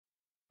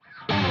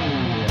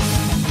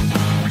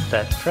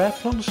That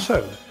Triathlon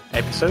Show,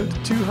 episode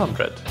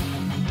 200.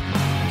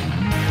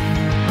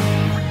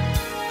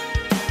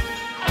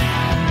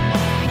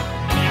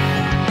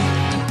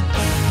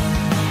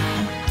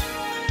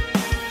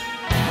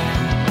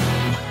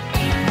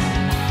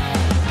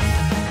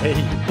 Hey,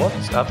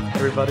 what's up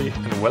everybody,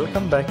 and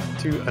welcome back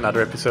to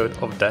another episode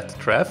of That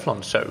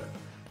Triathlon Show,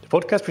 the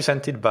podcast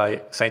presented by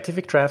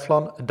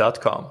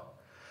scientifictriathlon.com.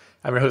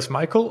 I'm your host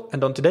Michael,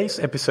 and on today's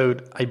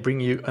episode I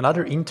bring you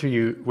another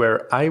interview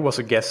where I was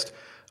a guest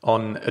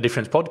on a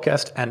different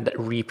podcast and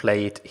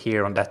replay it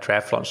here on That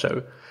Triathlon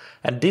Show.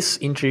 And this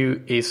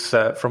interview is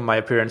from my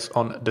appearance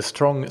on the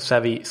Strong,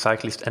 Savvy,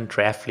 Cyclist and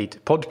Triathlete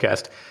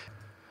podcast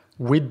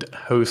with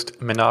host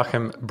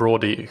Menachem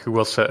Broadie, who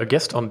was a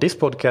guest on this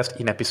podcast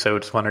in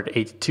episodes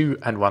 182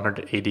 and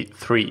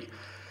 183.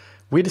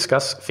 We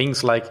discuss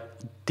things like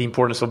the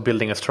importance of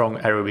building a strong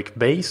aerobic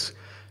base,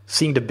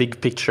 seeing the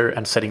big picture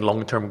and setting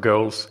long-term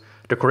goals,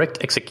 the correct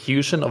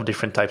execution of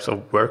different types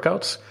of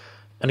workouts,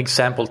 an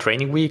example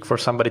training week for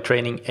somebody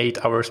training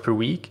 8 hours per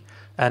week,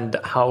 and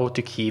how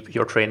to keep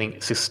your training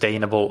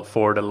sustainable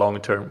for the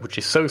long term, which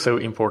is so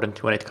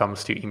important when it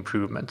comes to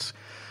improvements.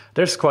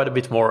 There's quite a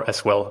bit more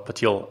as well,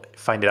 but you'll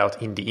find it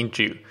out in the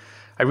interview.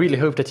 I really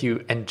hope that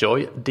you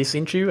enjoy this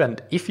interview,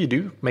 and if you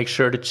do, make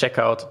sure to check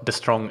out the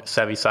Strong,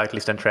 Savvy,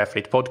 Cyclist and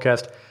Triathlete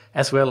podcast,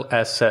 as well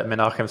as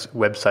Menachem's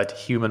website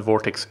Human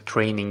Vortex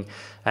Training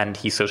and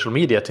his social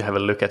media to have a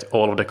look at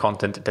all of the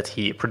content that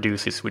he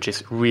produces, which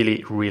is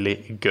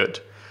really good.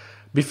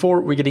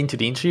 Before we get into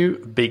the interview,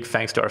 big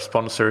thanks to our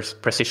sponsors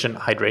Precision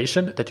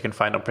Hydration that you can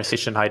find on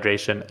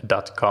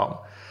precisionhydration.com.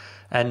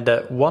 And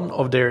one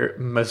of their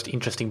most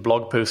interesting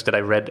blog posts that I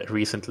read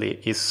recently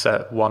is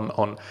one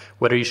on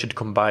whether you should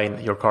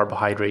combine your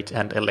carbohydrate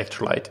and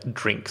electrolyte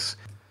drinks.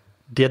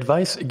 The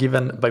advice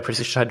given by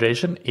Precision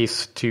Hydration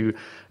is to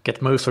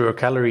get most of your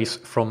calories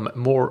from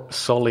more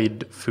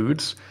solid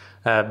foods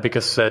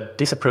because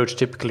this approach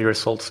typically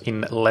results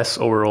in less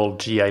overall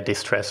GI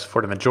distress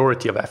for the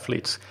majority of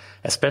athletes,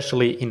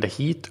 especially in the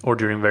heat or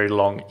during very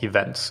long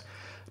events.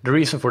 The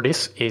reason for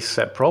this is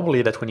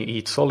probably that when you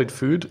eat solid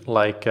food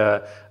like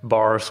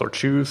bars or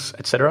chews,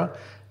 etc.,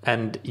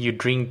 and you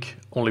drink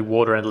only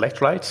water and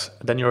electrolytes,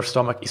 then your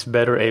stomach is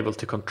better able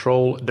to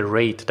control the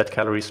rate that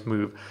calories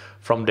move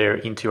from there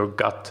into your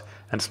gut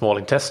and small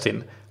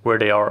intestine, where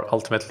they are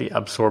ultimately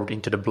absorbed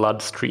into the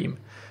bloodstream.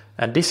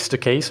 And this is the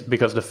case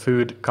because the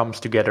food comes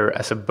together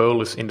as a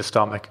bolus in the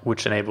stomach,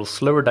 which enables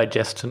slower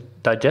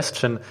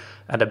digestion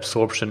and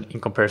absorption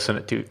in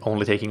comparison to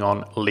only taking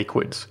on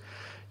liquids.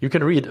 You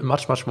can read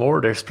much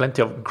more. There's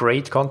plenty of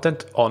great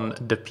content on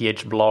the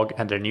PH blog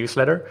and their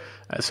newsletter,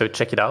 so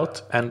check it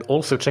out. And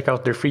also check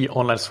out their free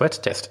online sweat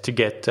test to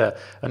get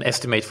an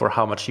estimate for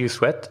how much you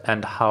sweat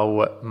and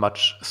how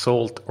much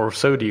salt or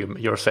sodium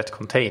your sweat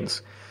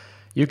contains.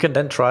 You can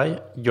then try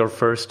your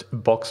first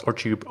box or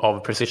tube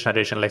of Precision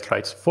Hydration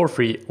electrolytes for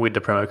free with the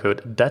promo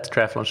code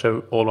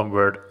ThatTriathlonShow, all one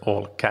word,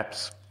 all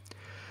caps.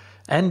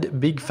 And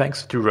big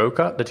thanks to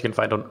Roka that you can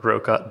find on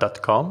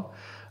roka.com.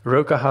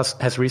 Roka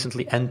has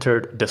recently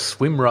entered the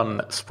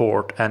swimrun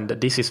sport, and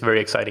this is very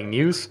exciting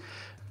news.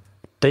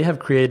 They have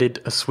created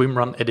a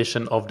swimrun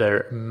edition of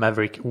their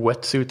Maverick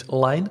wetsuit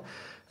line.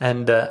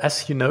 And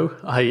as you know,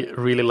 I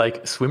really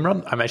like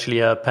swimrun. I'm actually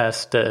a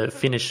past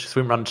Finnish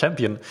swimrun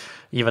champion,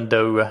 even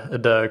though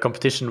the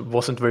competition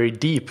wasn't very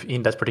deep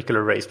in that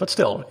particular race. But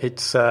still,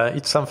 it's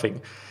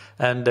something.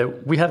 And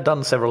we have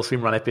done several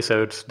swimrun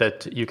episodes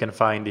that you can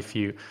find if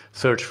you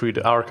search through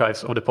the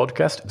archives of the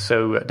podcast.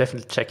 So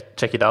definitely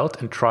check it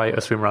out and try a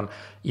swimrun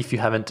if you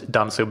haven't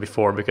done so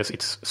before, because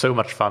it's so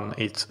much fun.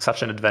 It's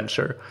such an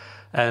adventure.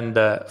 And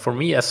for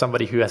me, as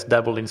somebody who has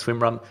dabbled in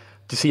swimrun,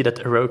 to see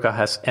that Roka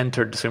has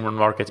entered the swimrun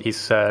market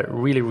is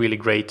really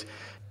great.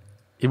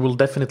 It will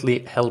definitely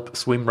help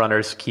swim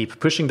runners keep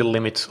pushing the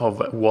limits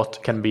of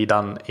what can be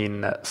done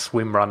in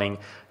swim running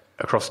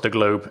across the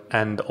globe,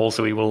 and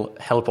also it will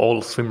help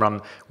all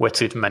swimrun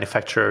wetsuit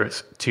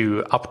manufacturers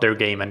to up their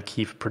game and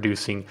keep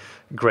producing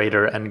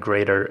greater and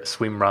greater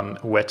swimrun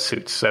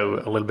wetsuits. So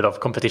a little bit of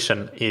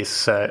competition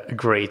is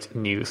great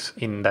news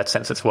in that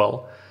sense as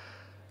well.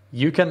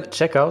 You can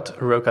check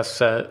out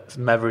Roka's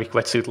Maverick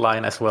wetsuit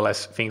line, as well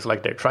as things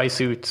like their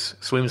tri-suits,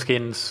 swim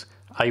skins,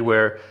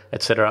 eyewear,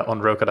 etc. on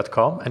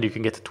roka.com, and you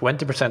can get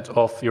 20%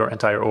 off your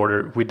entire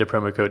order with the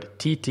promo code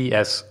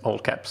TTS, all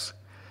caps.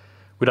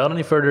 Without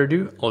any further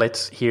ado,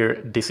 let's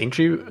hear this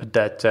interview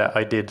that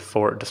I did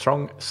for the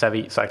Strong,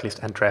 Savvy, Cyclist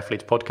and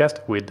Triathlete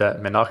podcast with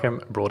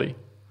Menachem Broadie.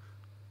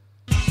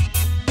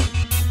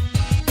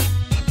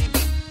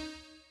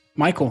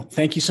 Michael,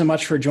 thank you so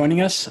much for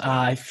joining us.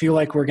 I feel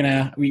like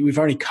we've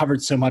already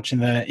covered so much in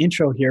the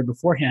intro here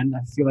beforehand.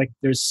 I feel like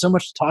there's so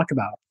much to talk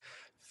about.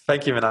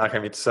 Thank you,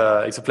 Menachem. It's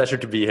a pleasure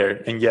to be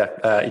here. And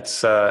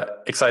it's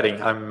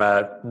exciting. I'm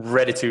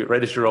ready to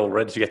roll,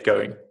 ready to get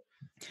going.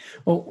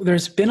 Well,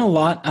 there's been a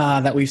lot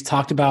that we've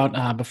talked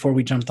about before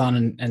we jumped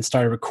on and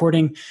started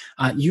recording.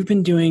 You've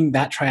been doing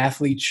that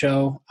triathlon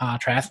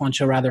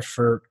show rather,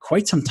 for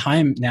quite some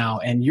time now,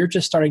 and you're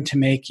just starting to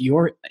make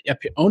your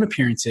own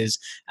appearances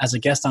as a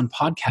guest on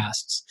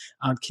podcasts.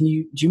 Do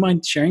you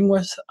mind sharing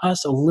with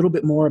us a little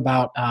bit more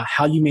about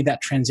how you made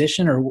that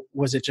transition, or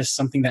was it just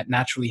something that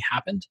naturally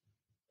happened?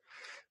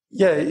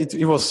 Yeah,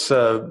 it was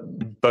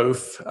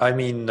both. I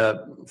mean,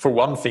 for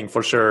one thing,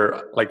 for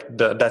sure, like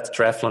that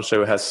triathlon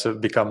show has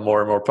become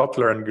more and more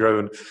popular and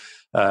grown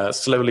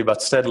slowly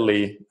but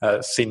steadily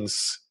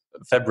since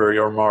February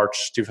or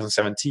March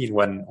 2017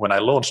 when I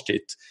launched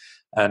it,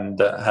 and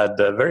had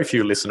very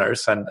few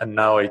listeners. And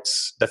now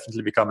it's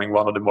definitely becoming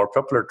one of the more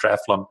popular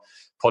triathlon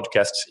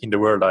podcasts in the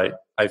world,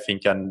 I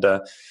think. And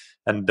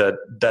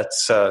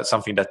that's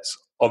something that's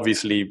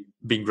obviously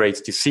been great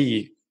to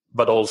see.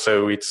 But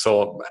also, it's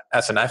so,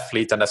 as an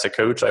athlete and as a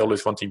coach, I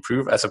always want to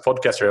improve. As a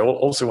podcaster, I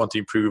also want to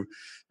improve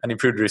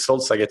the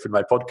results I get with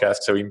my podcast.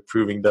 So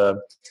improving the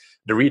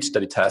reach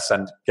that it has,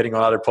 and getting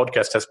on other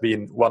podcasts has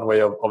been one way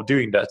of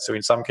doing that. So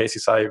in some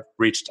cases, I've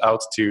reached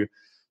out to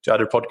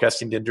other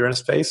podcasts in the endurance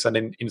space, and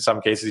in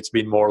some cases, it's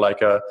been more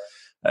like a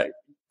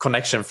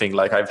connection thing.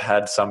 Like I've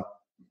had some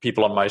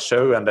people on my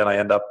show, and then I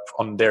end up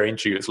on their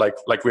interviews, like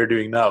we're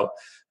doing now,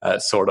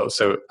 sort of.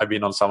 So I've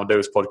been on some of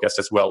those podcasts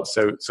as well.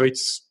 So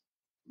it's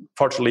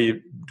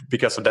partially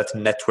because of that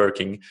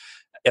networking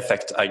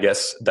effect, I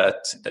guess, that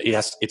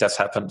it has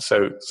happened.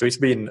 So it's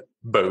been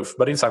both.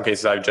 But in some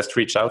cases, I've just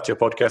reached out to a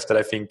podcast that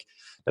I think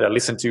that I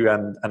listen to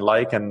and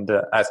like, and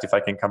asked if I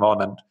can come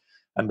on,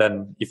 and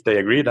then if they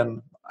agree,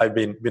 then I've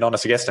been on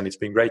as a guest, and it's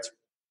been great.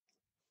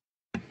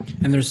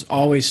 And there's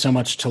always so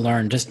much to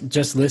learn.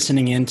 Just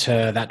listening into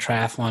that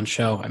triathlon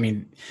show, I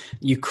mean,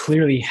 you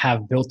clearly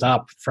have built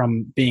up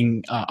from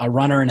being a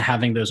runner and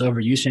having those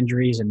overuse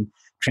injuries and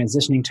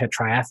transitioning to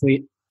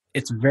triathlete.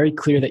 It's very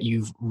clear that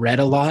you've read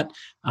a lot.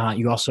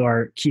 You also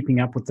are keeping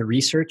up with the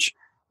research.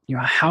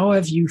 How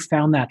have you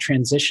found that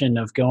transition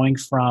of going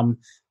from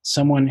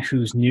someone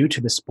who's new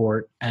to the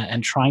sport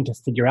and trying to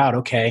figure out,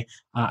 okay,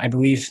 I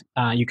believe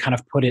you kind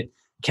of put it,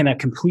 can a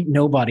complete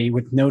nobody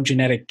with no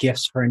genetic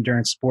gifts for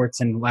endurance sports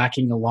and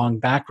lacking a long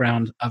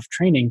background of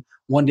training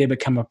one day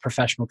become a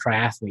professional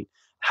triathlete?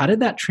 How did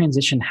that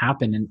transition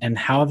happen, and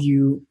how have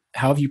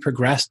you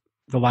progressed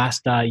the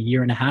last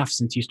year and a half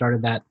since you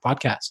started that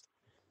podcast?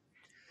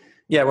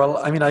 Yeah, well,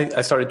 I mean,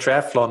 I started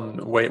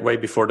triathlon way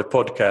before the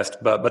podcast,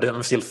 but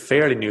I'm still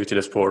fairly new to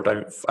the sport.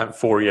 I'm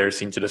 4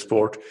 years into the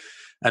sport,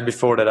 and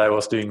before that, I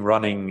was doing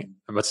running,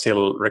 but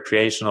still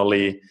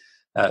recreationally.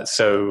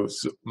 So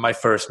my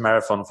first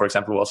marathon, for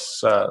example,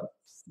 was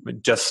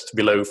just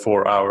below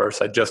 4 hours.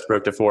 I just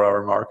broke the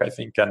 4-hour mark, I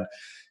think, and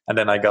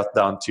then I got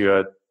down to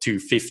a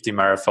 250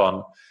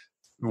 marathon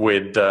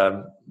with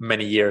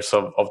many years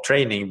of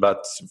training.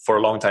 But for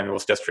a long time, it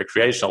was just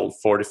recreational,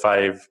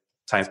 45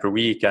 times per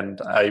week, and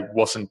I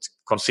wasn't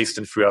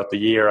consistent throughout the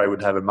year. I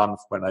would have a month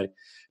when I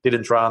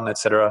didn't run,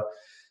 etc.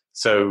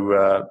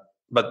 So,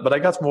 but I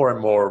got more and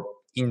more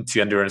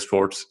into endurance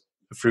sports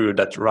through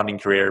that running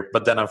career.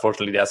 But then,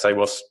 unfortunately, as I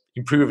was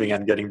improving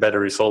and getting better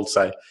results,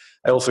 I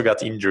also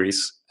got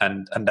injuries,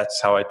 and that's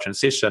how I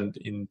transitioned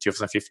in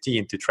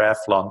 2015 to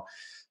triathlon,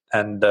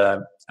 and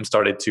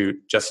started to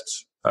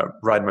just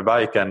ride my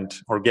bike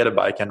or get a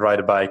bike and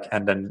ride a bike,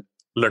 and then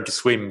learn to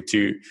swim.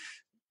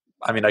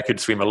 I mean, I could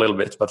swim a little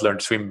bit, but learn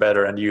to swim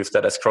better and use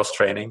that as cross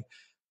training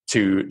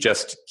to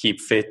just keep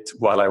fit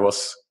while I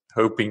was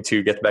hoping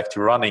to get back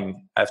to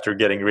running after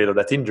getting rid of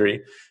that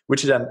injury,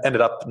 which then ended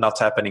up not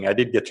happening. I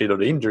did get rid of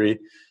the injury,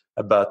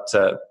 but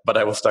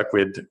I was stuck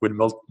with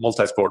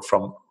multisport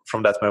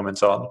from that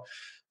moment on.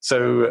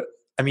 So,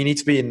 I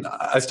mean,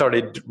 I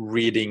started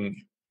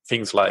reading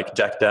things like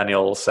Jack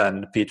Daniels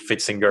and Pete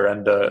Fitzinger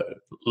and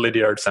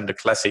Lydiards and the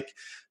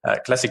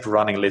classic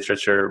running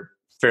literature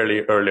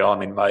fairly early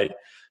on in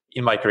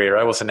my career.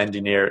 I was an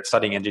engineer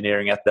studying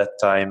engineering at that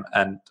time,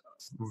 and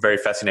very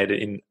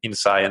fascinated in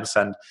science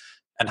and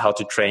how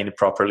to train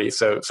properly.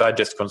 So I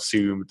just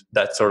consumed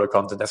that sort of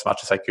content as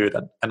much as I could.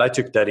 And I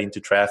took that into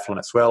triathlon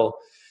as well,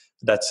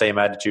 that same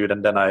attitude.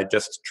 And then I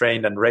just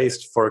trained and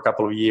raced for a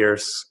couple of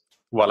years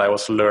while I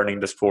was learning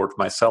the sport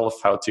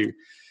myself, how to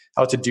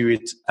do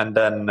it. And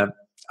then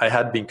I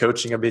had been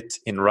coaching a bit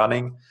in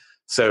running.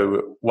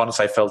 So once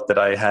I felt that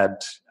I had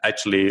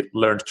actually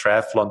learned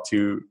triathlon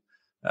to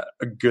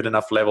a good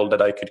enough level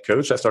that I could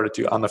coach, I started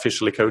to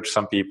unofficially coach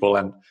some people,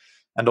 and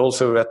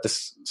also at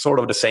this sort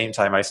of the same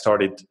time I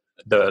started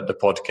the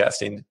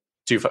podcast in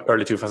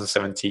early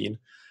 2017,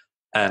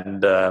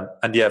 and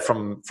yeah,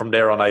 from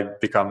there on I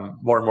become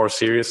more and more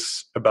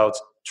serious about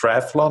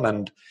triathlon,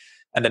 and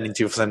then in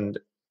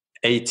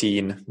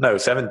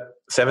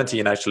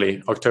 17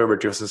 actually, October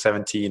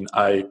 2017,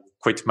 I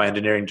quit my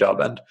engineering job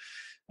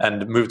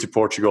and moved to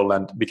Portugal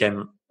and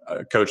became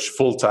a coach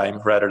full time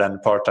rather than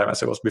part time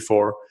as I was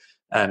before,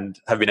 and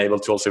have been able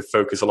to also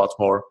focus a lot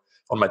more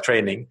on my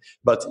training.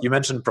 But you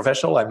mentioned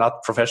professional. I'm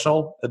not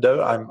professional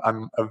though.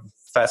 I'm a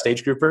fast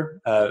age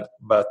grouper,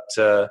 but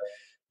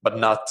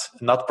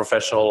not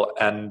professional.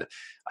 And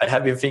I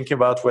have been thinking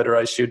about whether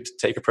I should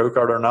take a pro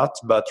card or not,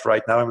 but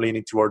right now I'm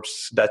leaning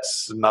towards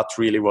that's not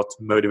really what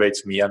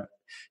motivates me.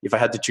 If I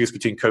had to choose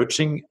between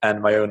coaching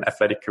and my own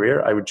athletic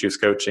career, I would choose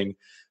coaching.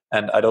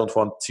 And I don't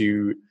want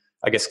to,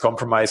 I guess,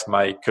 compromise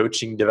my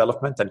coaching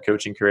development and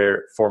coaching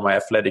career for my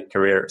athletic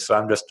career. So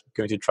I'm just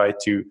going to try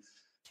to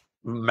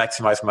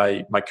maximize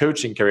my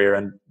coaching career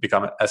and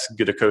become as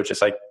good a coach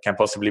as I can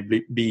possibly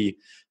be.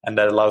 And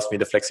that allows me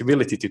the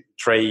flexibility to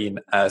train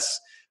as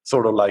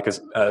sort of like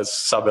a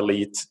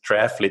sub-elite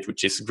triathlete,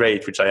 which is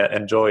great, which I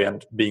enjoy,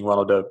 and being one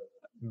of the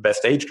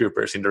best age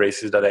groupers in the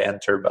races that I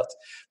enter. But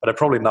I'm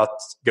probably not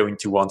going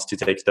to want to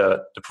take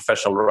the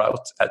professional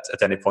route at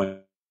any point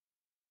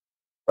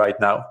right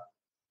now.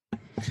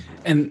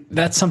 And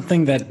that's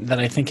something that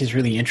I think is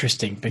really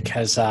interesting,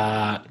 because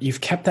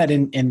you've kept that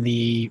in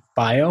the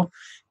bio.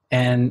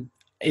 And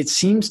it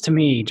seems to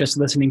me, just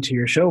listening to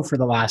your show for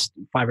the last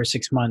 5 or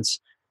 6 months,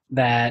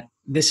 that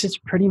this is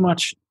pretty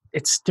much,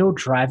 it's still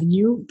driving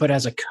you, but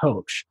as a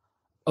coach.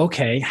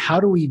 Okay, how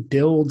do we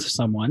build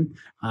someone,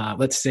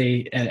 let's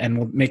say, and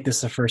we'll make this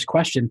the first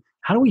question,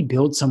 how do we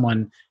build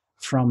someone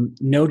from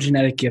no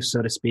genetic gift,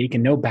 so to speak,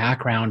 and no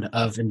background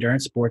of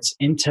endurance sports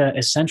into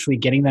essentially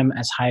getting them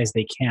as high as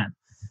they can?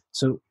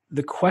 So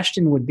the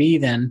question would be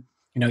then,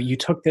 you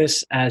took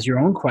this as your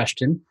own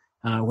question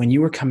when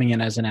you were coming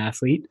in as an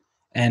athlete,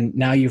 and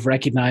now you've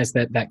recognized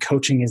that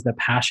coaching is the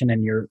passion,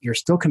 and you're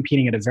still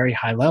competing at a very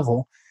high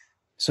level.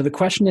 So the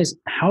question is,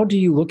 how do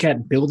you look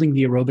at building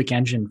the aerobic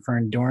engine for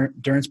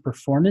endurance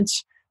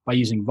performance by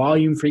using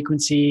volume,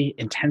 frequency,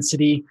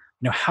 intensity?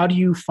 How do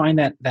you find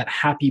that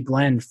happy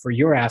blend for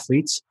your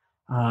athletes?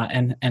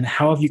 And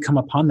how have you come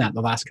upon that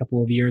the last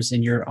couple of years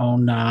in your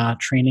own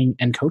training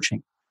and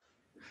coaching?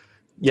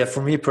 Yeah,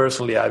 for me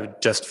personally, I've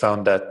just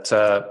found that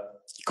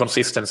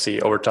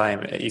consistency over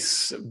time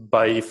is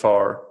by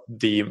far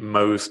the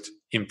most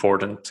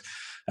important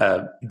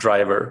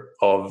driver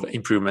of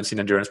improvements in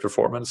endurance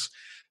performance.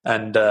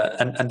 And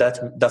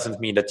that doesn't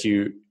mean that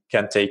you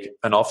can take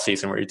an off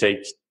season where you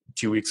take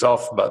 2 weeks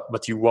off,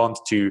 but you want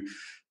to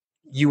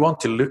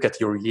look at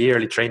your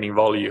yearly training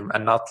volume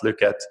and not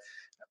look at,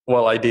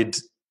 well, I did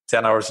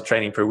 10 hours of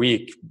training per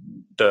week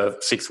the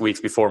 6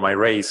 weeks before my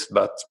race,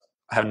 but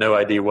I have no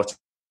idea what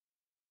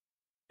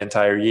the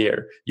entire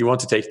year. You want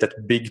to take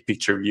that big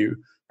picture view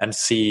and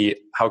see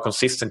how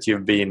consistent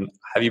you've been.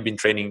 Have you been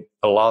training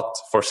a lot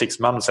for 6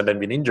 months and then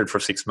been injured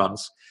for 6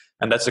 months?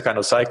 And that's the kind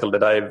of cycle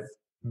that I've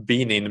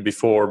been in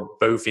before,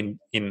 both in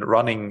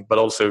running but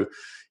also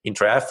in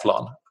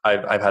triathlon.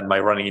 I've had my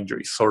running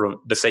injury, sort of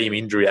the same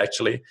injury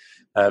actually,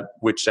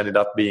 which ended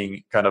up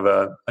being kind of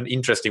an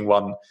interesting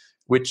one,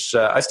 which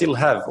I still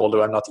have,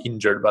 although I'm not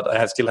injured, but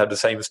I still have the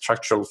same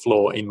structural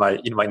flaw in my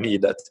knee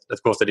that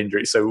caused that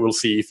injury. So we'll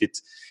see if it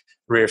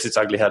rears its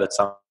ugly head at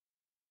some.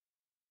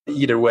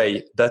 Either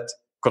way, that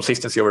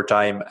consistency over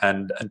time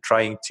and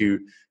trying to,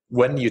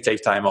 when you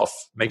take time off,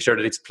 make sure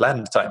that it's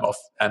planned time off,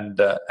 and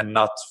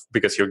not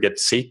because you get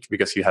sick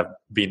because you have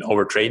been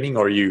overtraining,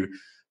 or you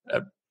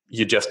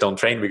just don't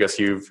train because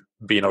you've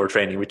been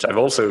overtraining, which I've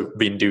also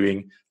been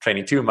doing,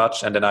 training too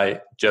much, and then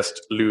I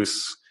just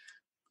lose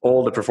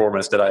all the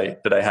performance that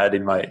I had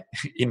in my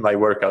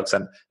workouts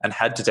and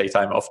had to take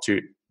time off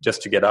to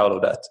get out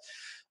of that.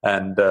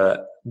 And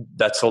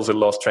that's also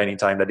lost training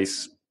time that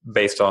is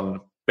based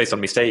on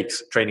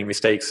mistakes, training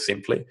mistakes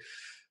simply.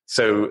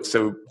 So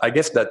I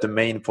guess that the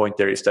main point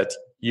there is that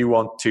you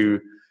want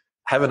to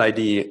have an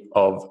idea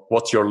of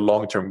what your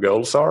long-term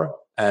goals are.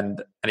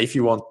 And if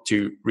you want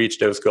to reach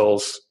those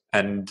goals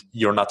and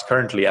you're not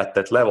currently at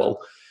that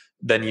level,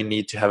 then you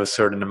need to have a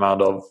certain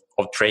amount of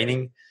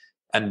training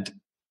and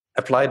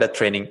apply that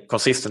training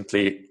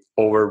consistently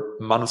over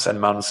months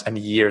and months and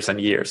years.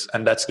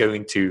 And that's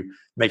going to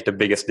make the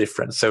biggest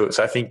difference. So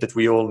I think that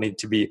we all need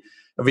to be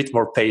a bit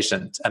more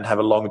patient and have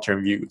a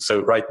long-term view.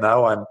 So right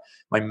now,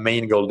 my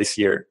main goal this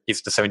year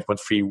is the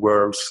 70.3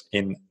 Worlds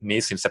in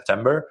Nice in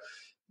September.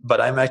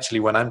 But I'm actually,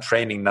 when I'm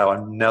training now,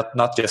 I'm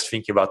not just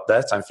thinking about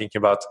that. I'm thinking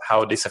about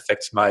how this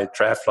affects my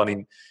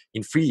triathlon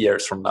in 3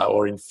 years from now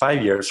or in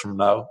 5 years from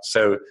now.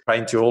 So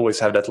trying to always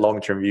have that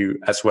long-term view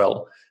as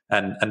well.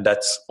 And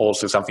that's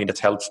also something that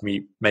helps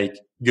me make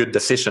good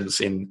decisions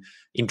in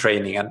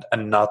training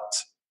and not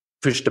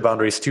push the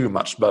boundaries too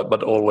much,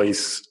 but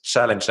always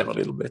challenge them a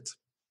little bit.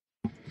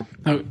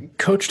 Now,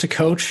 coach to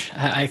coach,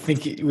 I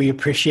think we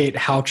appreciate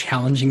how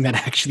challenging that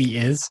actually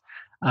is,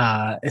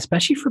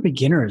 especially for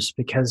beginners,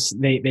 because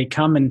they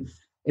come and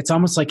it's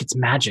almost like it's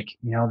magic.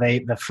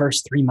 The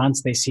first 3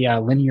 months they see a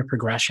linear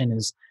progression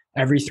is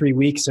every 3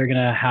 weeks they're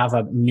going to have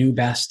a new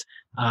best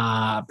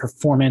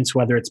performance,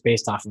 whether it's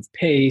based off of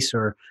pace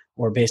or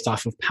based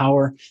off of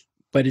power.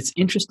 But it's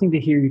interesting to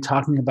hear you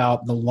talking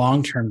about the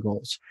long-term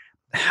goals.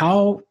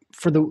 How,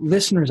 for the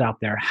listeners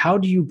out there, how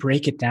do you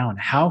break it down?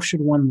 How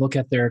should one look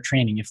at their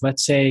training? If,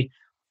 let's say,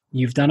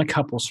 you've done a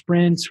couple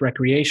sprints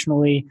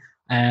recreationally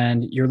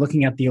and you're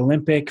looking at the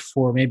Olympic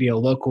for maybe a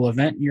local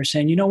event, and you're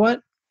saying, you know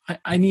what,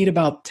 I need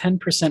about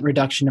 10%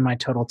 reduction in my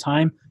total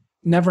time.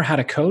 Never had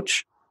a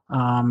coach.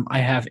 I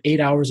have 8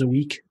 hours a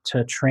week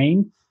to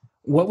train.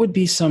 What would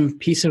be some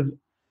piece of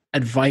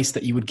advice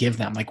that you would give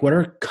them? Like, what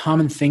are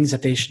common things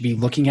that they should be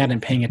looking at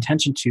and paying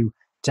attention to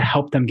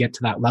help them get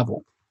to that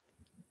level?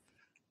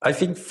 I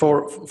think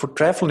for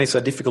triathlon is a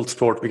difficult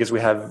sport because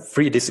we have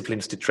 3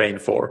 disciplines to train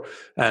for,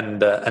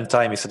 and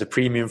time is at a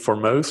premium for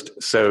most.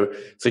 So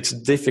it's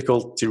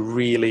difficult to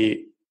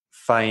really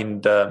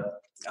find,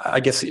 I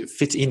guess,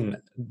 fit in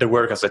the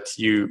workouts that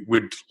you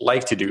would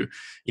like to do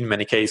in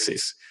many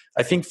cases.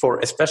 I think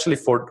especially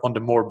on the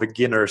more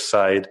beginner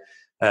side,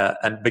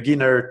 and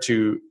beginner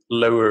to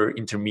lower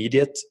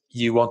intermediate,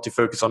 you want to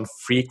focus on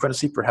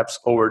frequency, perhaps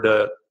over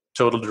the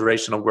total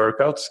duration of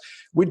workouts,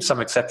 with some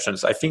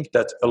exceptions. I think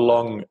that a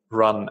long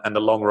run and a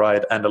long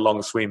ride and a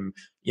long swim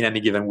in any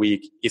given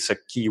week is a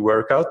key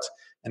workout,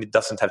 and it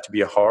doesn't have to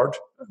be a hard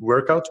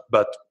workout,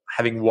 but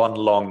having one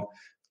long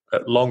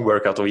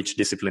workout of each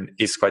discipline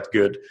is quite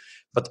good.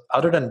 But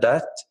other than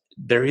that,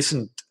 there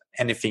isn't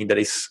anything that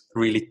is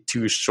really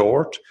too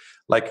short,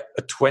 like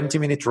a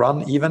 20-minute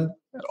run even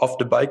off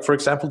the bike, for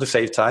example, to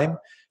save time.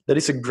 That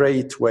is a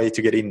great way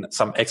to get in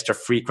some extra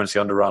frequency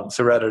on the run.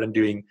 So rather than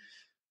doing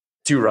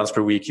 2 runs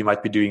per week, you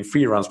might be doing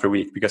 3 runs per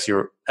week because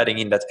you're adding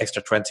in that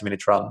extra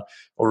 20-minute run.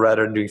 Or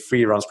rather than doing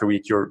 3 runs per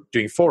week, you're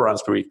doing 4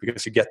 runs per week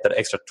because you get that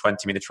extra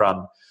 20-minute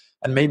run.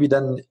 And maybe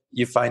then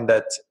you find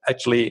that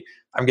actually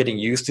I'm getting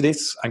used to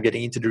this, I'm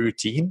getting into the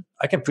routine.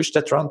 I can push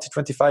that run to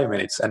 25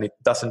 minutes and it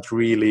doesn't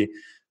really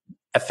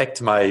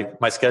affect my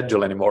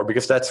schedule anymore,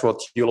 because that's what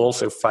you'll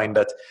also find,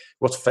 that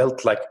what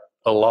felt like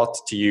a lot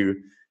to you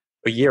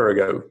a year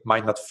ago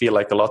might not feel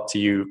like a lot to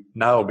you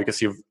now,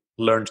 because you've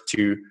learned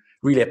to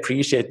really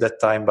appreciate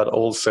that time, but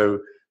also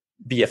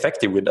be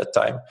effective with that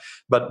time.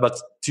 But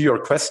to your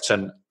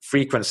question,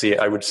 frequency,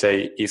 I would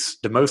say, is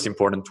the most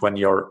important when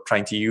you're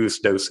trying to use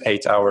those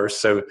 8 hours.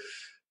 So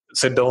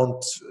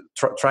don't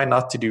try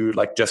not to do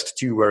like just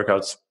 2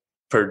 workouts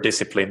per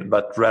discipline,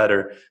 but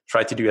rather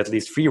try to do at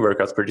least 3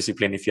 workouts per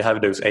discipline. If you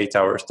have those 8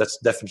 hours, that's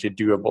definitely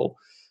doable.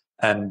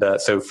 And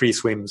so 3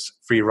 swims,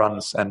 3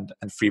 runs, and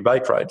 3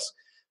 bike rides.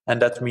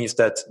 And that means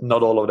that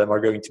not all of them are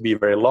going to be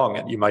very long.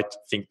 And you might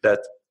think that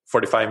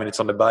 45 minutes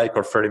on the bike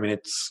or 30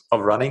 minutes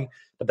of running,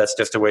 that's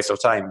just a waste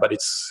of time. But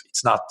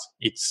it's not.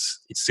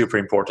 It's super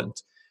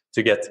important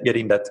to get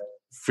in that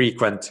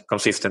frequent,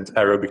 consistent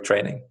aerobic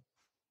training.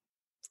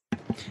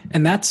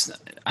 And that's,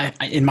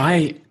 in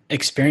my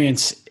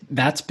experience,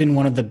 that's been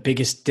one of the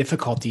biggest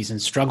difficulties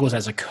and struggles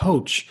as a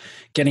coach,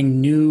 getting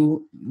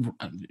new,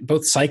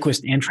 both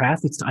cyclists and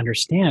triathletes to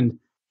understand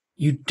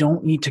you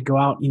don't need to go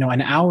out.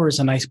 An hour is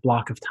a nice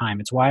block of time.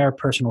 It's why our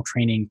personal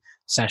training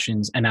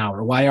sessions an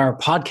hour, why our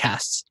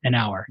podcasts an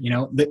hour.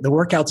 The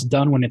workout's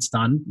done when it's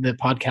done. The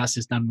podcast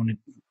is done when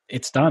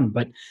it's done.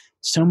 But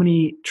so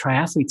many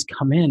triathletes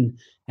come in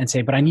and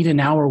say, but I need an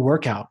hour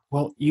workout.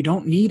 Well, you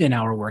don't need an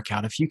hour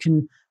workout. If you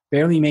can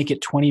barely make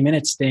it 20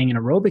 minutes staying in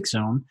aerobic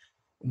zone,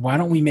 why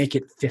don't we make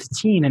it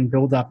 15 and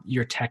build up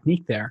your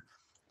technique there?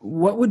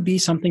 What would be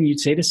something you'd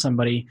say to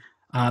somebody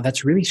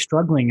that's really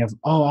struggling of,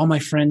 all my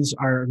friends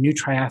are new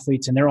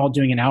triathletes and they're all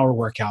doing an hour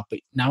workout, but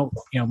now,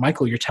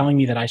 Michael, you're telling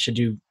me that I should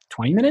do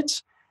 20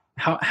 minutes?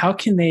 How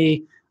can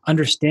they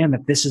understand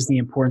that this is the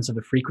importance of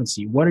the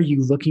frequency? What are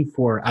you looking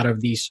for out of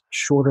these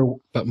shorter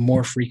but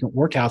more frequent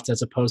workouts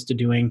as opposed to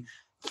doing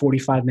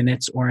 45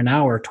 minutes or an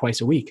hour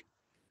twice a week?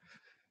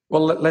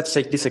 Well, let's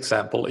take this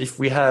example. If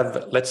we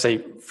have, let's say,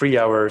 3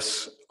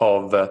 hours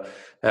of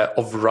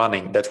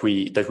running that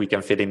we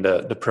can fit in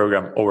the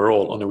program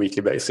overall on a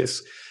weekly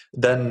basis,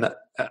 then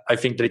I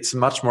think that it's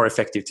much more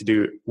effective to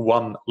do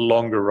one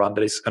longer run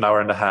that is an hour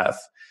and a half,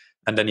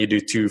 and then you do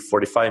 2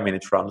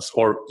 45-minute runs,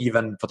 or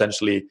even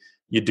potentially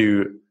you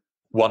do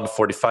 1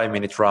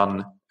 45-minute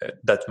run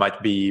that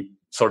might be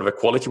sort of a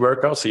quality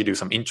workout. So you do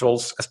some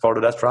intervals as part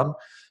of that run.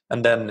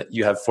 And then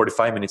you have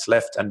 45 minutes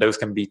left, and those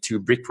can be 2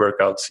 brick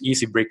workouts,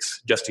 easy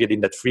bricks, just to get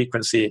in that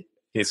frequency.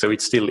 So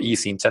it's still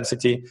easy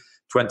intensity,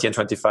 20 and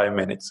 25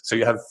 minutes. So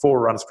you have 4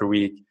 runs per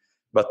week,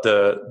 but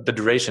the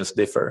durations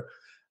differ.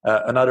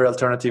 Another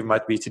alternative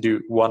might be to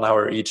do 1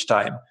 hour each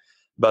time.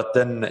 But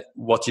then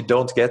what you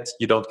don't get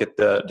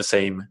the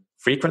same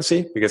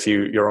frequency, because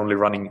you're only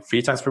running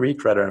 3 times per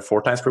week rather than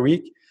 4 times per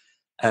week.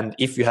 And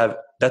if you have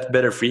that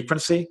better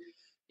frequency,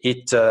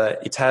 it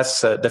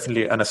has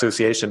definitely an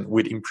association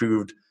with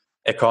improved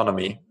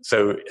economy.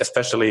 So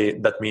especially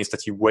that means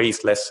that you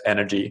waste less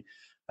energy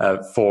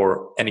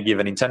for any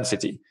given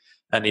intensity.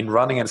 And in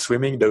running and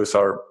swimming, those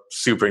are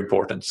super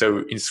important.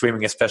 So in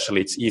swimming especially,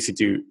 it's easy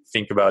to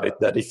think about it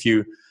that if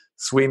you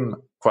swim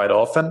quite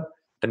often,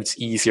 then it's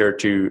easier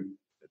to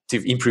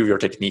improve your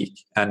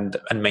technique and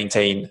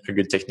maintain a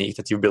good technique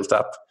that you've built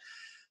up.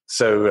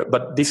 So,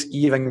 but this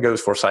even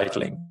goes for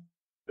cycling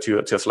to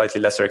a slightly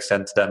lesser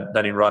extent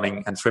than in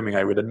running and swimming,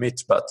 I would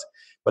admit, but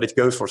it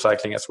goes for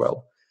cycling as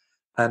well.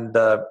 And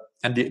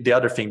the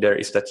other thing there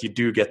is that you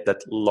do get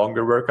that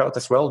longer workout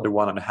as well, the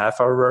 1.5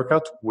 hour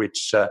workout,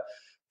 which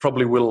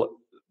probably will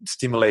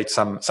stimulate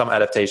some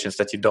adaptations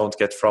that you don't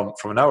get from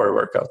an hour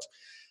workout.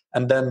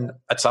 And then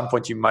at some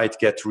point you might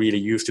get really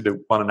used to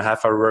the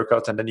 1.5 hour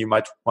workout, and then you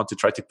might want to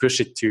try to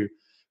push it to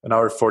an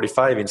hour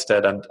 45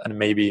 instead, and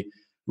maybe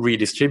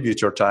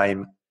redistribute your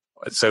time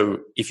So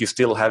if you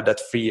still have that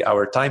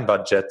 3-hour time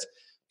budget,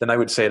 then I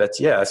would say that,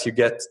 yeah, as you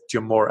get to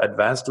a more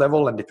advanced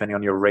level and depending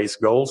on your race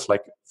goals,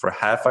 like for a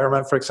half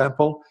Ironman, for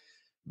example,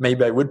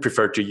 maybe I would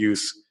prefer to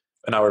use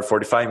an hour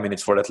 45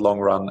 minutes for that long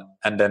run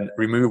and then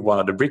remove one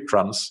of the brick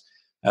runs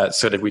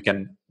so we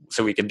can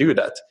do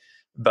that.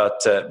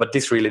 But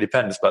this really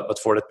depends. But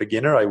for that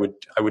beginner, I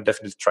would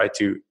definitely try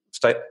to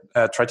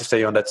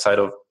stay on that side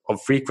of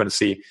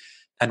frequency.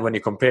 And when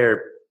you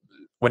compare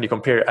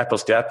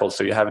apples to apples,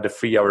 so you have the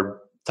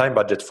 3-hour time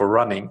budget for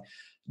running,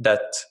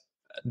 that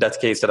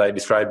case that I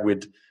described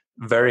with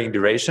varying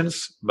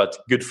durations but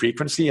good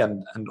frequency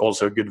and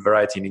also good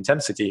variety in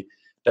intensity,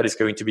 that is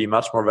going to be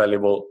much more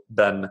valuable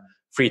than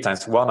 3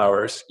 times 1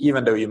 hours.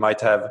 Even though you might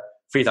have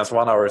 3 times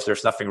 1 hours,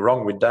 there's nothing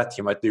wrong with that.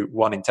 You might do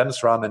 1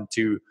 intense run and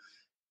 2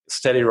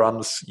 steady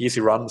runs,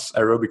 easy runs,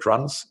 aerobic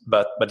runs,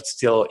 but it's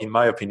still, in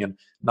my opinion,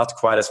 not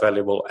quite as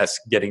valuable as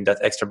getting that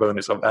extra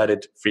bonus of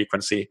added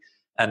frequency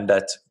and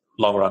that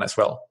long run as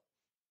well.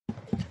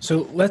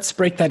 So let's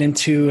break that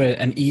into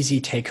an easy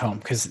take home,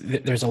 because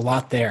there's a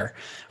lot there.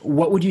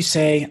 What would you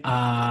say,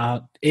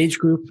 age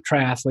group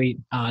triathlete,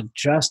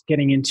 just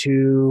getting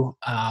into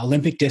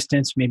Olympic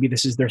distance, maybe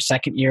this is their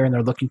second year and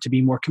they're looking to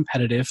be more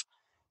competitive.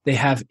 They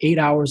have 8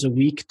 hours a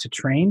week to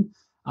train,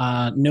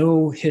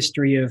 no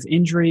history of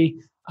injury.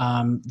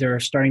 They're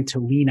starting to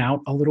lean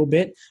out a little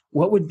bit.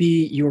 What would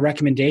be your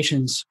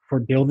recommendations for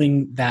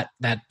building that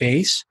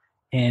base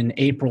in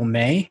April,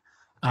 May?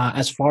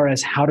 As far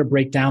as how to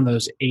break down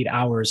those 8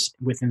 hours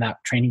within that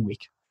training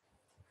week?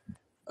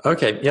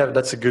 Okay, yeah,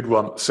 that's a good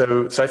one.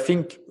 So I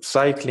think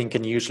cycling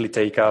can usually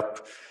take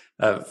up,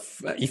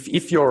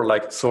 if you're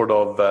like sort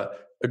of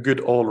a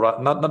good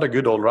not a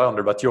good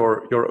all-rounder, but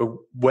you're a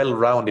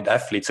well-rounded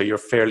athlete, so you're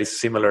fairly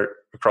similar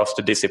across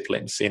the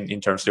disciplines in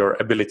terms of your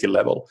ability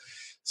level.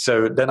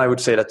 So then I would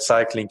say that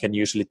cycling can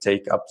usually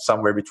take up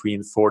somewhere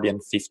between 40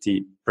 and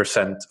 50%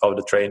 of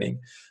the training.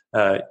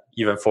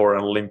 Even for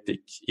an Olympic,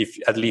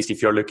 at least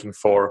if you're looking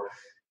for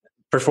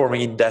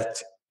performing in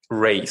that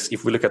race.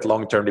 If we look at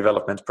long-term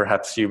development,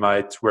 perhaps you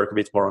might work a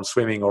bit more on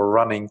swimming or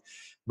running,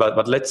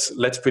 but let's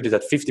put it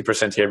at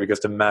 50% here,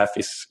 because the math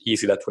is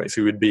easy that way.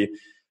 So you would be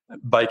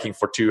biking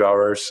for 2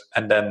 hours,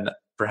 and then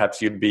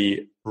perhaps you'd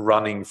be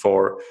running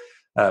for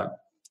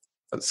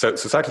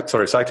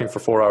cycling for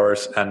 4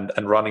 hours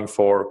and running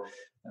for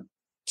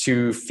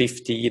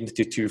 2:15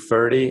 to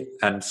 2:30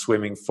 and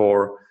swimming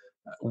for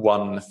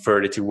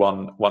 1:30 to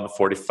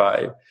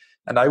 1:45.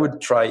 And I would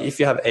try, if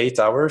you have 8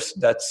 hours,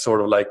 that's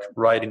sort of like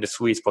right in the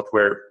sweet spot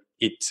where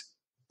it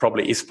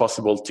probably is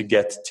possible to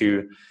get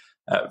to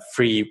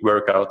 3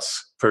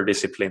 workouts per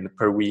discipline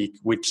per week,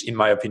 which in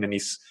my opinion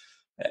is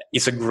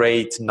a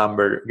great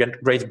number,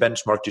 great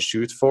benchmark to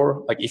shoot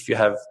for. Like if you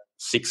have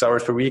 6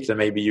 hours per week, then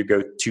maybe you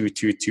go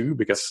 2-2-2,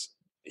 because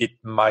it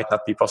might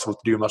not be possible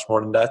to do much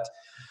more than that.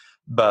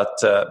 But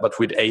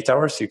with 8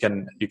 hours, you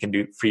can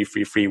do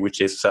 3-3-3,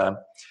 which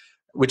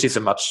is a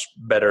much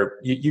better.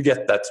 You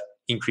get that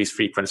increased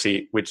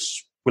frequency,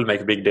 which will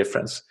make a big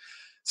difference.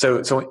 So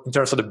in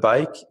terms of the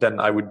bike, then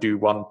I would do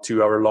 1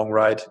 2-hour long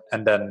ride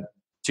and then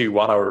 2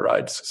 1-hour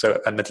rides.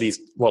 So, and at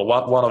least, well,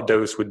 one of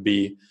those would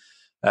be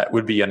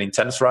an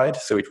intense ride.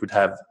 So it would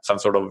have some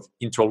sort of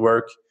interval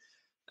work.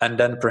 And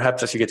then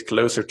perhaps as you get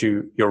closer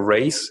to your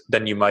race,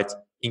 then you might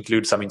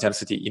include some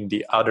intensity in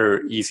the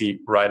other easy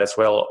ride as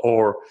well,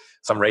 or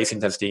some race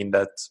intensity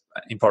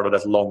in part of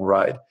that long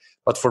ride.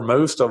 But for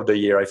most of the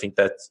year, I think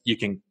that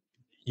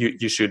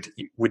you should,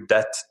 with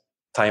that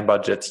time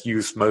budget,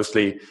 use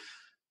mostly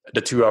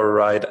the 2-hour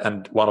ride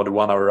and one of the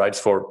 1-hour rides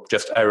for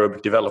just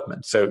aerobic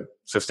development. So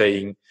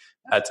staying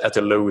at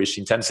a lowish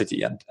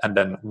intensity, and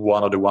then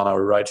one of the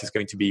 1-hour rides is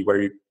going to be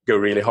where you go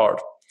really hard.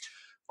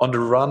 On the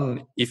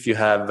run, if you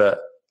have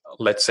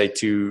let's say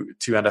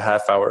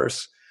 2.5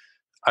 hours,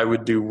 I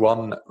would do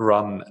one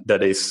run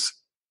that is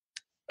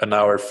 1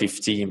 hour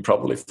 15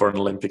 probably for an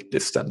Olympic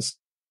distance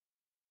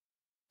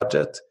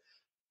budget.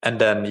 And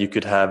then you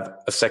could have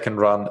a second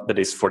run that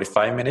is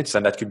 45 minutes,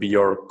 and that could be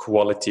your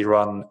quality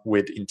run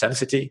with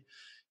intensity.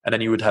 And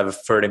then you would have a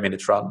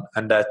 30-minute run,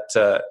 and that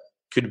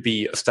could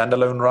be a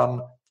standalone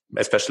run,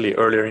 especially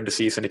earlier in the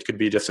season. It could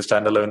be just a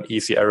standalone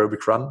easy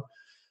aerobic run.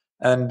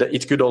 And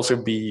it could also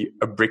be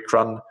a brick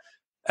run.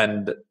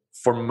 And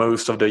for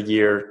most of the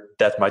year,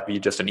 that might be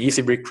just an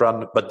easy brick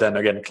run. But then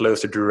again,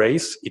 closer to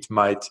race,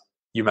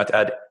 you might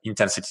add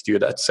intensity to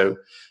that. So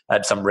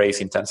add some race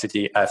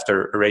intensity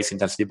after a race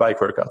intensity bike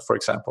workout, for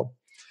example.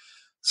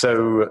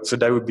 So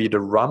that would be the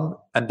run.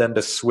 And then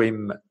the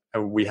swim,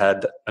 we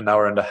had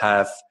 1.5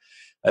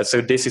 hours.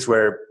 So this is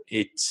where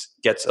it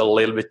gets a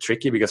little bit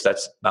tricky, because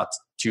that's not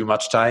too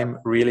much time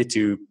really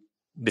to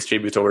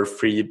distribute over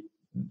free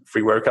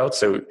workouts.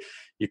 So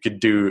you could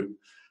do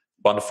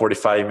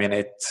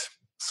 1:45-minute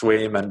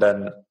swim and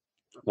then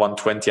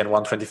 1:20 and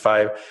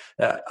 1:25.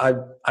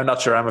 I'm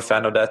not sure I'm a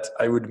fan of that.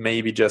 I would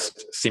maybe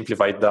just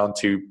simplify it down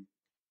to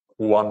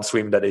one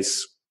swim that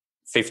is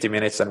 50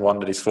 minutes and one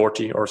that is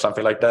 40 or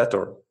something like that,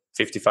 or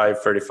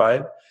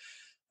 55-35.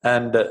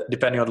 And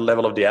depending on the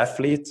level of the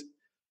athlete,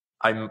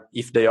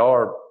 if they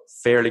are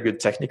fairly good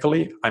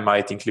technically, I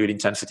might include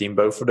intensity in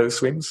both of those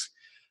swims.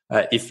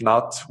 If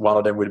not, one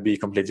of them would be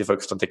completely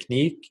focused on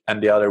technique,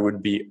 and the other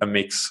would be a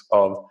mix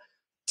of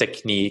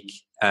technique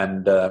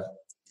and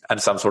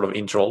some sort of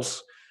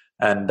intervals.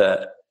 And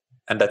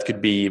that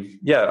could be,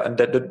 and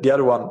the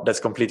other one that's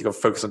completely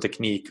focused on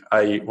technique,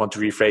 I want to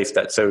rephrase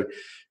that. So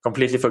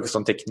completely focused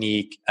on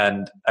technique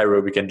and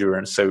aerobic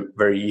endurance, so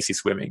very easy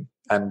swimming.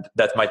 And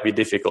that might be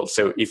difficult.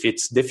 So if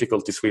it's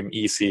difficult to swim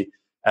easy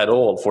at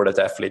all for that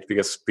athlete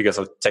because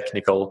of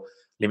technical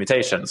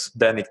limitations,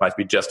 then it might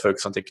be just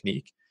focused on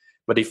technique.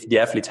 But if the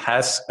athlete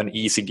has an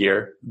easy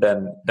gear,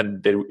 then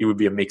it would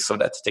be a mix of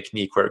that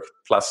technique work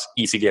plus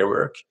easy gear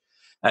work.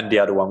 And the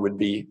other one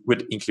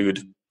would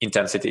include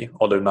intensity,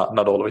 although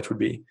not all of it would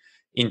be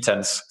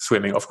intense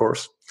swimming, of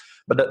course.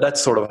 But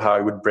that's sort of how I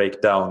would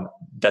break down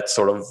that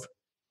sort of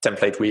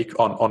template week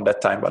on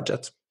that time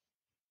budget.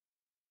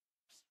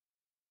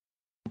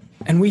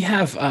 And we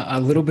have a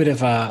little bit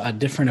of a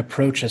different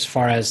approach as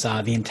far as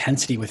the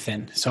intensity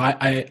within. So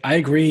I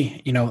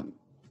agree,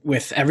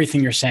 with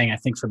everything you're saying. I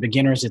think for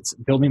beginners, it's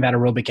building that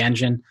aerobic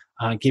engine,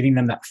 giving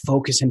them that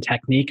focus and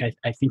technique.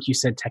 I think you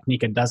said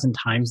technique a dozen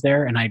times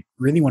there, and I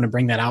really want to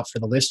bring that out for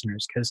the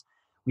listeners, because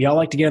we all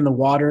like to get in the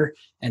water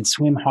and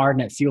swim hard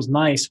and it feels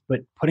nice, but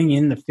putting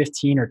in the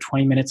 15 or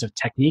 20 minutes of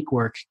technique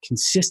work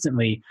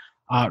consistently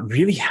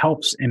really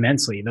helps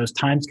immensely. Those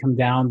times come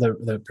down,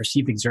 the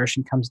perceived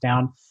exertion comes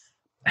down.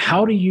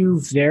 How do you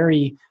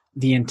vary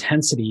the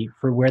intensity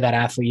for where that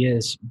athlete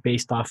is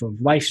based off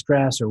of life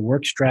stress or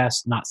work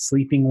stress, not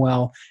sleeping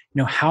well?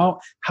 How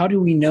do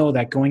we know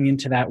that going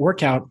into that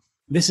workout,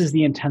 this is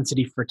the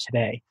intensity for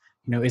today?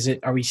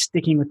 Are we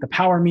sticking with the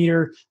power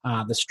meter,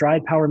 the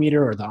stride power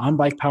meter, or the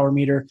on-bike power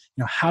meter?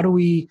 How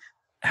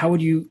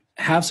would you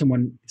have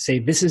someone say,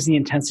 this is the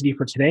intensity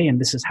for today, and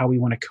this is how we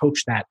want to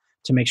coach that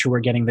to make sure we're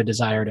getting the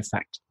desired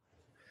effect?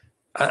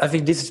 I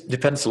think this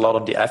depends a lot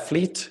on the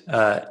athlete,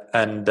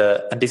 and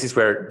this is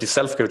where the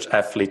self-coach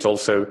athlete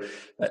also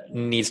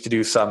needs to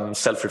do some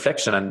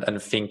self-reflection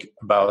and think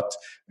about,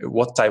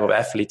 what type of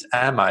athlete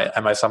am I?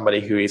 Am I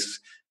somebody who is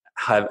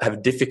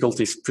have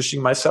difficulties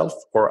pushing myself,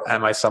 or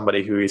am I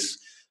somebody who is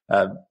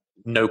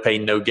no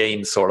pain, no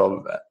gain sort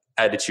of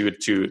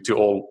attitude to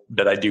all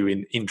that I do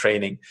in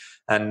training?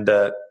 And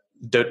the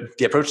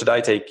approach that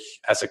I take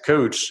as a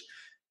coach,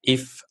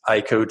 if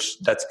I coach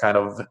that kind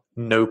of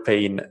no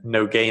pain,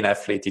 no gain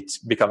athlete, it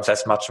becomes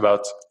as much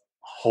about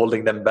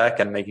holding them back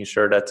and making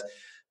sure that,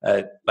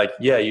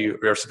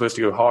 you're supposed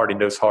to go hard in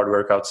those hard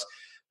workouts,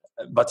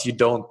 but you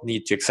don't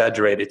need to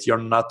exaggerate it. You're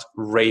not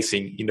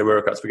racing in the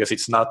workouts, because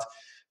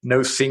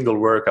no single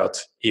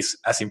workout is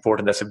as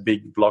important as a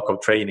big block of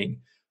training.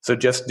 So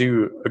just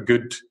do a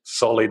good,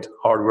 solid,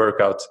 hard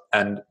workout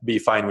and be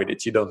fine with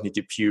it. You don't need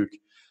to puke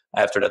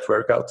after that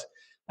workout.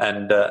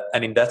 And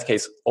in that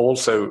case,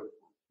 also,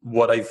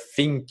 what I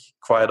think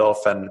quite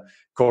often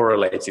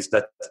correlates is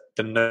that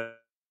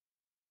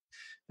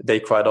they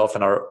quite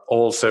often are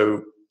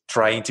also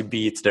trying to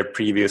beat their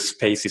previous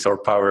paces or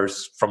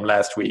powers from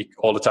last week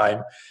all the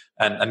time,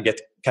 and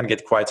can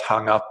get quite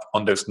hung up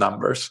on those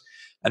numbers.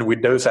 And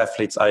with those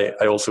athletes, I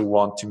also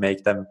want to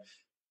make them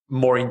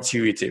more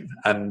intuitive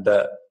and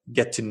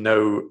get to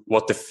know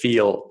what the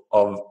feel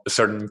of a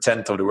certain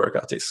intent of the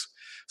workout is.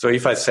 So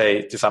if I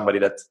say to somebody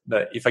that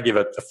if I give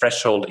a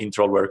threshold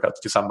interval workout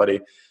to somebody,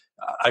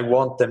 I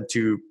want them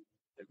to,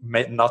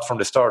 not from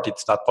the start,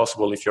 it's not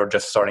possible if you're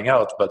just starting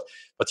out, but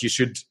you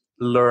should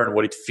learn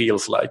what it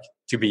feels like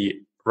to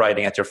be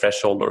riding at your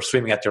threshold, or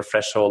swimming at your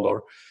threshold,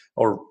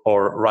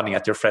 or running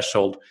at your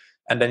threshold.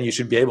 And then you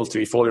should be able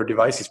to, if all your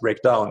devices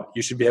break down,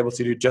 you should be able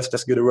to do just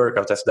as good a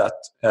workout as that,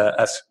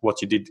 as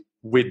what you did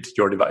with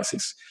your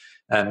devices,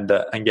 and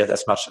get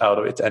as much out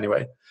of it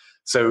anyway.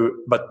 So,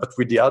 but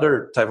with the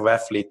other type of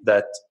athlete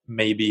that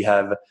maybe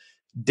have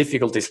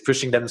difficulties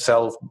pushing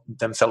themselves,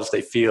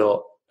 they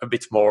feel a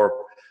bit more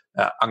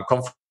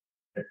uncomfortable.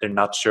 They're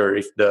not sure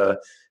if the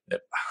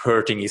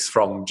hurting is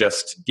from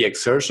just the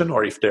exertion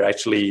or if they're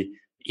actually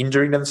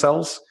injuring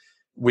themselves.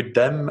 With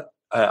them,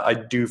 I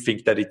do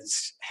think that it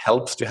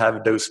helps to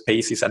have those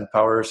paces and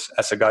powers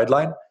as a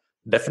guideline,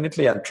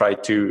 definitely, and try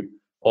to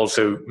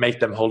also make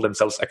them hold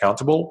themselves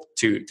accountable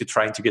to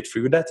trying to get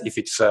through that. If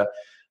it's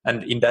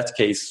and in that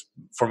case,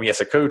 for me as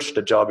a coach,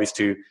 the job is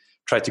to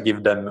try to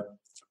give them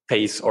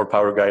pace or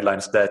power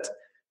guidelines that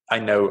I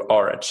know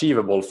are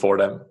achievable for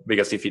them,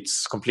 because if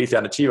it's completely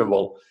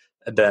unachievable,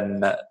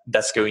 then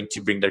that's going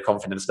to bring their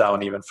confidence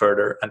down even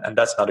further, and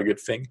that's not a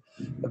good thing.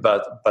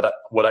 But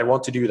what I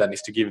want to do then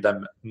is to give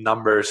them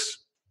numbers,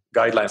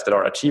 guidelines that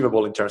are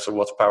achievable in terms of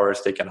what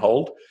powers they can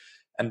hold,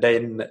 and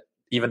then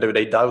even though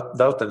they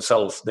doubt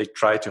themselves, they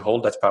try to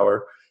hold that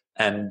power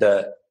and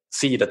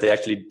see that they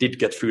actually did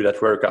get through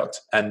that workout,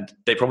 and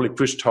they probably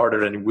pushed harder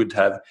than it would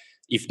have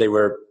if they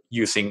were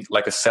using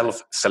like a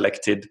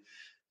self-selected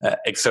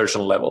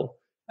exertion level.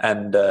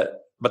 And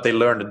but they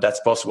learned that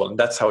that's possible, and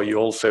that's how you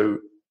also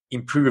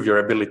improve your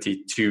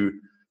ability to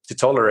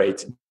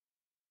tolerate,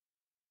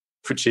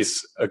 which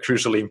is a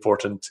crucially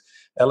important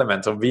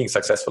element of being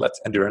successful at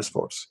endurance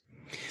sports.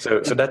 So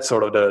that's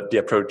sort of the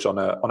approach on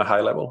a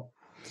high level.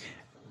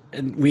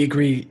 And we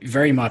agree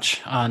very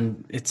much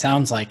on, it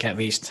sounds like, at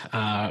least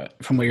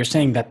from what you're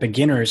saying, that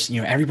beginners,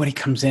 everybody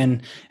comes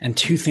in and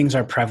two things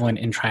are prevalent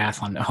in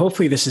triathlon.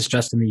 Hopefully this is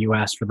just in the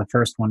US for the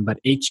first one, but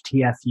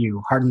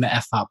HTFU, harden the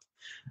F up,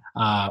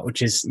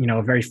 which is,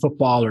 a very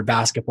football or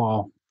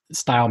basketball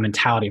style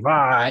mentality.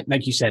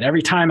 Like you said,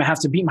 every time I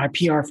have to beat my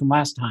PR from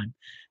last time.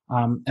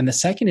 And the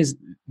second is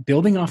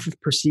building off of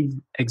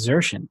perceived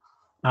exertion.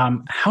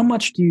 How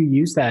much do you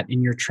use that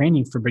in your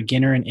training for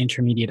beginner and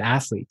intermediate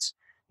athletes?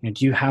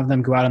 Do you have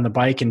them go out on the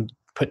bike and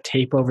put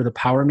tape over the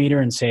power meter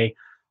and say,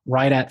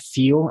 ride at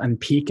feel and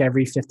peak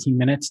every 15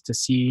 minutes to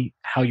see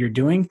how you're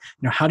doing?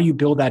 How do you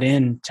build that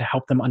in to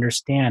help them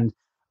understand,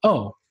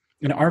 an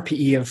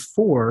RPE of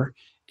 4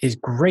 is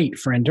great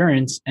for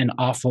endurance and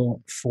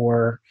awful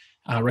for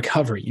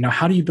recovery?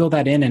 How do you build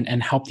that in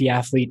and help the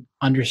athlete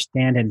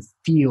understand and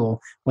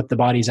feel what the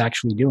body's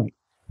actually doing?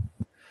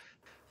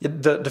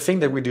 The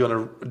thing that we do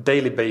on a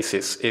daily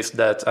basis is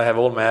that I have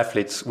all my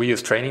athletes, we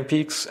use Training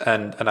Peaks,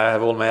 and I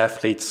have all my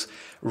athletes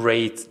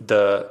rate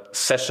the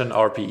session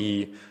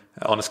RPE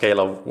on a scale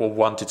of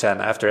 1 to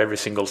 10 after every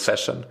single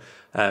session,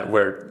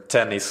 where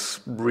 10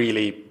 is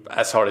really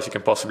as hard as you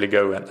can possibly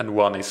go, and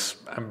 1 is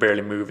I'm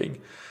barely moving.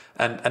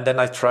 And then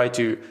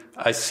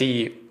I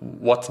see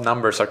what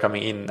numbers are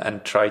coming in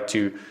and try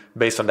to,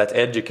 based on that,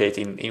 educate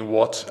in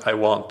what I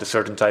want the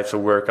certain types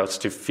of workouts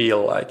to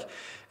feel like.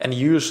 And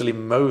usually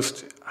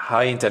most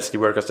high intensity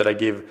workouts that I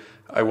give,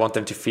 I want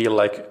them to feel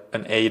like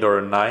an 8 or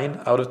a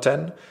 9 out of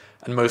 10.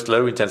 And most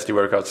low intensity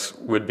workouts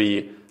would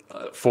be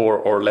 4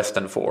 or less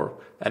than 4.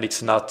 And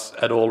it's not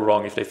at all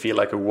wrong if they feel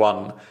like a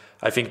 1.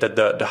 I think that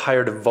the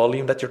higher the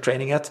volume that you're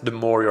training at, the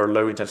more your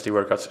low intensity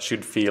workouts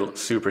should feel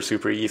super,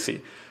 super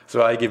easy.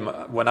 So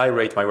when I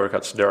rate my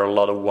workouts, there are a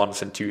lot of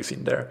 1s and 2s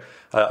in there.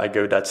 I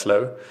go that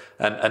slow,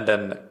 and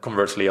then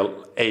conversely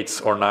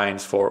 8s or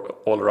 9s for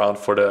all around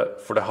for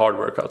the hard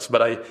workouts.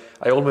 But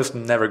I almost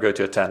never go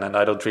to a 10, and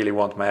I don't really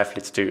want my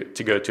athletes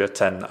to go to a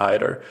 10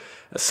 either.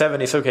 A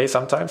 7 is okay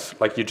sometimes,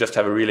 like you just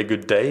have a really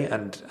good day,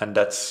 and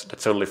that's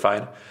totally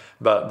fine.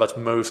 But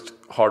most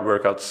hard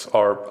workouts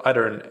are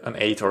either an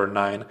 8 or a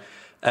 9,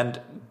 and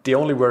the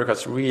only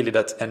workouts really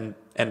that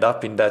end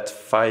up in that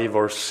 5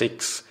 or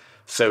 6.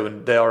 So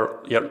they are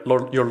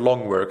your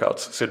long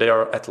workouts. So they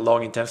are at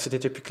long intensity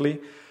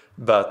typically,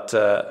 but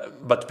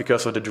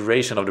because of the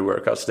duration of the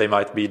workouts, they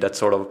might be that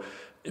sort of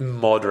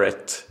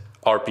moderate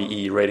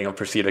RPE, rating of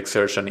perceived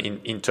exertion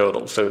in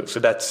total. So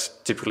that's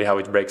typically how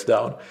it breaks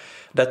down.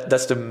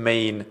 That's the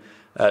main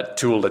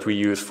tool that we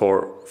use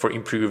for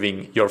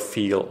improving your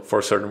feel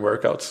for certain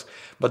workouts.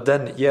 But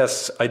then,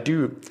 yes, I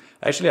do.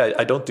 Actually,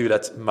 I don't do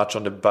that much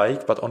on the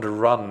bike, but on the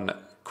run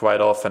quite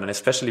often, and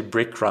especially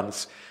brick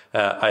runs.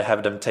 I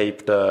have them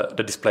tape the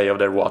display of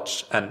their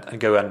watch and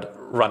go and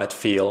run at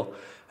feel,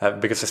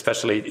 because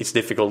especially it's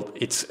difficult.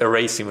 It's a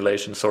race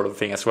simulation sort of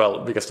thing as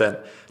well, because then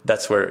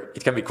that's where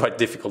it can be quite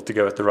difficult to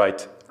go at the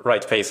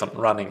right pace on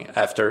running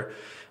after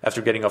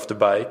getting off the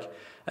bike.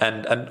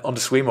 And on the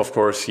swim, of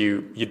course,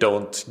 you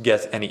don't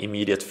get any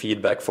immediate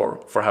feedback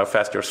for how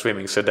fast you're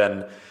swimming. So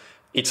then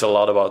it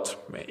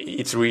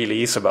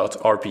really is about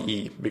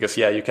RPE, because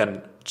you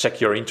can check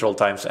your interval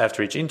times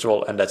after each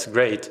interval, and that's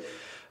great.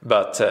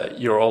 But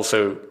you're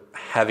also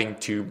having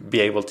to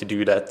be able to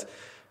do that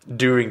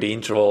during the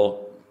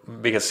interval,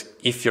 because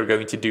if you're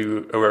going to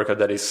do a workout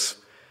that is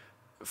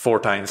 4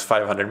 times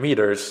 500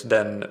 meters,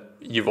 then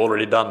you've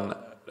already done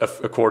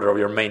a quarter of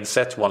your main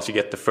set once you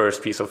get the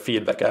first piece of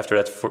feedback after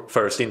that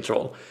first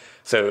interval.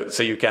 So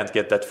you can't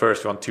get that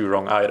first one too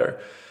wrong either.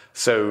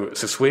 So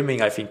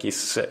swimming, I think,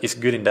 is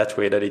good in that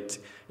way, that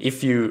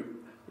if you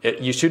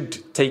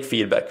should take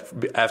feedback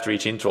after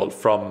each interval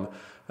from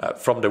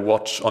the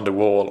watch on the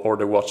wall or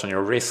the watch on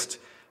your wrist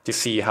to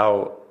see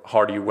how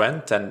hard you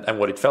went and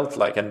what it felt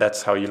like, and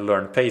that's how you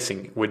learn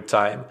pacing with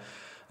time.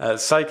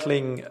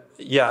 Cycling,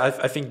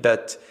 I think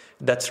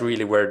that's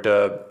really where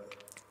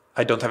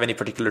I don't have any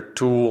particular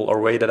tool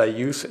or way that I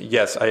use.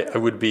 Yes, I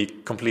would be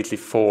completely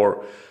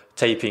for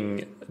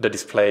taping the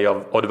display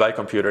of the bike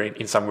computer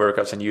in some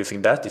workouts and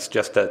using that. It's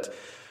just that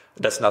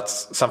that's not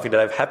something that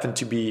I've happened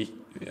to be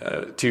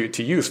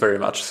to use very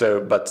much.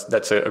 But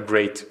that's a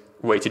great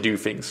way to do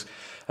things.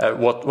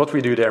 What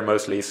we do there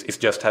mostly is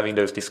just having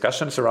those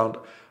discussions around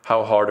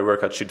how hard a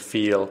workout should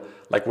feel.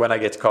 Like when I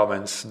get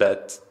comments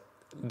that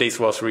this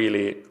was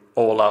really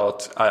all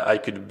out, I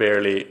could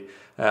barely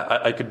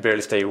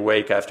stay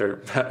awake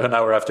after an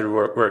hour after the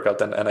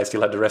workout, and I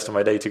still had the rest of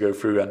my day to go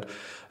through,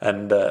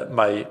 and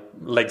my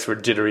legs were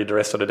jittery the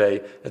rest of the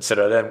day,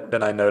 etc.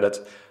 Then I know that,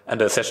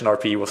 and the session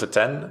RPE was a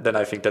 10. Then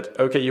I think that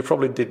okay, you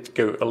probably did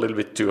go a little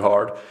bit too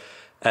hard,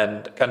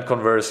 and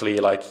conversely,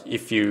 like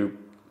if you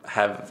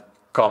have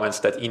comments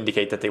that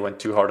indicate that they went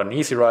too hard on an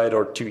easy ride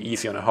or too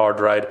easy on a hard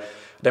ride,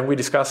 then we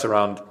discuss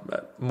around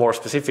more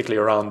specifically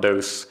around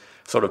those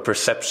sort of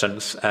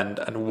perceptions and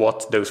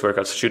what those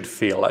workouts should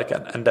feel like,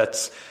 and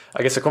that's,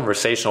 I guess, a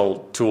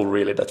conversational tool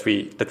really that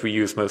we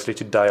use mostly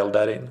to dial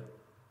that in.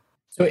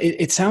 So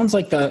it sounds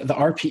like the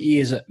RPE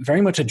is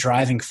very much a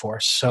driving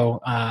force.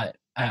 So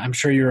I'm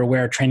sure you're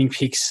aware Training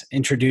Peaks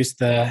introduced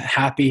the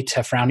happy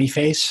to frowny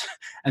face,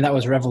 and that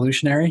was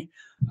revolutionary.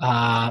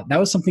 That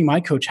was something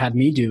my coach had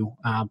me do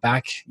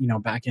back in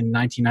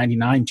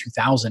 1999,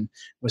 2000,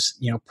 was,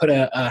 put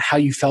a how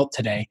you felt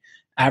today,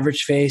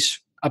 average face,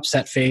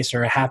 upset face,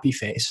 or a happy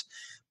face.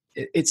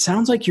 It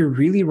sounds like you're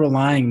really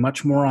relying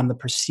much more on the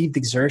perceived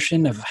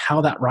exertion of how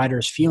that rider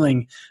is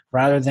feeling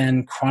rather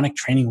than chronic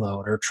training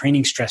load or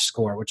training stress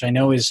score, which I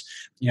know is,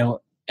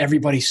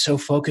 everybody's so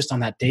focused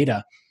on that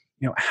data.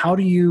 How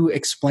do you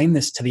explain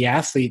this to the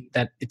athlete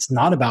that it's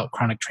not about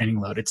chronic training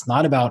load? It's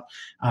not about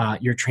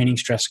your training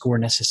stress score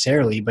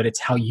necessarily, but it's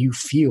how you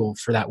feel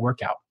for that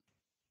workout.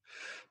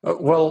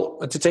 Well,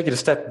 to take it a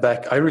step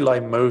back, I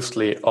rely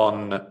mostly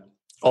on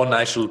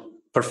actual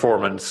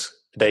performance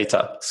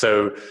data.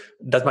 So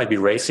that might be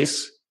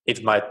races.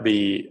 It might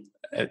be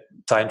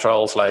time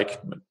trials, like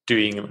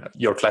doing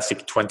your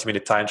classic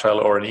 20-minute time trial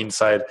or an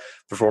inside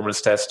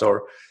performance test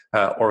or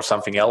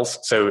something else.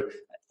 So,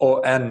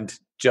 and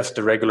just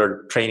the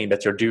regular training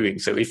that you're doing.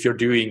 So if you're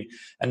doing,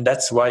 and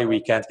that's why we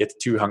can't get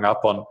too hung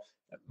up on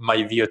my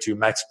VO2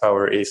 max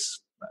power is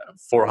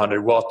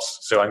 400 watts.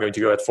 So I'm going to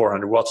go at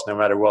 400 watts no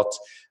matter what.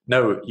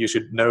 No, you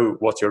should know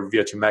what your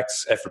VO2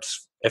 max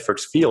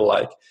efforts feel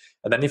like.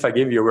 And then if I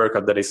give you a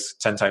workout that is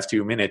 10 times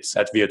 2 minutes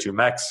at VO2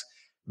 max,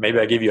 maybe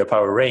I give you a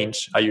power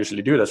range. I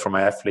usually do that for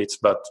my athletes,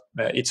 but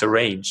it's a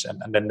range.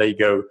 And then they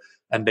go,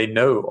 and they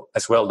know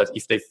as well that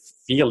if they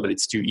feel that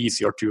it's too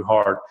easy or too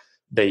hard,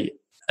 they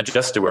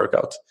adjust the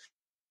workout.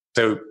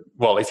 So,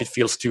 well, if it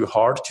feels too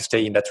hard to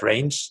stay in that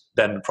range,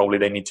 then probably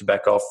they need to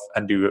back off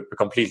and do a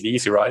completely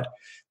easy ride.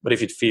 But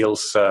if it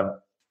feels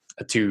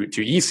too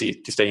easy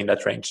to stay in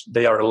that range,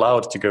 they are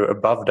allowed to go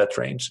above that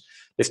range.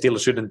 They still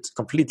shouldn't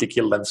completely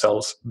kill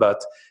themselves,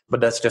 but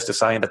that's just a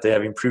sign that they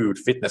have improved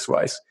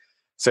fitness-wise.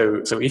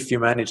 So if you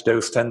manage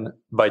those 10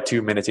 by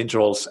 2 minute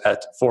intervals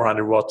at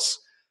 400 watts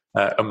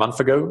a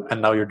month ago,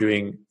 and now you're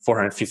doing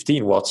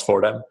 415 watts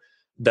for them,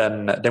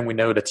 then we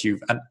know that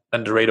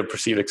and the rate of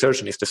perceived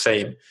exertion is the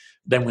same.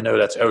 Then we know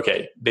that,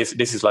 okay, this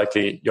is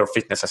likely your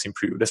fitness has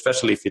improved,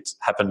 especially if it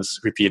happens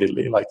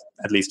repeatedly, like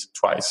at least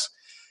twice.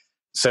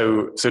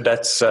 So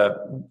that's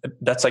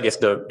I guess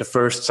the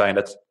first sign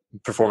that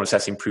performance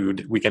has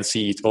improved. We can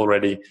see it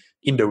already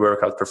in the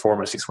workout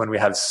performances when we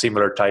have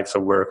similar types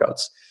of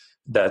workouts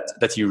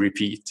that you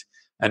repeat,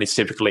 and it's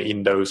typically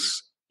in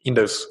those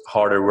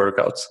harder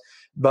workouts.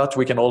 But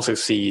we can also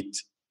see it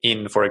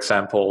in, for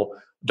example,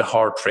 the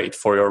heart rate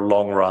for your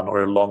long run or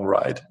your long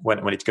ride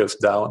when it goes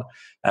down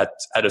at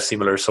a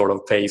similar sort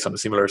of pace on a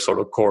similar sort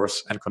of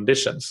course and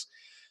conditions.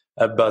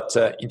 But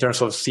in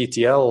terms of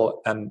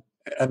CTL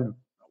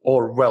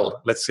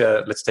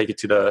let's take it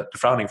to the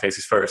frowning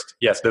faces first.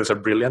 Yes, those are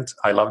brilliant.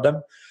 I love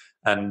them,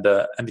 and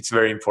it's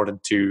very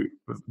important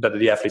that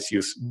the athletes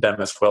use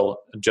them as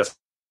well. Just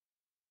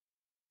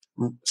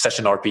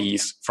session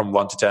RPEs from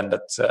 1 to 10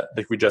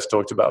 that we just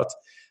talked about.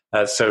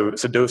 So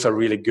those are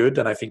really good,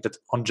 and I think that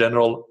on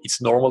general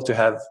it's normal to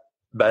have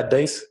bad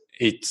days.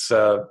 It's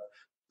a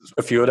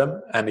few of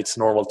them, and it's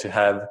normal to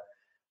have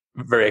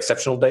very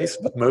exceptional days.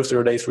 But most of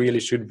your days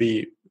really should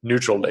be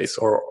neutral days,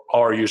 or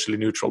are usually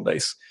neutral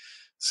days.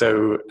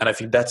 So, and I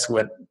think that's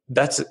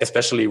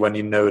especially when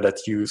you know that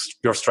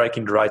you're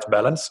striking the right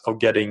balance of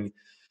getting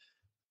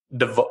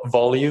the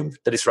volume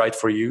that is right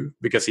for you.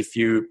 Because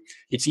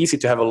it's easy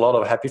to have a lot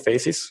of happy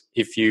faces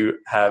if you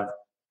have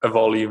a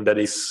volume that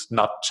is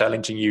not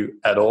challenging you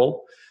at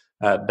all.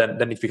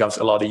 Then it becomes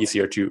a lot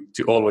easier to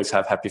always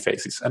have happy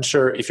faces. And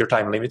sure, if you're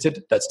time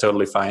limited, that's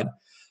totally fine.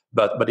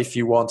 But if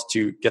you want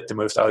to get the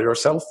most out of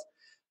yourself,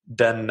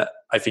 then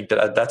I think that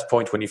at that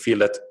point, when you feel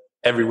that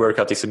every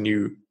workout is a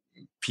new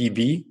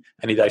PB,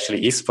 and it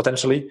actually is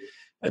potentially,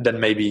 then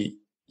maybe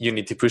you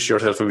need to push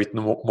yourself a bit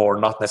more,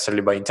 not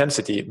necessarily by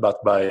intensity,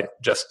 but by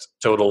just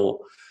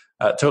total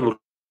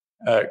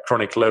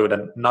chronic load,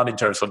 and not in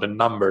terms of the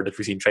number that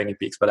we see in Training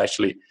Peaks, but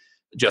actually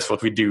just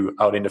what we do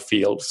out in the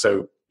field.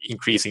 So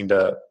increasing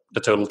the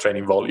total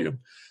training volume.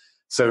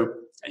 So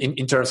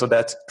in terms of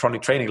that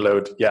chronic training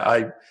load,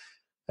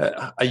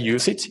 I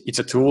use it. It's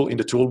a tool in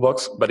the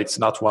toolbox, but it's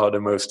not one of the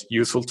most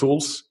useful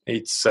tools.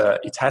 It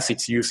has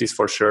its uses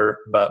for sure,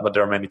 but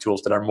there are many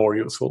tools that are more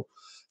useful.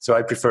 So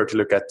I prefer to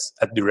look at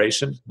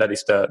duration. That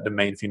is the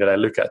main thing that I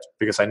look at,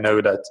 because I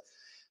know that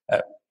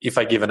if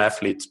I give an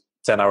athlete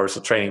 10 hours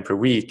of training per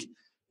week,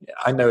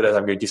 I know that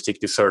I'm going to stick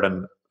to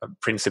certain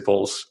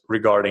principles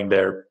regarding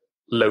their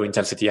low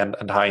intensity and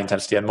high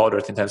intensity and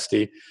moderate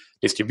intensity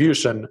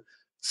distribution.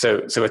 So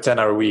a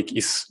 10-hour week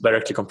is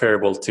directly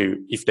comparable to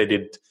if they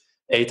did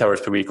 8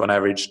 hours per week on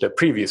average the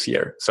previous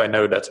year. So I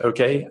know that,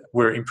 okay,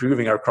 we're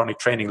improving our chronic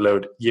training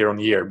load year on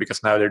year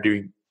because now they're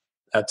doing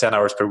 10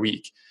 hours per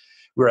week.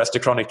 Whereas the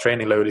chronic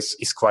training load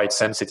is quite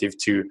sensitive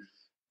to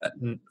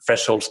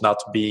thresholds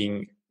not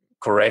being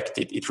correct.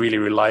 It really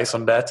relies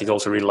on that. It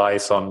also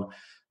relies on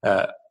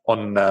a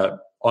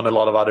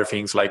lot of other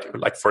things,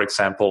 like for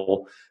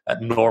example,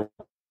 normal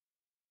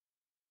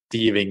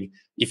receiving.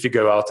 If you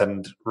go out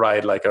and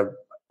ride like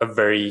a a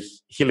very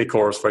hilly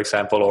course, for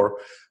example,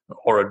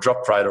 or a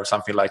drop ride or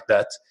something like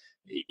that,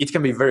 it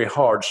can be very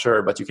hard,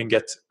 sure, but you can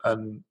get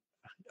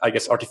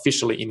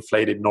artificially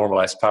inflated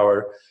normalized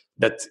power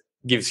that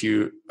gives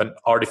you an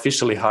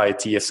artificially high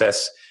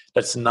TSS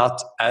that's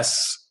not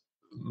as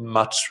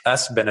much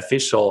as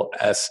beneficial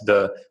as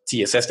the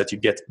TSS that you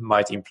get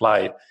might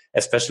imply,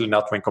 especially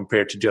not when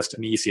compared to just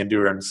an easy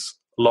endurance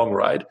long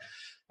ride.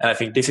 And I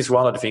think this is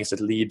one of the things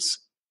that leads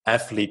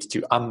athletes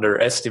to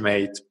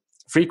underestimate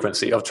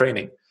frequency of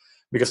training,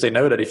 because they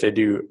know that if they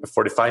do a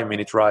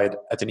 45-minute ride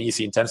at an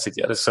easy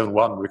intensity, at a zone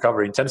 1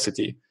 recovery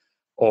intensity,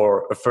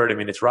 or a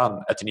 30-minute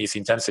run at an easy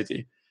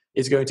intensity,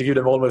 it's going to give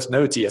them almost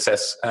no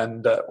TSS.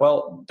 And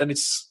then it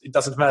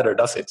doesn't matter,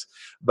 does it?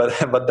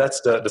 But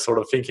that's the sort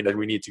of thinking that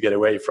we need to get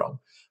away from,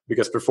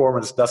 because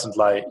performance doesn't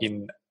lie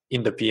in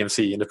the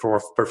PMC, in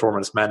the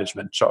performance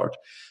management chart.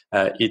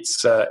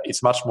 It's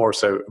much more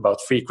so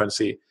about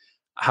frequency.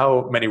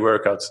 How many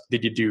workouts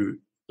did you do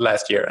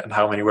last year, and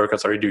how many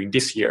workouts are you doing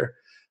this year?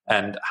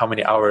 And how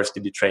many hours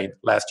did you train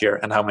last year,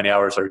 and how many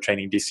hours are you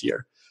training this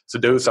year? So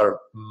those are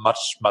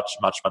much, much,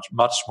 much, much,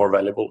 much more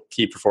valuable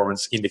key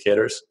performance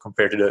indicators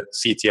compared to the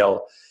CTL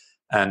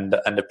and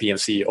the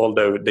PMC,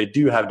 although they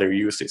do have their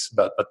uses,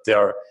 but they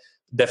are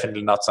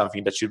definitely not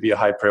something that should be a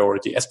high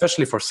priority,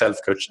 especially for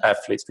self-coach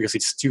athletes, because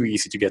it's too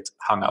easy to get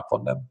hung up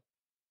on them.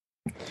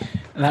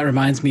 And that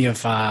reminds me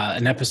of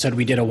an episode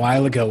we did a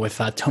while ago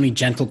with Tony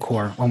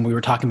Gentlecore when we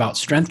were talking about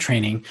strength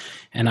training.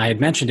 And I had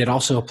mentioned it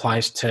also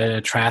applies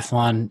to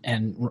triathlon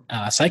and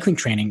cycling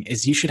training,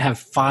 is you should have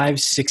 5,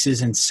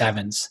 6s, and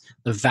 7s,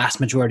 the vast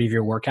majority of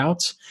your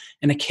workouts,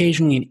 and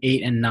occasionally an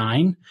 8 and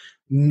 9,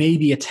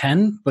 maybe a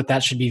 10, but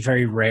that should be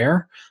very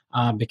rare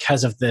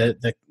because of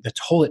the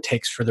toll it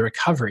takes for the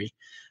recovery.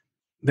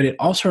 But it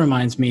also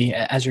reminds me,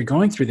 as you're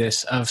going through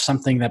this, of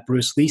something that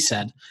Bruce Lee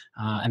said.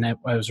 And I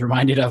was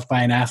reminded of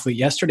by an athlete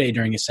yesterday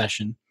during a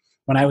session.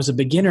 When I was a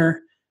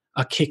beginner,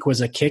 a kick was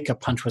a kick, a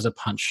punch was a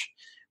punch.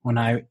 When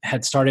I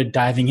had started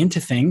diving into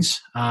things,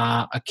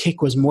 a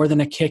kick was more than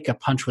a kick, a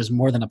punch was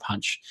more than a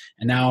punch.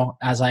 And now,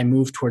 as I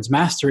move towards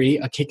mastery,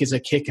 a kick is a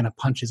kick and a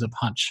punch is a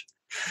punch.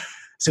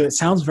 So it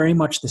sounds very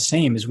much the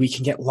same, as we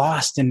can get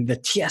lost in the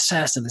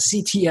TSS and the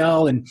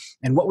CTL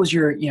and what was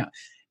your,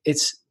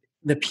 it's,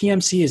 the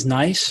PMC is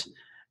nice,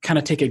 kind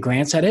of take a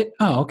glance at it.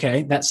 Oh,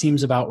 okay, that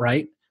seems about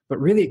right. But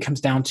really it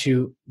comes down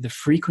to the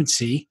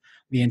frequency,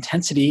 the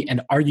intensity, and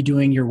are you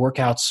doing your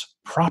workouts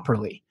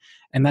properly?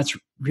 And that's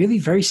really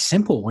very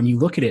simple when you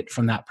look at it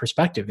from that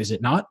perspective, is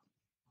it not?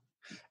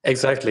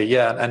 Exactly,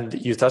 yeah. And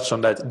you touched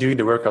on that, doing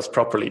the workouts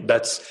properly.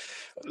 That's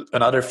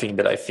another thing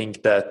that I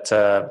think that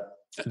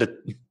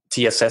the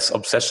TSS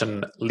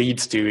obsession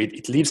leads to.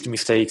 It leads to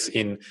mistakes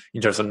in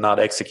terms of not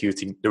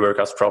executing the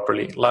workouts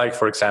properly. Like,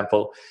 for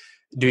example,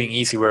 doing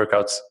easy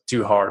workouts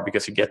too hard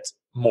because you get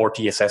more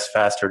TSS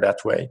faster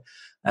that way,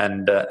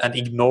 and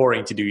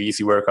ignoring to do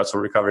easy workouts or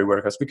recovery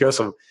workouts because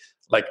of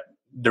like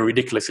the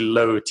ridiculously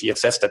low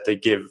TSS that they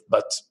give.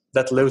 But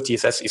that low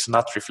TSS is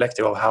not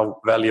reflective of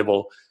how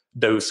valuable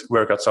those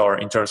workouts are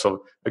in terms of,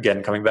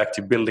 again, coming back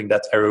to building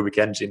that aerobic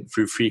engine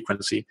through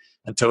frequency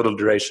and total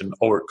duration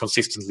over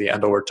consistently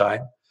and over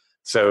time.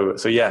 So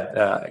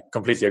yeah,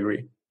 completely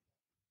agree.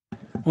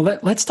 Well,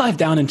 let's dive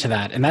down into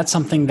that. And that's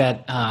something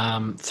that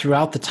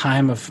throughout the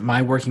time of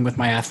my working with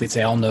my athletes,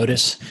 they all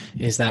notice,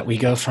 is that we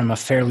go from a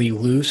fairly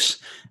loose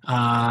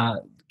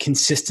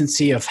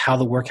consistency of how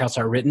the workouts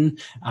are written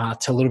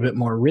to a little bit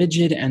more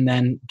rigid. And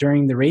then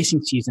during the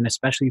racing season,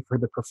 especially for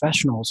the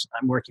professionals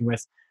I'm working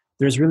with,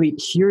 there's really,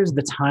 here's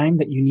the time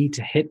that you need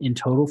to hit in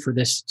total for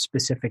this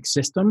specific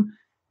system.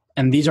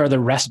 And these are the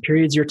rest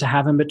periods you're to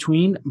have in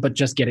between, but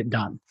just get it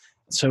done.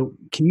 So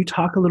can you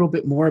talk a little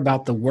bit more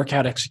about the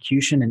workout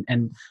execution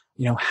and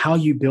how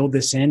you build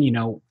this in?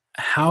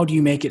 How do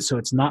you make it so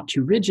it's not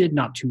too rigid,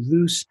 not too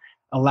loose,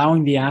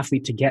 allowing the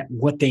athlete to get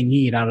what they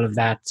need out of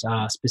that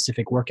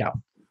specific workout?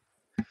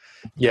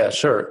 Yeah,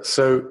 sure.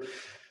 So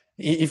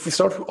if we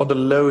start on the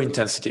low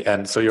intensity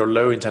end, so your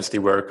low intensity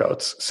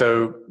workouts.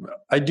 So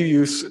I do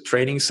use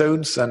training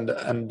zones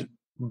and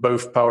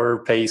both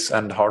power, pace,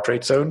 and heart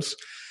rate zones.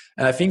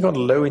 And I think on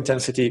low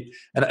intensity,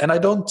 and I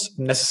don't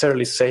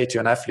necessarily say to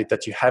an athlete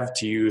that you have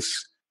to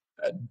use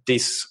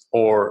this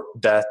or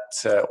that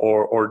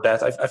or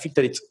that. I think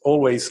that it's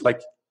always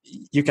like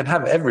you can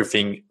have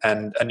everything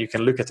and you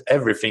can look at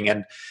everything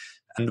and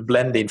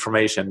blend the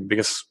information,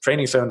 because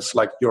training zones,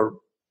 like your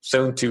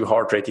zone 2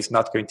 heart rate is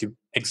not going to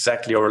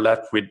exactly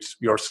overlap with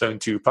your zone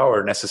 2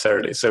 power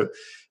necessarily.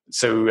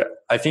 So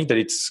I think that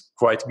it's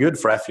quite good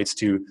for athletes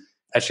to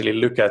actually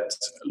look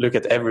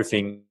at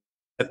everything,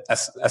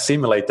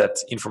 assimilate that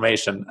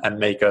information and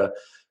make a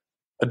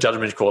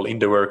judgment call in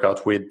the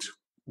workout with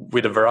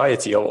a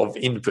variety of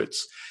inputs.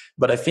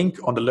 But I think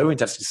on the low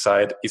intensity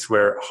side is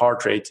where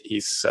heart rate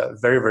is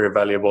very, very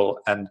valuable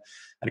and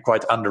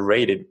quite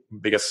underrated,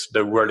 because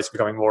the world is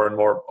becoming more and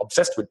more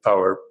obsessed with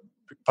power.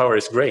 Power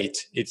is great,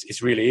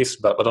 it really is,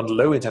 but on the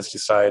low intensity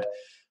side,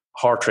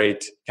 heart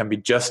rate can be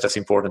just as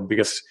important,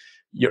 because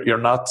you're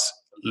not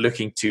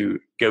looking to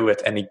go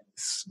at any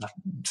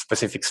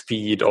specific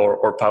speed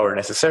or power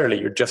necessarily.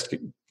 You're just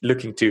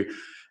looking to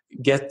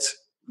get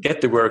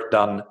the work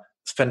done,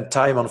 spend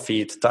time on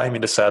feet, time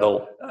in the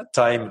saddle,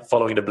 time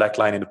following the black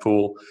line in the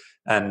pool,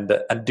 and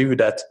do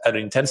that at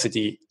an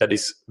intensity that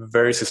is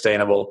very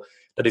sustainable,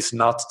 that is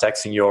not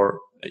taxing your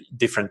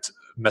different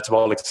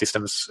metabolic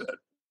systems.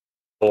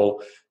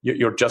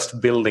 You're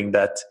just building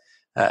that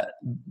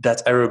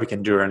aerobic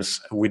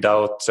endurance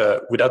without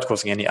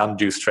causing any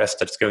undue stress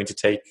that's going to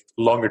take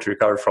longer to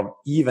recover from,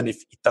 even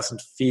if it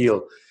doesn't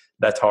feel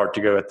that hard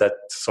to go at that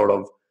sort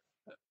of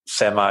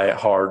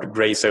semi-hard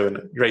gray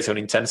zone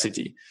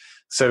intensity.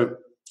 So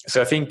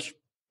I think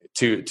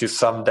to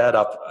sum that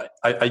up,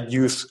 I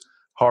use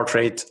heart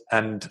rate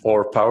and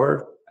or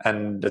power,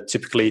 and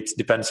typically it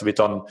depends a bit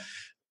on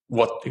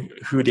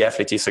who the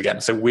athlete is again.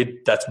 So with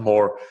that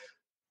more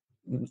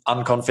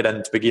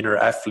unconfident beginner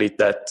athlete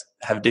that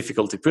have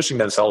difficulty pushing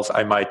themselves,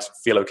 I might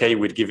feel okay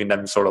with giving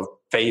them sort of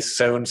pace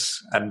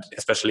zones, and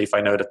especially if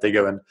I know that they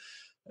go and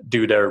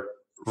do their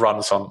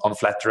runs on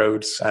flat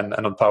roads, and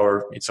on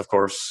power, it's of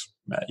course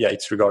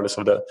it's regardless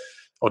of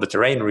the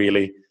terrain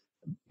really.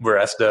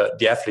 Whereas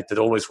the athlete that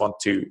always want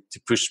to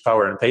push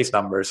power and pace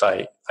numbers,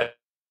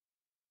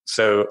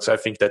 so I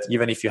think that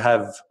even if you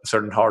have a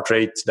certain heart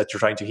rate that you're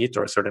trying to hit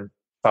or a certain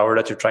power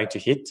that you're trying to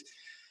hit,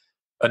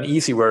 an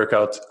easy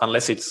workout,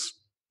 unless it's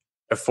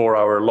a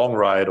 4-hour long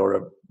ride,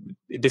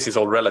 this is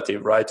all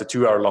relative, right? A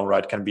 2-hour long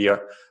ride can be a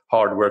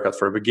hard workout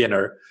for a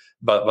beginner,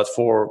 but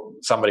for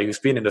somebody who's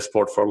been in the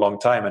sport for a long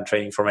time and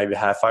training for maybe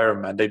half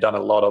Ironman, they've done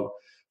a lot of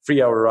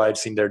 3-hour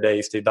rides in their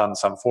days. They've done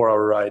some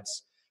 4-hour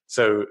rides.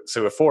 So a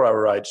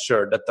 4-hour ride,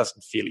 sure, that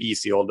doesn't feel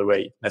easy all the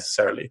way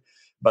necessarily.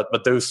 But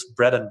those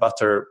bread and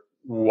butter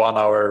 1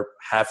 hour,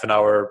 half an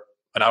hour,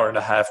 an hour and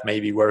a half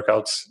maybe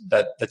workouts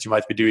that you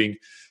might be doing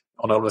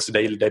on almost a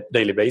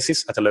daily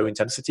basis at a low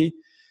intensity,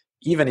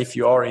 even if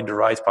you are in the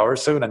right power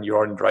zone and you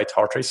are in the right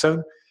heart rate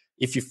zone,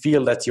 if you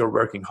feel that you're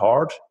working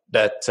hard,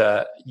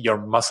 that your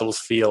muscles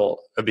feel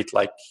a bit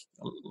like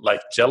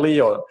jelly,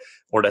 or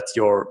that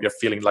you're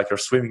feeling like you're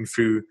swimming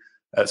through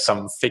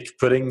some thick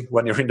pudding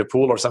when you're in the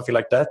pool or something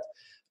like that,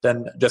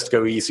 then just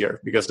go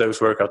easier, because those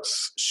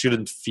workouts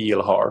shouldn't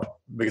feel hard,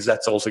 because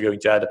that's also going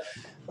to add,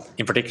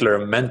 in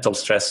particular, mental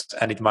stress,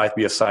 and it might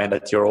be a sign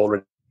that you're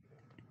already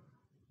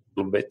a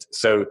little bit.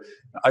 So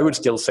I would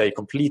still say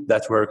complete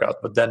that workout,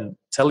 but then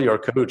tell your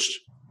coach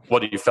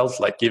what you felt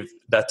like, give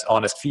that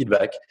honest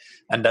feedback,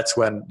 and that's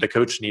when the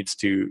coach needs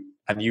to,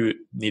 and you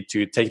need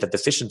to take that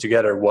decision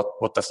together.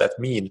 What does that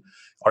mean?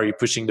 Are you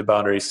pushing the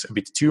boundaries a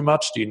bit too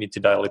much? Do you need to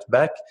dial it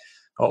back?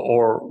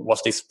 Or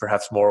was this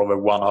perhaps more of a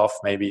one-off,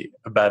 maybe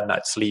a bad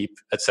night's sleep,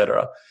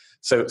 etc.?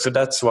 So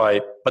that's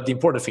why. But the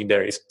important thing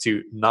there is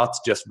to not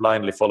just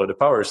blindly follow the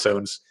power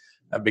zones,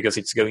 because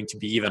it's going to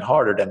be even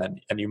harder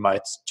then, and you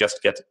might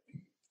just get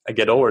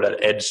over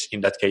that edge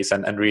in that case,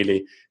 and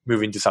really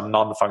move into some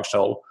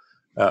non-functional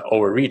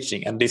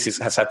overreaching. And this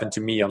has happened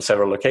to me on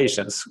several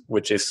occasions,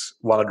 which is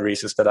one of the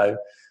reasons that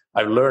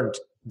I've learned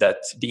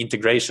that the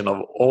integration of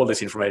all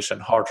this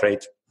information, heart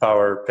rate,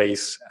 power,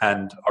 pace,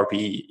 and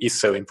RPE, is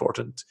so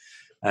important.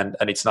 And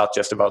it's not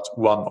just about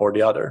one or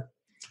the other.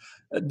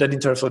 Then in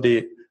terms of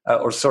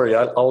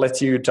I'll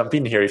let you jump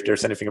in here if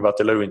there's anything about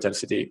the low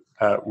intensity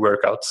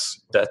workouts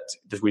that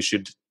we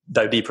should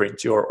dive deeper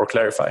into or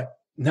clarify.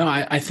 No,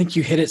 I think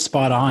you hit it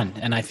spot on.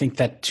 And I think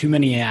that too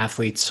many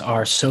athletes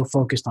are so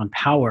focused on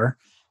power.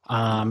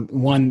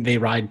 One, they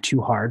ride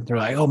too hard. They're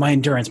like, oh, my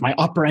endurance, my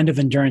upper end of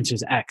endurance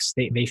is X.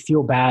 They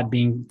feel bad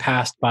being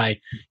passed by,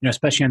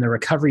 especially on their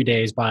recovery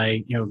days,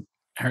 by,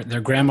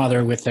 their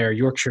grandmother with their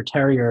Yorkshire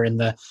Terrier in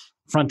the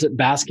front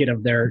basket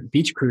of their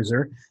beach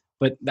cruiser.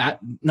 But that,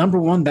 number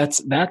one,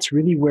 that's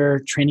really where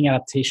training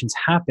adaptations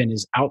happen,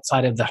 is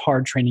outside of the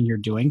hard training you're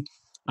doing,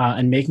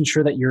 and making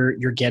sure that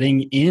you're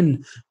getting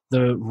in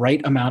the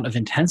right amount of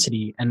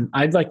intensity. And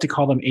I'd like to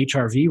call them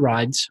HRV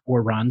rides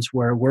or runs,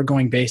 where we're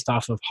going based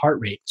off of heart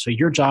rate. So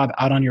your job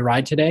out on your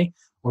ride today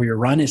or your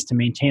run is to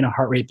maintain a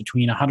heart rate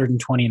between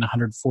 120 and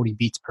 140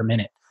 beats per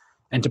minute,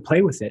 and to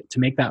play with it, to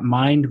make that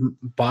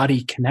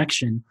mind-body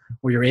connection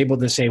where you're able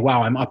to say,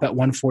 wow, I'm up at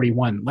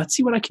 141. Let's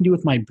see what I can do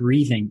with my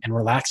breathing and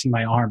relaxing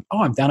my arm.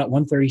 Oh, I'm down at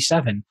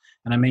 137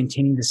 and I'm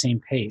maintaining the same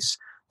pace.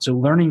 So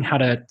learning how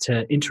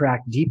to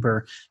interact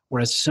deeper,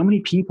 whereas so many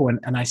people,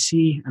 and I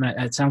see, and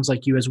it sounds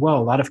like you as well,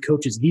 a lot of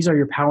coaches, these are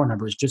your power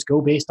numbers, just go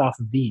based off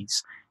of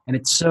these. And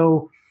it's such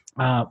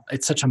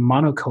a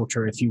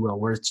monoculture, if you will,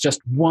 where it's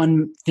just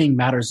one thing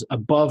matters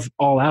above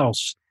all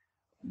else.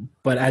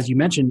 But as you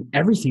mentioned,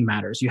 everything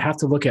matters. You have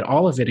to look at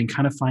all of it and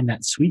kind of find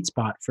that sweet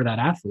spot for that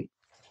athlete.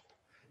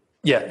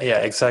 Yeah,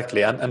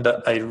 exactly. And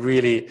I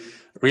really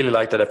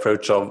like that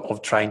approach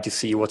of trying to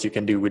see what you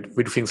can do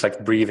with things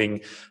like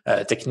breathing,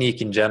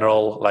 technique in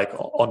general, like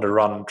on the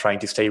run, trying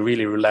to stay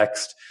really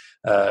relaxed,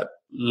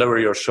 lower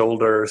your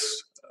shoulders,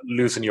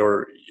 loosen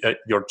your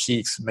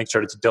cheeks, make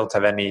sure that you don't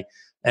have any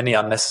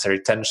unnecessary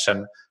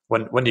tension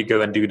when you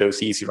go and do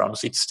those easy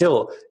runs, it's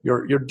still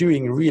you're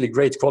doing really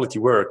great quality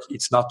work.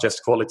 It's not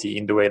just quality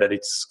in the way that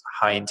it's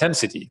high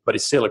intensity, but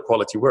it's still a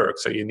quality work.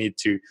 So you need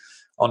to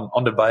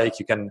on the bike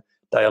you can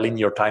dial in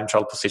your time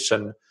trial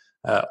position,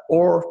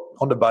 or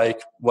on the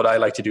bike what I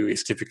like to do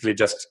is typically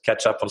just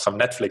catch up on some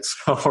Netflix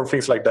or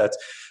things like that,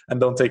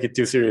 and don't take it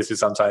too seriously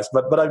sometimes.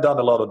 But I've done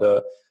a lot of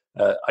the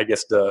I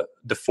guess the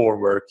form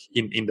work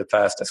in the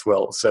past as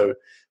well. So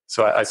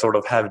I sort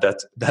of have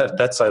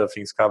that side of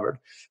things covered.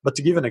 But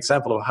to give an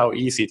example of how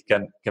easy it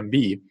can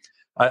be,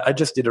 I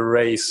just did a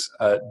race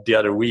the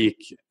other week,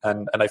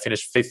 and I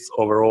finished 5th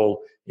overall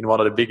in one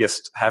of the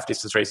biggest half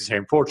distance races here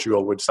in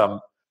Portugal with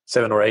some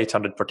 700 or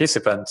 800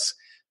 participants.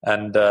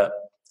 And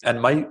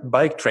my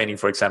bike training,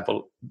 for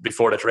example,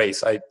 before that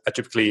race, I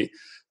typically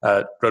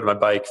rode my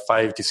bike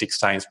 5 to 6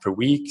 times per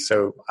week.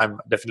 So I'm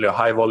definitely a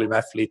high volume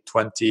athlete,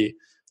 20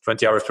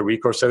 hours per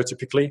week or so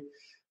typically.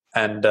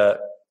 And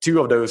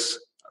 2 of those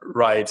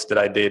rides that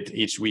I did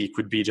each week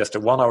would be just a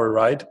 1 hour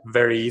ride,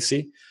 very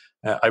easy.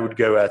 I would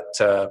go at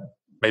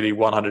maybe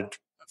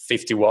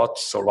 150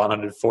 watts or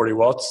 140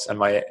 watts, and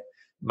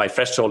my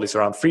threshold is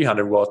around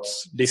 300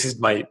 watts. This is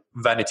my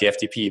vanity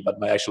FTP, but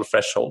my actual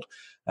threshold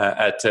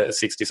at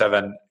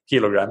 67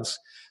 kilograms.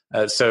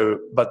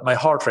 But my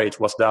heart rate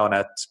was down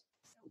at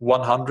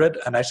 100,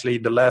 and actually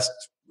the last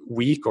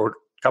week or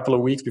couple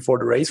of weeks before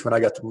the race, when I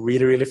got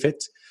really, really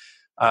fit,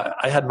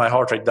 I had my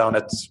heart rate down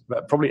at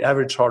probably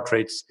average heart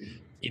rates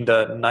in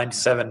the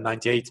 97,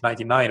 98,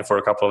 99 for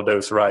a couple of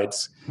those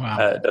rides.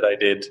 Wow. That I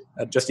did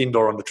just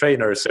indoor on the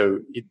trainer. So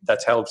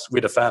that helps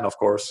with a fan, of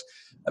course,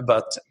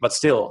 but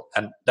still,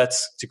 and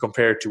that's to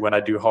compare to when I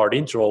do hard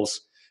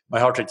intervals. My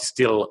heart rate is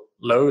still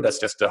low. That's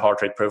just the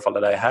heart rate profile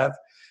that I have.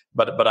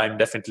 But I'm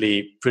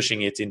definitely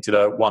pushing it into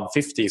the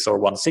 150s or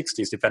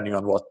 160s, depending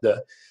on what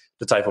the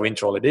type of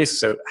interval it is.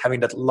 So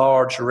having that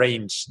large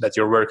range that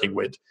you're working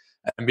with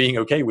and being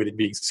okay with it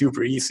being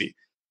super easy,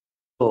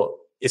 well,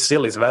 it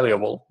still is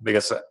valuable,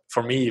 because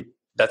for me,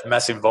 that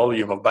massive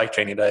volume of bike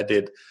training that I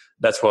did,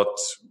 that's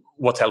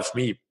what helps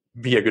me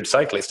be a good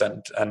cyclist.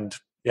 And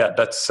yeah,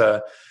 that's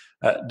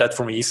that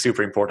for me is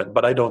super important.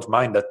 But I don't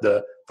mind that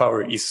the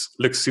power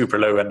looks super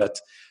low, and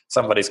that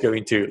somebody's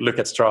going to look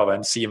at Strava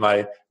and see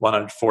my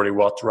 140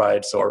 watt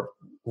rides or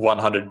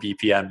 100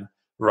 BPM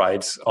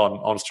rides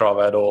on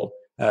Strava at all.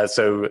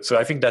 So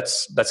I think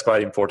that's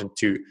quite important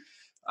to,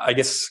 I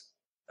guess,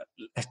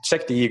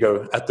 check the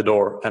ego at the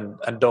door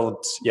and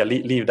don't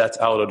leave that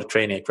out of the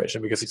training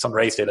equation, because it's on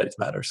race day that it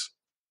matters.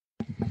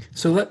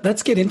 So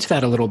let's get into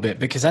that a little bit,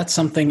 because that's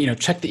something,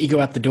 check the ego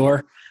at the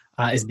door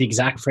is the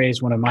exact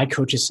phrase one of my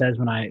coaches said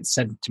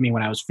to me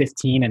when I was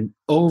 15, and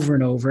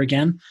over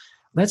again.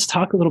 Let's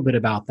talk a little bit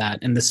about that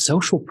and the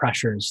social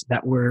pressures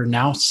that we're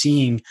now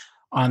seeing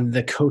on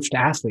the coached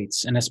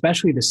athletes, and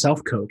especially the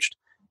self-coached.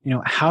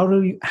 How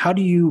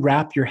do you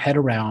wrap your head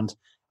around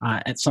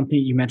at something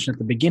you mentioned at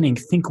the beginning?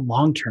 Think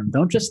long-term.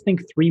 Don't just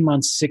think 3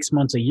 months, 6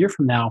 months, a year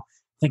from now.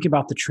 Think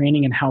about the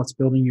training and how it's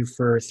building you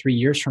for 3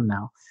 years from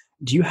now.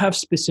 Do you have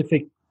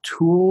specific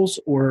tools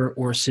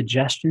or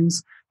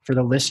suggestions for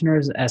the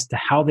listeners as to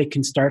how they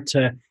can start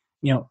to,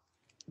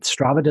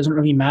 Strava doesn't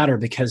really matter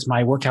because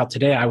my workout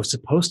today, I was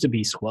supposed to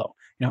be slow.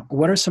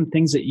 What are some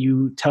things that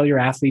you tell your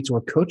athletes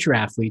or coach your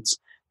athletes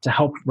to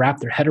help wrap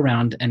their head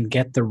around and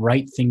get the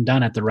right thing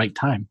done at the right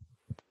time?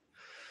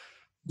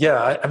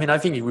 Yeah, I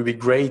think it would be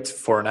great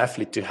for an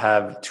athlete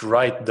to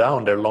write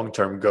down their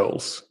long-term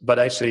goals. But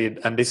actually,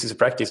 and this is a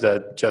practice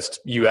that just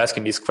you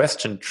asking this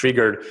question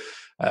triggered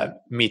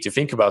me to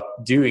think about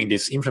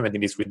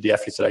implementing this with the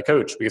athletes that I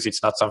coach, because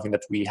it's not something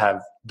that we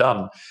have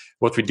done.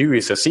 What we do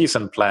is a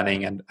season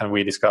planning, and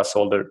we discuss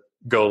all the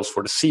goals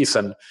for the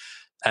season.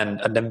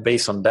 And then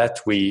based on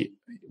that, we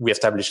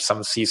establish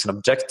some season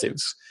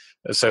objectives.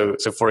 So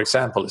for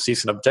example, a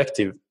season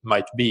objective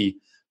might be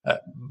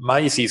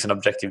my season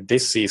objective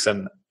this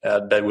season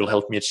that will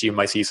help me achieve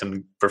my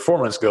season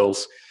performance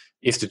goals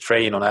is to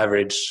train on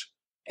average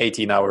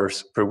 18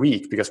 hours per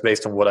week, because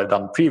based on what I've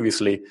done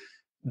previously,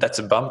 that's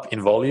a bump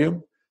in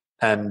volume,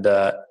 and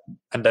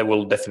that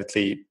will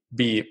definitely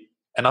be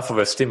enough of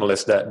a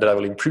stimulus that I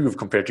will improve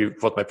compared to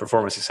what my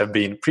performances have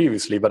been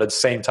previously. But at the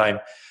same time,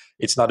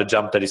 it's not a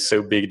jump that is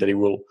so big that it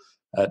will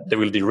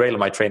derail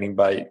my training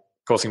by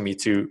causing me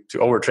to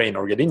overtrain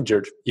or get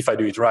injured if I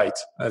do it right.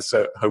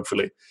 So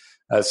hopefully,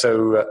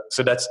 so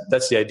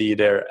that's the idea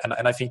there.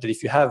 And I think that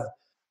if you have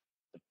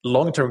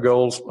long-term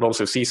goals, but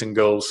also season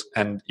goals,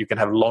 and you can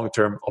have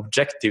long-term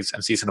objectives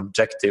and season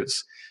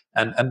objectives,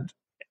 and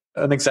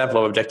an example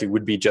of objective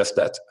would be just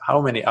that.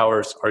 How many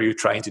hours are you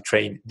trying to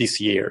train this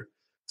year?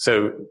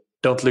 So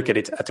don't look at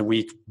it at a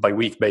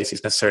week-by-week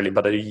basis necessarily,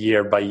 but at a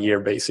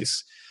year-by-year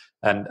basis.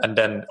 And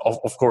then,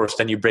 of course,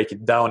 then you break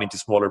it down into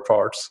smaller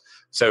parts.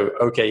 So,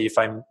 okay, if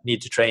I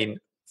need to train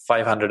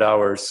 500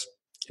 hours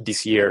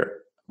this year,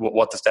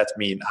 what does that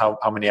mean? How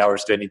many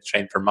hours do I need to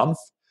train per month?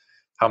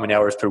 How many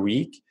hours per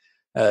week?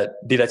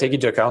 Did I take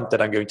into account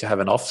that I'm going to have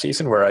an off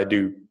season where I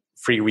do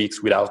 3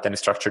 weeks without any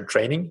structured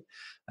training?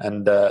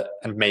 And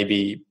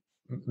maybe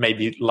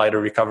maybe lighter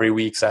recovery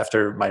weeks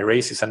after my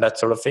races and that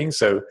sort of thing.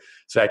 So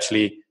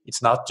actually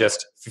it's not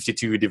just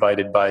 52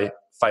 divided by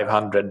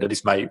 500 that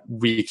is my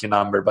weekly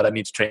number, but I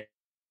need to train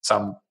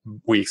some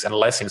weeks and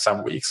less in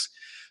some weeks.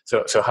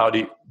 So how do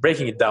you,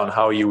 breaking it down,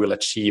 how you will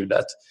achieve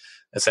that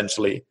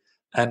essentially.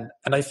 And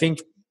I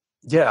think,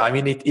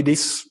 it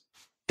is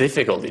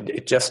difficult.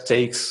 It just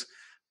takes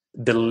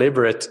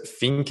deliberate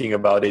thinking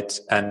about it,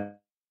 and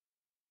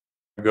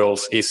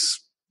goals is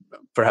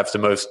perhaps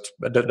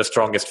the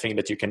strongest thing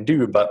that you can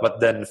do. But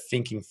then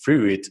thinking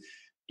through it,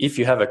 if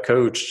you have a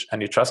coach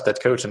and you trust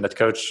that coach and that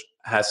coach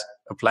has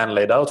a plan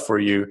laid out for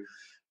you,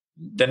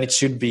 then it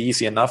should be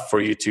easy enough for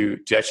you to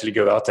actually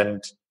go out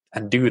and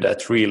do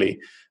that really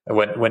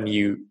when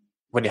you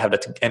have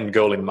that end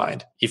goal in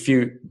mind. If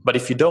you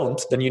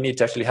don't, then you need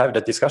to actually have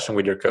that discussion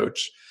with your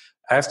coach.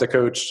 Ask the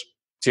coach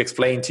to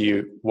explain to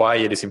you why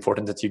it is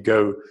important that you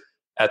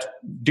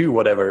do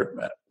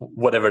whatever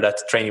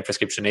that training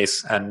prescription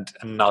is, and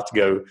not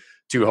go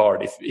too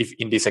hard. If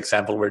in this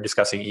example we're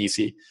discussing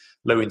easy,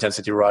 low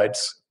intensity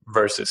rides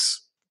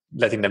versus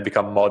letting them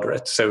become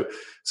moderate. So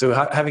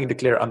having the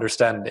clear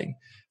understanding.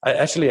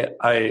 I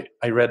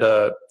read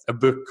a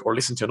book or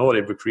listened to an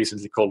audiobook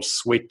recently called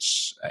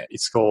Switch.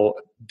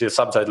 The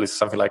subtitle is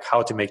something like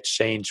How to Make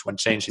Change When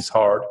Change is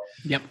Hard.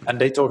 Yep. And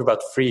they talk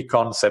about 3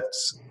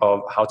 concepts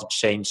of how to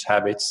change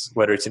habits,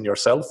 whether it's in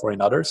yourself or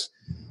in others,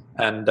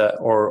 and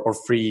or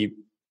 3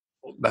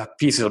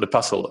 pieces of the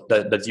puzzle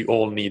that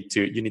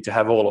you need to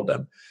have all of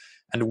them.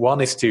 And one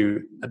is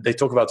they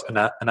talk about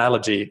an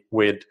analogy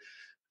with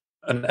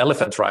an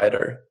elephant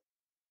rider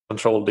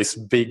control this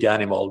big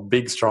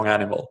strong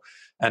animal.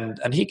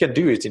 And he can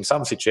do it in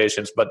some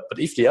situations, but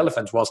if the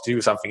elephant wants to do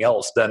something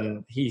else,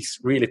 then he's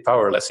really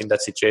powerless in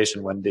that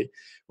situation when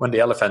the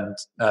elephant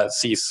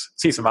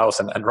sees a mouse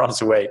and runs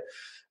away.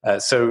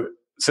 So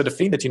the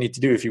thing that you need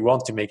to do if you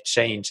want to make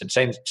change and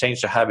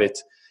change the habit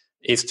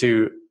is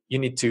you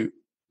need to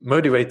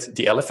motivate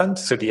the elephant.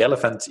 So the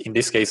elephant, in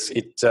this case,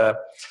 it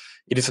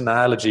is an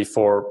analogy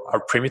for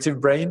our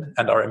primitive brain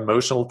and our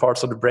emotional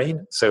parts of the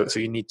brain. So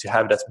you need to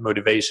have that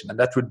motivation, and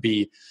that would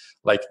be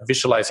like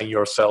visualizing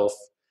yourself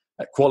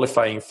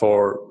qualifying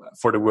for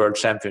the World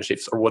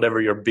Championships or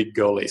whatever your big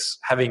goal is.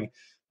 Having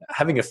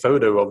a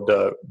photo of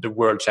the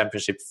World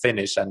Championship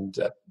finish, and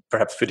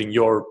perhaps putting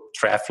your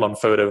triathlon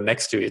photo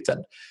next to it,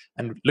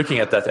 and looking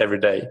at that every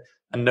day,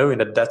 and knowing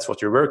that that's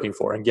what you're working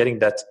for, and getting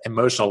that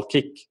emotional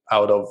kick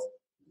out of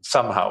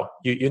somehow.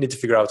 You need to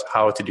figure out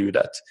how to do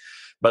that,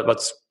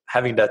 but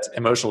having that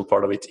emotional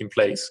part of it in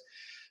place.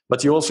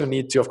 But you also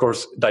need to, of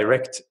course,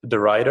 direct the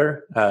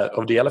rider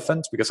of the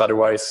elephant, because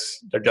otherwise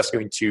they're just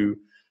going to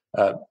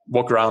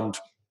walk around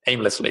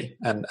aimlessly,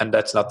 and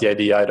that's not the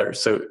idea either.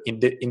 So in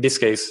this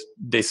case,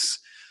 this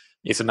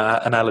is an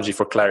analogy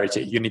for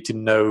clarity. You need to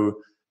know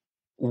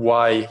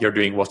why you're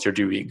doing what you're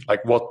doing,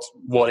 like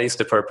what is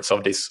the purpose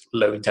of this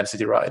low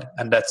intensity ride.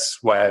 And that's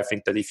why I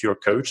think that if you're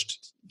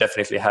coached,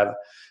 definitely have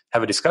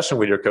a discussion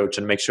with your coach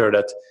and make sure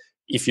that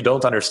if you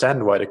don't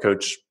understand why the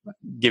coach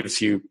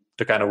gives you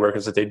the kind of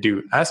workouts that they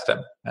do, ask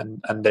them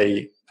and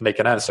they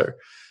can answer.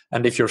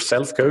 And if you're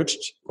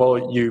self-coached,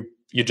 well,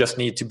 you just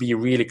need to be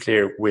really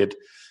clear with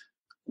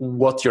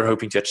what you're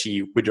hoping to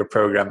achieve with your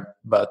program,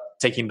 but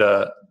taking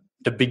the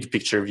big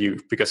picture view,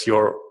 because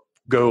your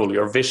goal,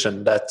 your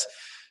vision, that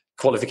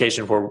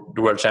qualification for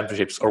the World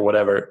Championships or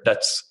whatever,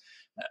 that's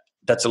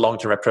a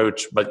long-term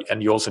approach,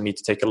 and you also need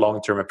to take a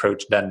long-term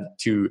approach then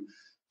to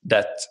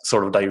that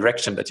sort of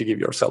direction that you give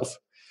yourself.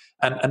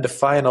 And the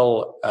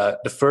final,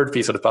 the third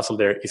piece of the puzzle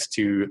there is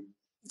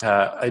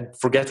I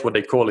forget what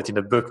they call it in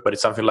the book, but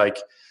it's something like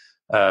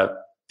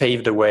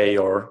pave the way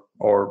or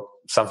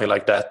something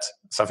like that,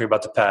 something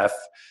about the path.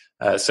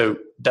 So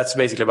that's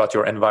basically about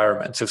your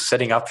environment. So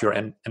setting up your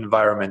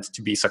environment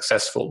to be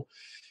successful.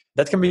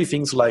 That can be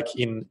things like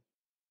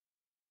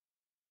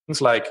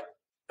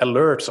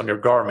alerts on your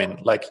Garmin.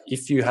 Like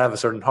if you have a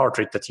certain heart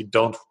rate that you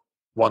don't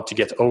want to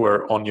get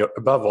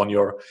above on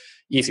your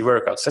easy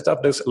workout, set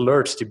up those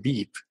alerts to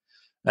beep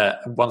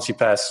once you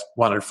pass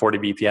 140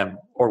 BPM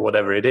or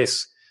whatever it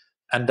is.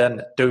 And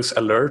then those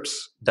alerts,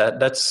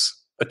 that's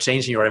a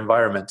change in your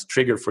environment,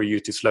 trigger for you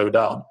to slow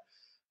down.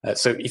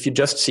 So if you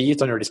just see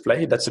it on your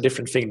display, that's a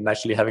different thing than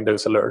actually having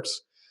those alerts.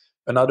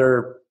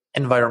 Another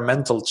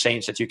environmental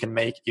change that you can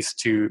make is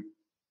to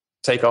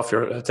take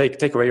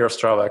away your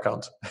Strava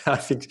account. I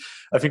think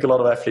a lot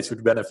of athletes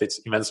would benefit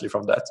immensely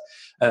from that.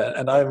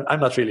 And I'm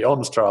not really on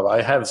Strava.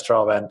 I have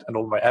Strava and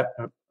all my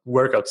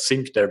workouts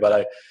sync there,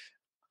 but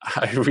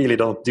I really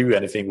don't do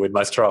anything with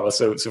my Strava.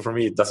 So for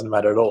me, it doesn't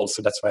matter at all.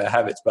 So that's why I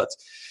have it. But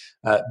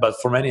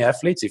for many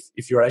athletes,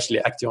 if you're actually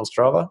active on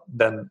Strava,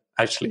 then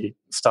actually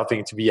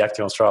stopping to be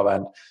active on Strava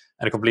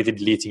and completely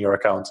deleting your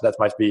account, that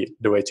might be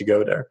the way to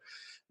go there.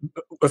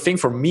 A thing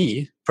for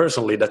me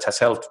personally that has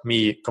helped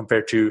me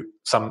compared to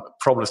some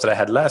problems that I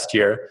had last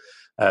year,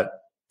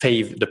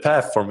 pave the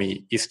path for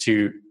me, is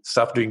to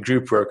stop doing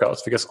group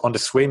workouts, because on the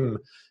swim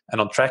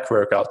and on track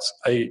workouts,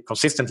 I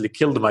consistently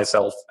killed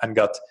myself and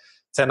got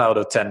 10 out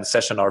of 10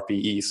 session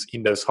RPEs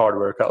in those hard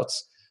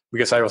workouts.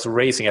 because I was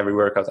racing every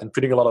workout and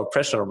putting a lot of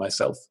pressure on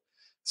myself.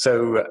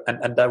 So,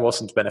 and that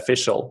wasn't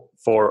beneficial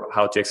for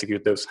how to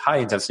execute those high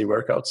intensity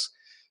workouts.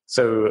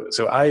 So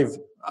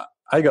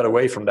I got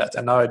away from that,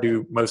 and now I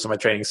do most of my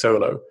training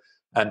solo.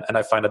 And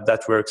I find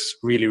that works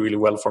really, really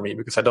well for me,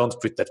 because I don't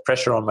put that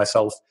pressure on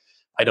myself.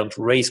 I don't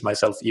race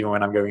myself even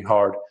when I'm going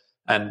hard,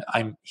 and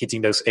I'm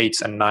hitting those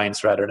 8s and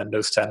 9s rather than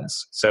those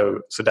 10s.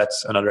 So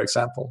that's another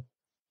example.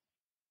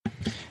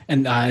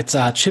 And it's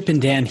Chip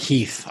and Dan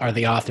Heath are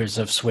the authors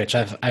of Switch.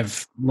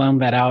 I've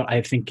loaned that out.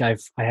 I think I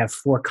have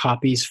 4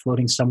 copies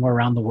floating somewhere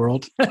around the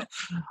world.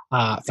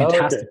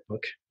 Fantastic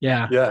book.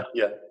 Yeah.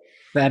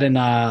 That and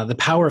The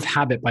Power of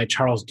Habit by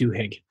Charles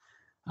Duhigg.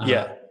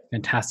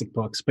 Fantastic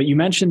books. But you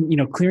mentioned,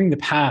 clearing the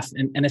path,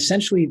 and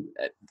essentially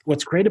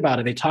what's great about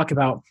it, they talk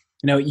about,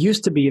 it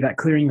used to be that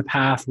clearing the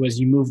path was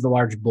you move the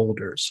large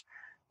boulders.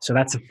 So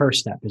that's the first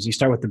step, is you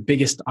start with the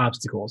biggest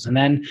obstacles. And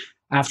then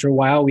after a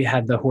while, we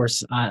had the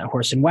horse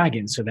and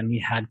wagon. So then we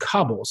had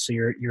cobbles. So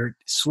you're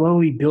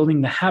slowly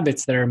building the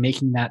habits that are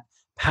making that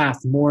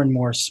path more and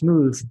more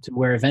smooth, to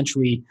where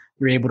eventually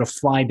you're able to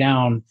fly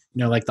down,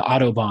 like the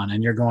Autobahn,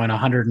 and you're going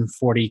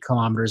 140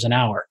 kilometers an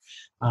hour.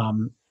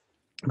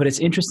 But it's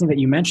interesting that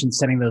you mentioned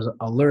setting those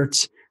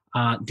alerts,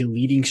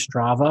 deleting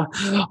Strava.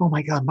 Oh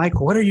my God,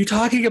 Michael, what are you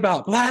talking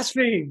about?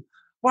 Blaspheme!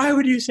 Why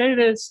would you say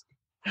this?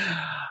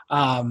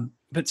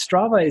 But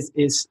Strava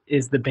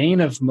is the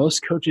bane of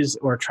most coaches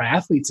or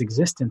triathletes'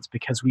 existence,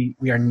 because we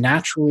are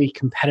naturally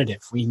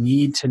competitive. We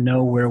need to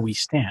know where we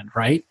stand,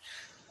 right?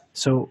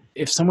 So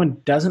if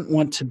someone doesn't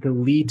want to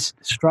delete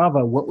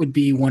Strava, what would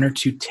be 1 or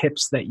 2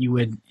 tips that you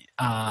would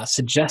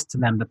suggest to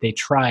them that they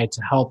try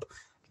to help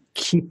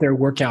keep their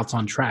workouts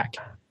on track?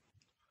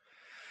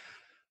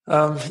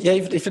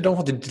 If you don't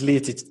want to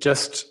delete it,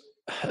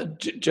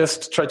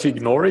 just try to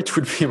ignore it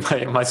would be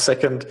my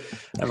second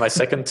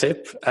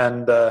tip,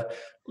 and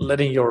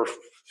letting your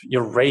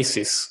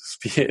races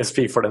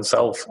speak for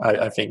themselves.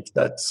 I think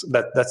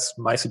that's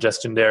my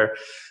suggestion there.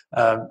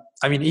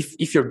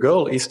 If your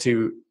goal is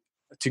to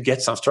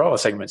get some Strava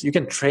segments, you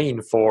can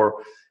train for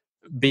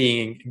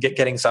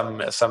getting some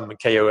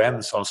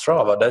KOMs on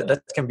Strava.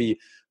 That can be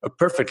a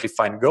perfectly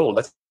fine goal.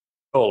 That's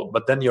goal,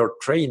 but then your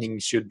training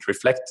should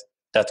reflect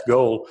that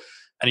goal,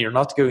 and you're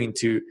not going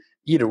to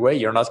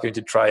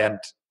try and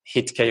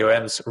hit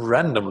KOMs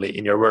randomly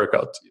in your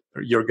workout.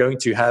 You're going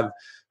to have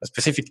a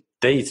specific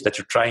date that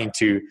you're trying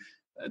to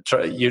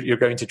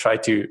try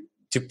to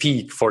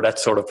peak for that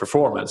sort of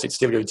performance. It's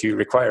still going to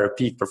require a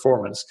peak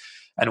performance,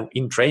 and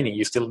in training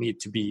you still need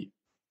to be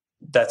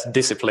that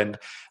disciplined.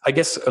 I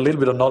guess a little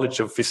bit of knowledge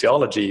of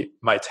physiology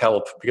might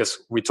help, because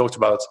we talked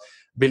about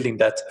building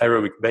that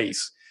aerobic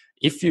base.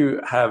 If you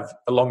have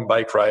a long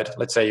bike ride,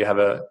 let's say you have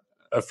a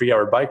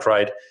 3-hour bike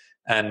ride,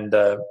 and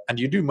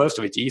you do most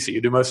of it easy.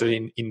 You do most of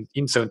it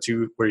in zone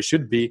 2 where you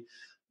should be,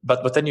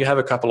 but then you have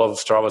a couple of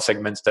Strava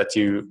segments that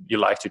you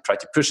like to try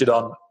to push it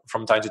on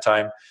from time to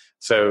time.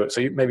 So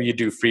maybe you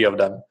do 3 of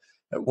them.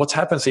 What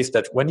happens is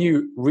that when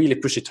you really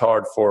push it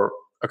hard for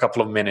a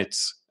couple of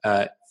minutes,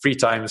 3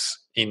 times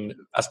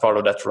as part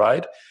of that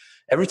ride,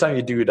 every time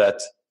you do that,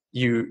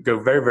 you go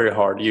very, very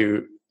hard.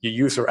 You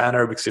use your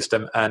anaerobic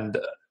system, and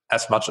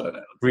as much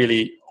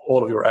really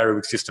all of your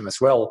aerobic system as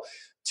well,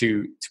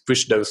 to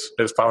push those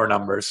power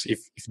numbers if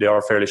they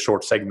are fairly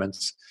short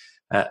segments,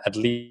 at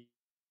least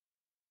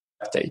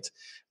lactate.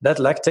 That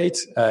lactate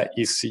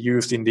is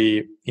used in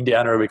the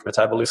anaerobic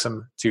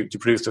metabolism to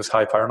produce those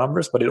high power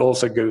numbers, but it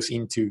also goes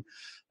into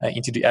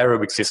the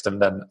aerobic system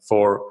then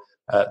for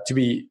to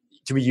be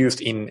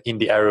used in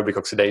the aerobic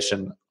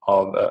oxidation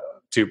of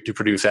to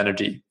produce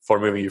energy for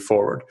moving you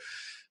forward.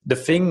 The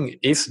thing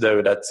is,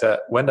 though, that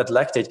when that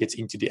lactate gets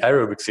into the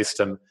aerobic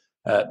system,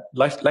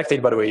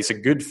 lactate, by the way, is a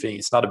good thing.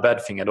 It's not a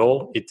bad thing at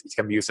all. It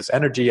can be used as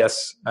energy,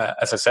 as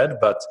I said,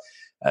 but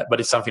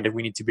it's something that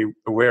we need to be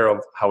aware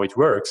of how it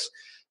works.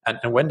 And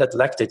when that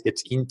lactate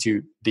gets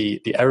into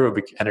the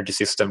aerobic energy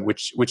system,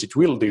 which it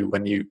will do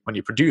when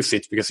you produce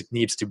it, because it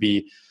needs to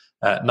be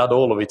not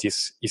all of it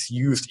is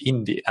used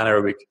in the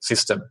anaerobic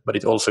system, but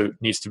it also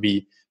needs to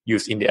be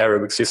used in the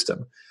aerobic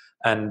system.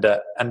 And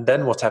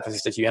then what happens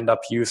is that you end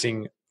up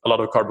using a lot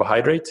of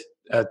carbohydrate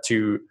as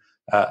the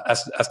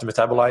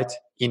metabolite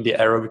in the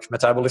aerobic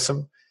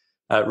metabolism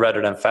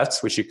rather than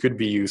fats, which you could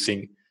be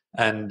using.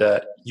 And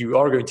you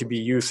are going to be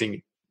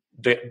using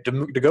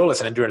the goal as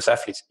an endurance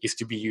athlete is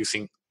to be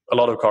using a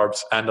lot of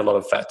carbs and a lot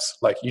of fats.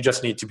 Like, you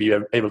just need to be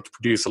able to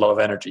produce a lot of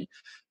energy,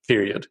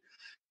 period.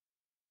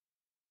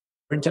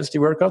 Intensity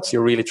workouts,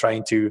 you're really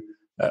trying to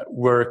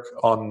work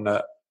on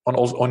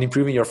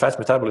improving your fat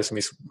metabolism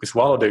is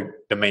one of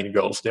the main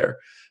goals there.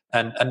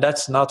 And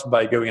that's not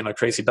by going on a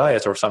crazy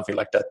diet or something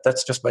like that.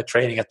 That's just by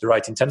training at the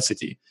right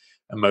intensity,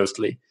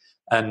 mostly.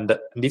 And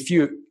if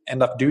you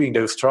end up doing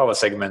those Strava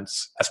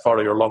segments as part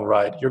of your long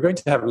ride, you're going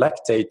to have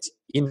lactate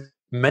in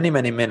many,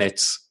 many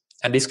minutes.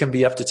 And this can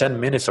be up to 10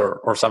 minutes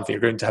or something.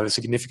 You're going to have a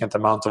significant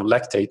amount of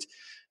lactate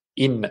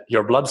in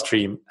your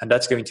bloodstream. And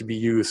that's going to be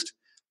used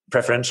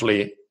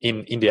preferentially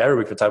in the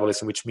aerobic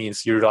metabolism, which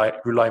means you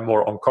rely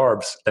more on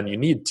carbs than you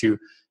need to.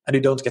 and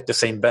you don't get the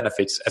same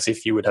benefits as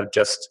if you would have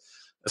just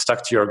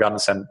stuck to your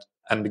guns and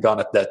gone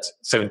at that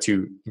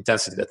 7.2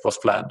 intensity that was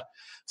planned.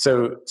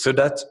 So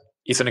that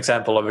is an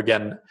example of,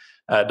 again,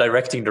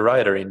 directing the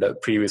rider in the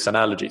previous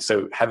analogy.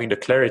 So having the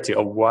clarity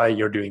of why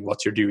you're doing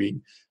what you're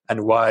doing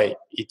and why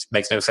it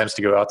makes no sense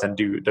to go out and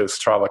do those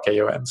Strava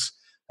KOMs,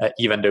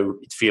 even though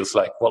it feels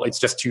like, well, it's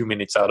just 2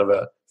 minutes out of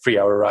a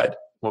 3-hour ride.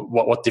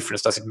 What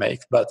difference does it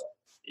make? But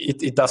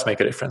it does make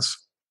a difference.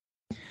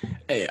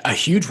 A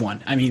huge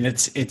one. I mean,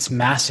 it's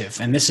massive.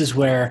 And this is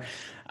where,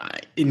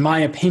 in my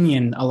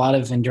opinion, a lot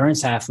of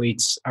endurance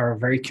athletes are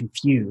very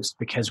confused,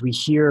 because we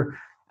hear,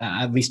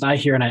 at least I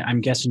hear, and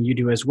I'm guessing you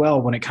do as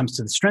well, when it comes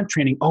to the strength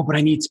training, oh, but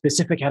I need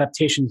specific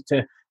adaptations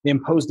to the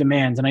imposed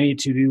demands, and I need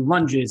to do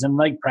lunges and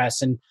leg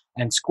press and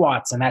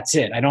squats, and that's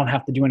it. I don't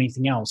have to do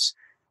anything else.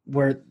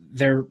 Where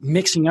they're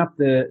mixing up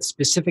the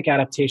specific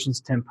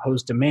adaptations to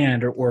impose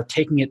demand, or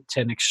taking it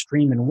to an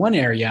extreme in one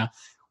area.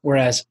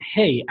 Whereas,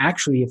 hey,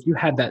 actually, if you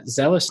had that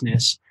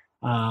zealousness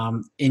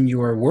in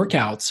your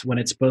workouts when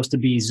it's supposed to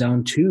be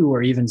zone 2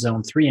 or even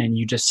zone 3, and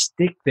you just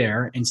stick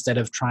there instead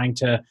of trying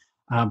to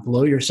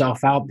blow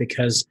yourself out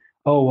because,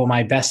 oh, well,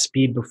 my best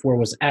speed before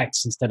was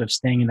X, instead of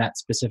staying in that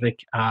specific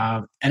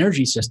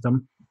energy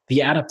system,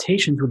 the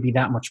adaptations would be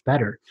that much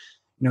better.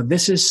 You know,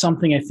 this is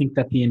something I think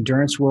that the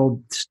endurance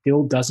world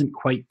still doesn't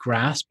quite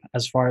grasp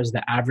as far as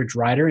the average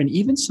rider and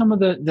even some of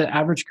the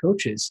average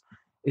coaches,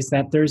 is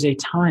that there's a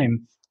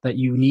time that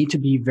you need to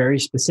be very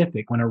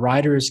specific. When a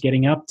rider is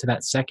getting up to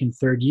that second,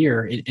 third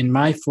year, in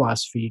my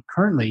philosophy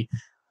currently,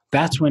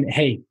 that's when,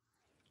 hey,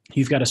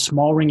 you've got a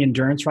small ring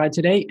endurance ride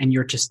today and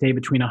you're to stay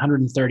between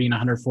 130 and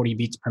 140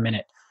 beats per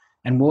minute.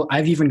 And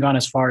I've even gone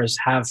as far as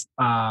have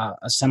a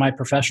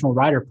semi-professional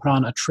rider put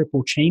on a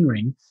triple chain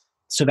ring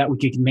so that we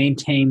could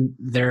maintain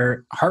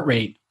their heart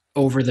rate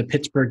over the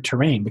Pittsburgh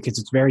terrain, because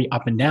it's very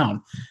up and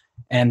down.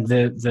 And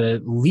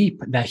the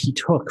leap that he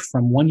took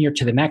from one year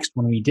to the next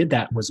when we did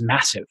that was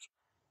massive.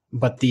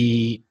 But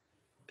the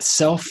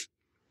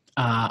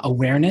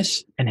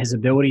self-awareness and his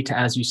ability to,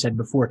 as you said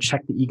before,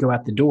 check the ego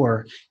at the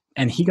door,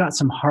 and he got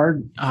some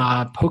hard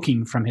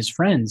poking from his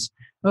friends.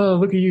 Oh,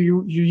 look at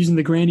you, you're using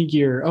the granny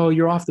gear. Oh,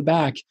 you're off the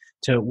back.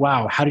 To,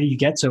 wow, how did you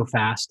get so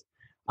fast?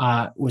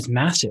 Was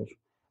massive.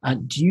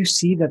 Do you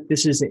see that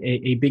this is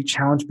a big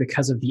challenge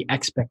because of the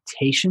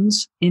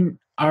expectations in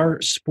our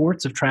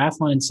sports of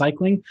triathlon and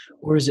cycling,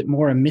 or is it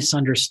more a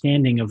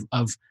misunderstanding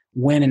of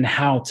when and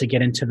how to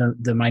get into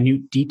the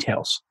minute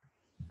details?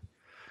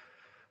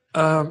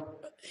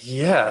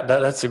 Yeah,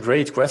 that's a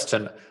great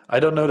question.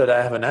 I don't know that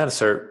I have an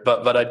answer,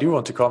 but I do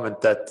want to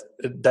comment that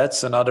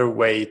that's another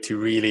way to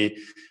really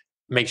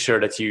make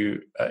sure that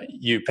you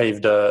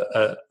pave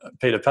the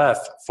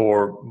path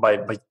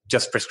by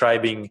just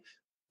prescribing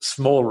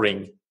small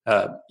ring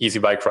easy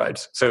bike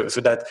rides. So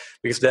that,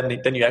 because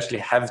then you actually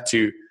have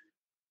to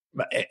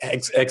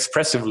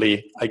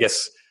expressively, I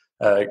guess,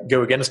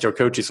 go against your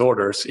coach's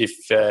orders if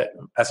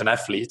as an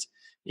athlete.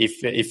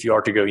 If you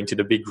are to go into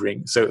the big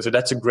ring. So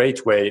that's a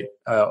great way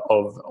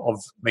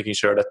of making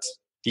sure that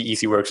the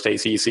easy work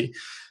stays easy.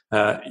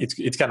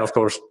 It can, of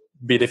course,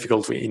 be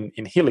difficult in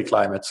hilly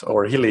climates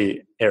or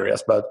hilly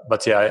areas,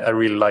 but yeah, I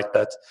really like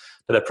that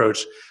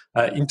approach.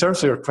 In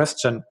terms of your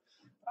question,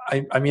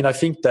 I mean, I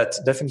think that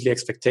definitely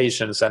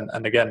expectations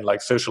and again,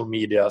 like social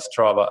media,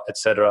 Strava,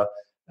 etc.,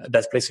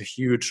 that plays a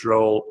huge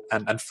role.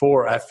 And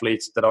for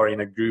athletes that are in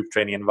a group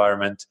training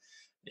environment,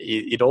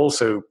 it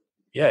also,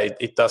 yeah,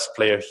 it does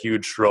play a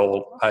huge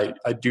role. I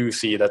do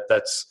see that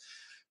that's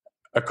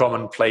a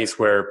common place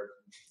where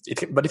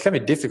but it can be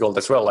difficult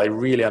as well. I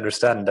really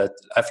understand that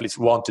athletes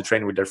want to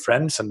train with their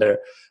friends and their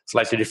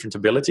slightly different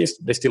abilities.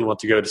 They still want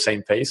to go at the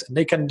same pace, and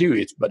they can do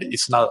it, but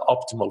it's not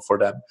optimal for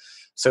them.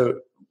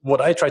 So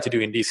what I try to do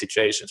in these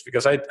situations,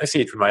 because I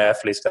see it with my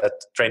athletes that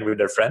train with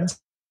their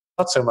friends,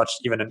 not so much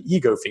even an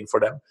ego thing for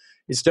them.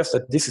 It's just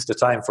that this is the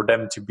time for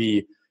them to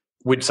be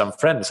with some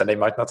friends, and they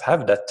might not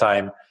have that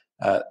time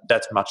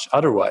that much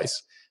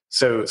otherwise.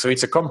 So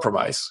it's a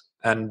compromise.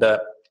 And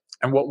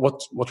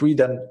what we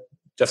then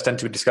just tend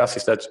to discuss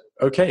is that,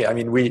 okay, I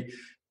mean,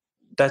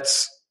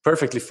 that's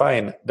perfectly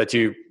fine that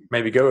you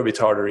maybe go a bit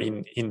harder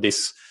in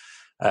this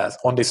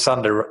on this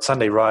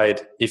Sunday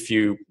ride if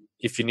you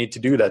need to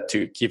do that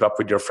to keep up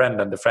with your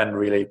friend, and the friend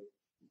really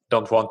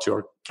don't want to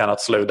or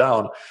cannot slow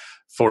down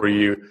for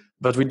you.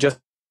 But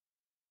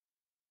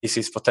this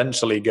is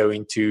potentially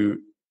going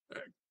to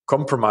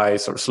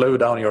compromise or slow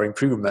down your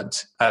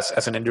improvement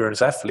as an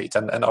endurance athlete,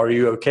 and are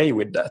you okay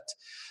with that?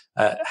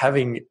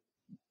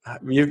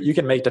 You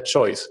can make that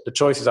choice. The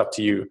choice is up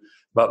to you,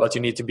 but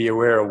you need to be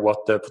aware of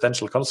what the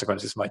potential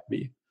consequences might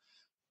be.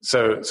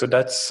 So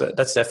that's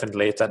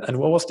definitely it. And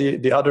what was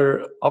the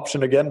other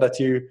option again that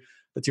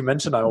you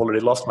mentioned? I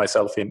already lost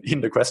myself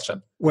in the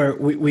question. Where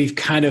we've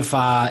kind of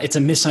it's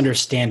a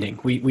misunderstanding.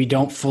 We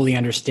don't fully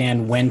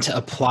understand when to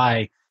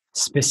apply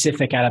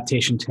specific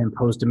adaptation to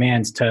impose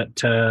demands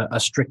to a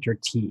stricter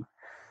T.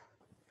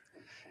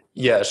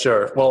 Yeah,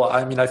 sure. Well,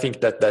 I mean, I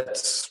think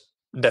that's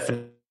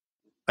definitely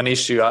an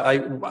issue.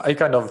 I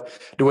kind of,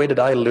 the way that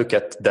I look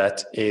at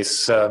that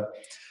is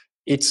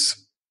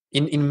it's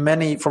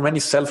for many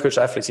self-coach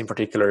athletes in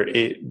particular,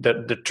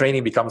 the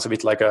training becomes a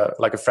bit like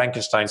a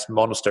Frankenstein's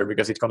monster,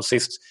 because it's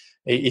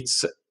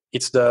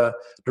the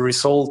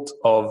result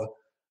of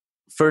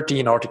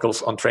 13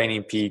 articles on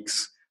Training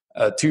Peaks,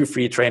 2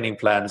 free training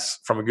plans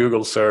from a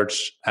Google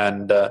search,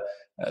 and the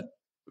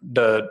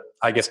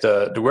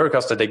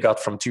workouts that they got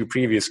from 2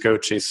 previous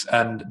coaches,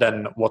 and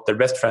then what their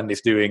best friend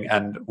is doing,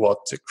 and what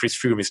Chris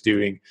Froome is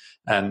doing,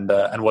 and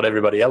what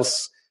everybody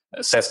else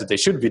says that they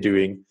should be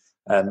doing.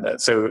 And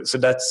so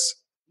that's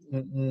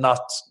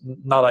not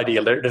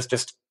ideal. There's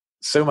just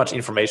so much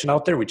information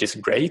out there, which is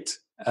great,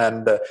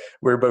 and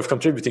we're both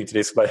contributing to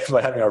this by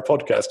having our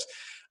podcast.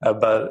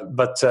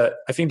 But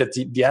I think that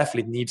the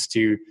athlete needs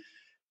to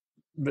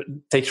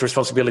take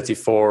responsibility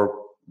for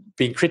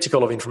being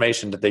critical of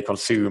information that they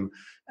consume,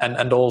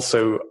 and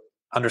also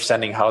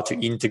understanding how to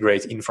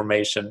integrate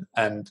information,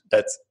 and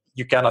that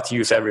you cannot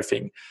use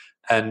everything.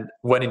 And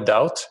when in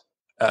doubt,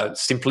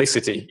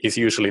 simplicity is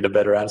usually the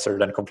better answer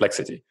than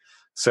complexity.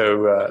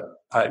 So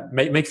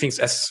make things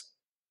as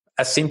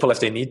simple as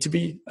they need to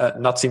be,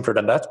 not simpler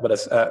than that, but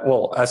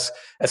as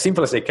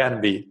simple as they can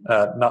be,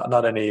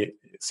 not any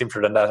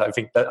simpler than that. I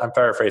think that I'm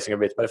paraphrasing a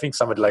bit, but I think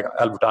somebody like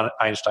Albert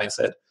Einstein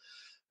said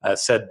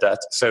that.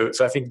 So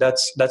I think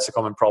that's a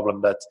common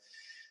problem,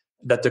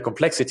 that the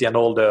complexity and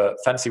all the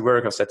fancy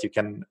workouts that you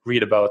can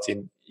read about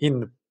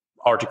in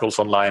articles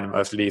online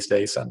most these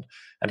days, and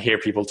hear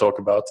people talk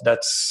about,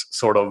 that's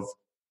sort of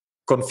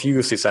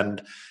confuses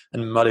and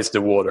muddies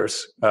the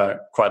waters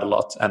quite a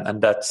lot,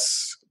 and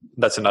that's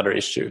another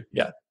issue.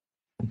 Yeah.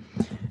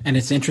 And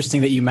it's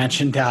interesting that you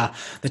mentioned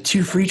the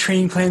 2 free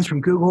training plans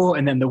from Google,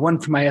 and then the one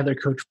from my other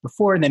coach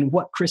before, and then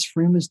what Chris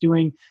Froome is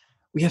doing.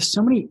 We have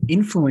so many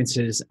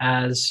influences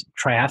as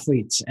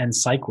triathletes and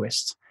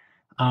cyclists.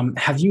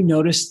 Have you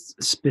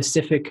noticed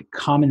specific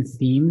common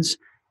themes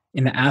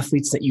in the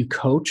athletes that you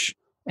coach,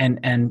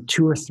 and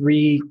 2 or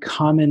 3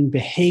 common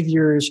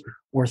behaviors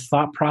or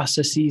thought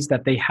processes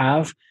that they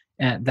have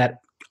that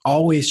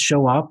always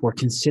show up or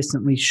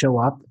consistently show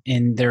up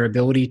in their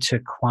ability to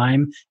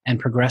climb and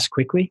progress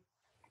quickly?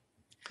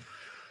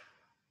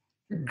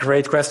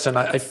 Great question.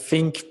 I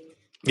think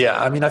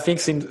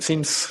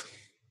since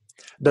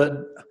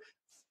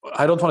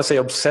I don't want to say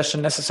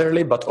obsession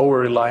necessarily, but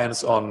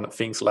over-reliance on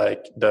things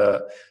like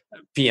the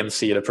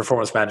PMC, the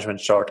performance management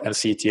chart, and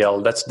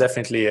CTL, that's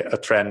definitely a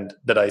trend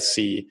that I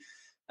see.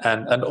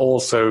 And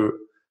also,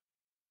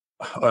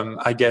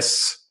 I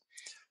guess,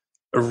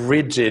 a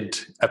rigid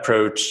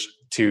approach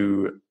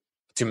to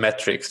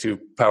metrics, to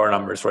power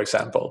numbers, for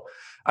example.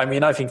 I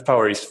mean, I think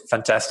power is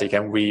fantastic,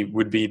 and we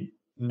would be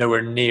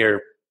nowhere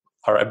near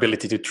our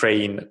ability to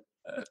train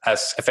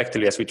as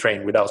effectively as we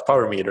train without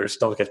power meters,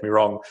 don't get me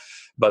wrong.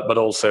 But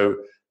also,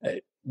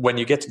 when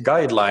you get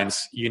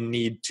guidelines, you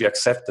need to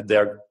accept that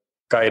they're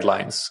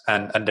guidelines,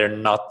 and they're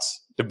not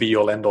the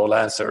be-all, end-all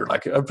answer.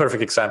 Like a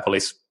perfect example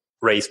is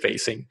race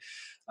pacing.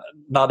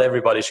 Not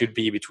everybody should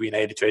be between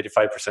 80 to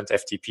 85%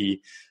 FTP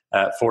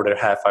for their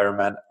half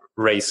Ironman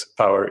race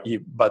power,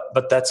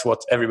 but that's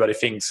what everybody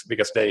thinks,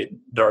 because there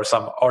are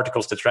some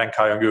articles that rank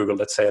high on Google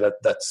that say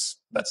that's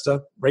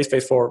the race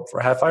pace for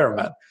half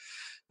Ironman.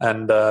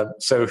 And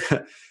so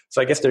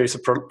I guess there is a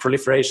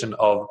proliferation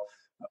of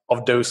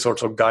those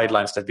sorts of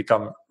guidelines that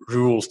become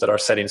rules that are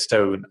set in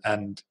stone.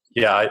 And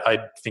yeah, I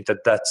think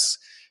that's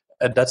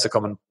a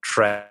common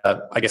trend,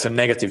 I guess a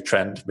negative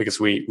trend, because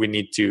we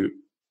need to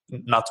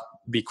not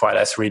be quite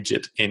as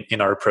rigid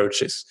in our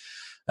approaches.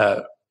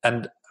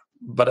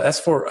 But as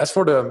for I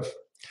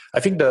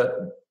think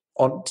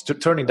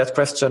turning that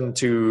question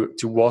to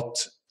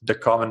what the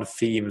common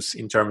themes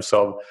in terms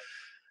of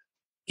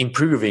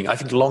improving, I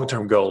think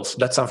long-term goals,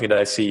 that's something that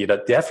I see,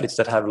 that the athletes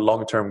that have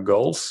long-term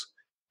goals,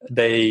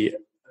 they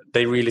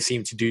really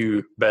seem to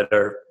do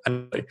better,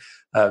 and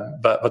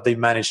but they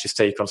manage to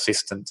stay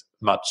consistent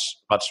much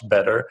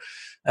better.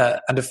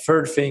 And the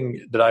third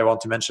thing that I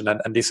want to mention,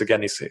 and this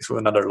again is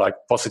another like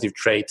positive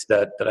trait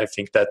that I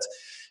think that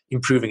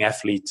improving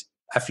athletes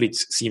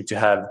seem to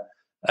have.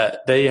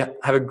 They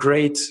have a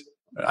great,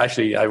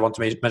 actually I want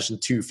to mention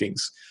 2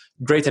 things: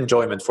 great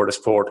enjoyment for the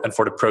sport and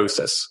for the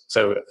process.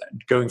 So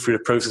going through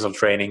the process of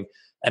training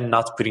and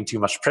not putting too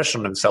much pressure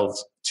on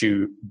themselves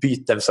to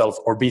beat themselves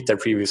or beat their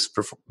previous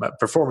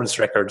performance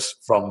records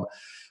from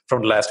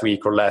the last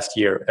week or last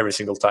year every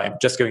single time,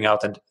 just going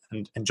out and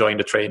enjoying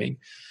the training.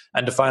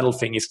 And the final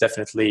thing is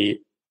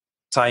definitely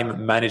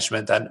time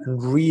management, and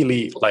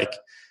really like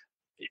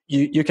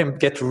you can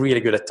get really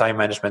good at time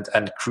management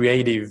and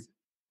creative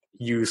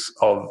use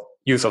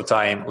of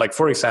time. Like,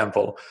 for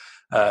example,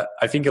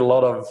 I think a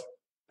lot of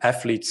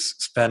athletes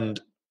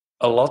spend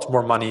a lot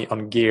more money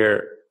on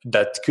gear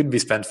that could be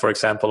spent, for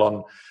example,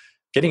 on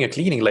getting a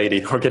cleaning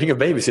lady or getting a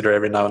babysitter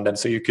every now and then,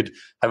 so you could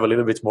have a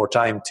little bit more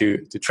time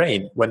to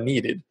train when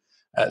needed.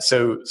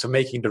 So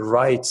making the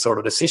right sort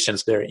of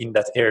decisions there in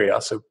that area.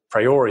 So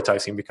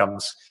prioritizing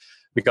becomes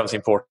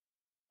important.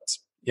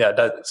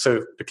 Yeah,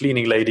 so the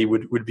cleaning lady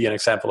would be an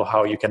example of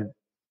how you can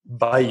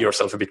buy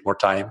yourself a bit more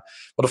time.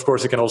 But of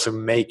course, you can also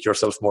make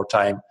yourself more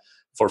time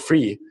for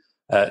free.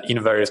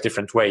 in various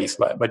different ways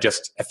by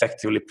just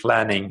effectively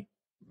planning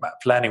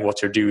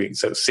what you're doing.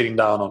 So sitting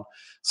down on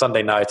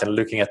Sunday night and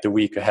looking at the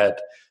week ahead,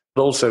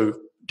 but also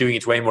doing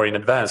it way more in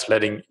advance,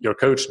 letting your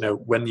coach know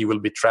when you will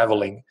be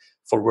traveling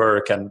for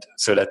work, and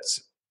so that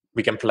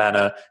we can plan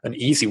an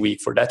easy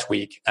week for that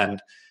week,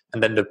 and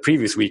then the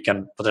previous week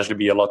can potentially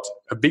be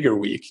a bigger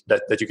week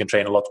that you can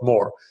train a lot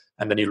more,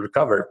 and then you'll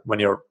recover when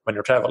you're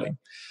traveling.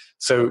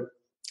 So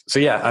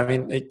yeah, I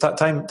mean,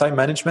 time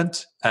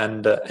management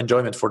and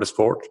enjoyment for the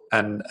sport,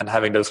 and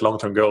having those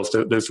long-term goals.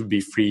 Those would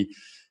be three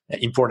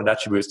important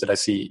attributes that I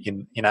see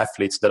in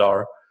athletes that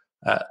are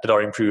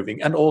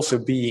improving, and also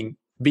being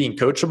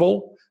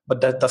coachable.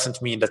 But that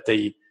doesn't mean that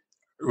they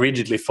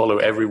rigidly follow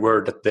every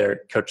word that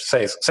their coach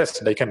says.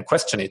 They can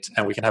question it,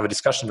 and we can have a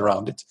discussion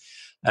around it.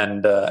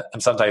 And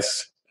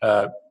sometimes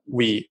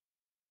we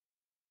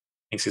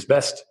think is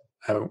best.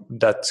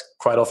 That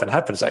quite often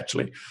happens,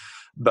 actually.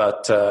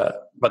 But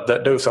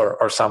those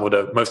are some of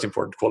the most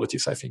important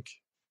qualities, I think.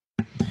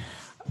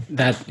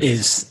 That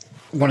is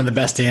one of the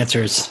best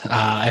answers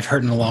I've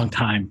heard in a long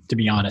time, to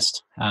be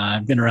honest.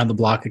 I've been around the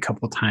block a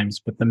couple of times,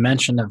 but the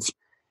mention of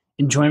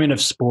enjoyment of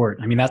sport,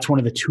 I mean, that's one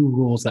of the 2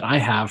 rules that I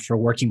have for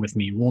working with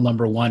me. Rule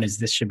number 1 is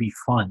this should be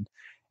fun.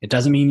 It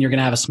doesn't mean you're going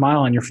to have a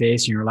smile on your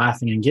face and you're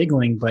laughing and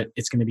giggling, but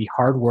it's going to be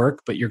hard work,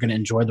 but you're going to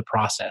enjoy the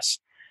process.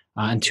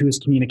 And 2 is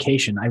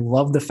communication. I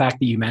love the fact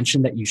that you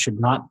mentioned that you should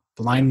not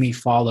blindly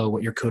follow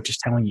what your coach is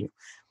telling you.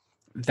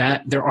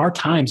 That there are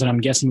times, and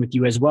I'm guessing with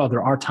you as well,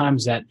 there are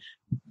times that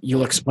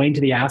you'll explain to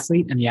the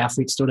athlete and the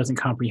athlete still doesn't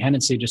comprehend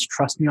and say, just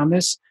trust me on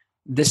this.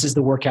 This is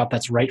the workout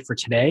that's right for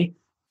today.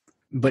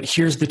 But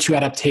here's the 2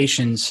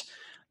 adaptations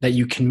that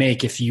you can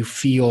make if you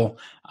feel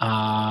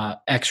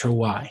X or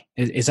Y.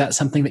 Is that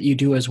something that you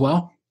do as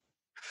well?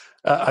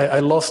 I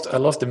lost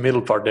the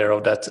middle part there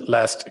of that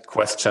last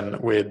question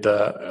with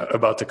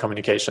about the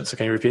communication. So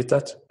can you repeat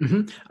that?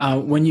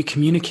 Mm-hmm. When you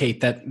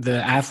communicate that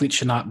the athlete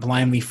should not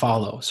blindly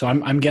follow. So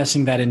I'm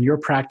guessing that in your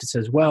practice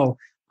as well,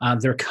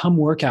 there come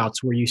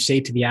workouts where you say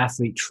to the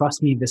athlete,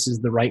 trust me, this is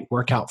the right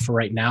workout for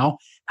right now.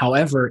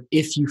 However,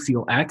 if you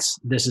feel X,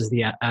 this is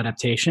the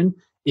adaptation.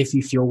 If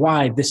you feel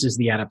Y, this is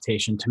the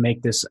adaptation to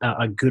make this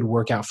a good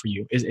workout for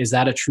you. Is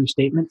that a true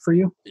statement for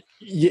you?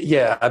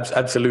 Yeah,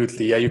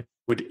 absolutely. Yeah, you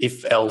would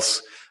if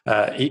else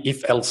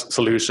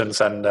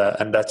solutions and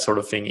that sort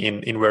of thing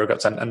in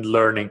workouts, and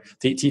learning,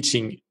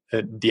 teaching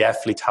the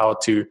athlete how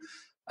to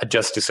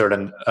adjust to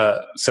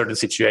certain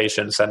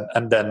situations,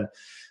 and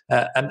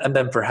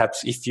then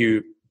perhaps if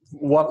you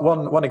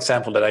one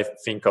example that I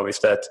think of is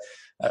that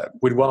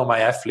with one of my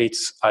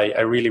athletes,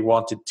 I really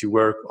wanted to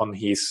work on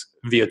his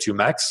VO2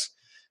 max.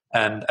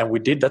 And we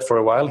did that for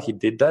a while. He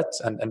did that.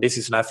 And this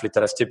is an athlete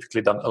that has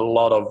typically done a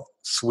lot of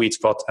sweet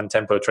spot and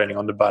tempo training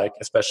on the bike,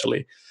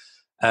 especially.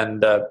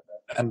 And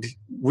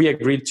we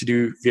agreed to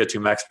do VO2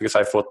 max because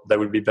I thought that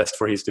would be best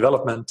for his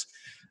development.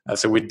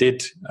 So we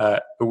did a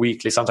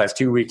weekly, sometimes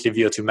 2 weekly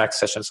VO2 max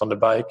sessions on the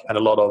bike, and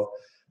a lot of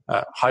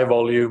high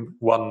volume,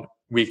 1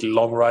 weekly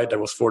long ride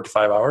that was 4 to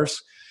 5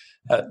 hours.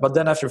 But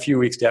then after a few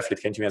weeks, the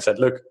athlete came to me and said,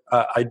 look,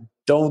 I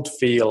don't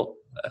feel...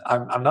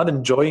 I'm not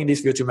enjoying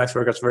these VO2 max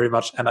workouts very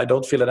much, and I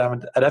don't feel that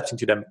I'm adapting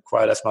to them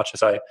quite as much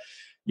as I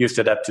used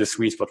to adapt to the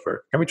sweet spot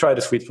work. Can we try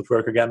the sweet spot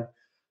work again?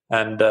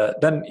 And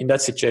then in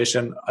that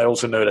situation, I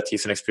also know that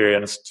he's an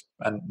experienced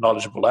and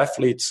knowledgeable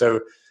athlete,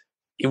 so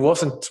it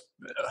wasn't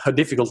a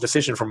difficult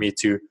decision for me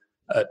to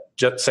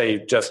just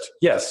say,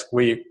 yes,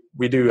 we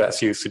do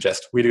as you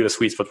suggest. We do the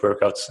sweet spot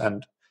workouts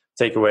and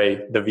take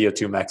away the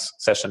VO2 max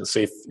sessions.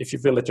 So if you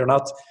feel that you're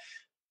not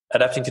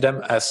adapting to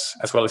them as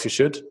well as you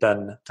should,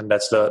 then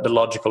that's the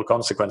logical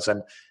consequence.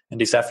 And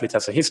this athlete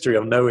has a history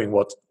of knowing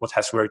what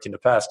has worked in the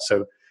past.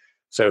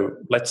 So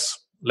let's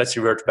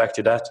revert back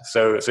to that.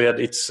 So yeah,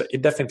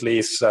 it definitely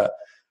is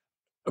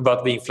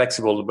about being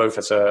flexible, both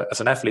as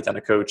an athlete and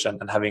a coach,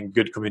 and having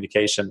good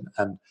communication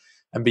and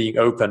being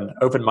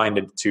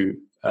open-minded to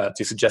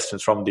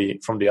suggestions from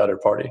the other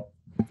party.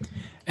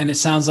 And it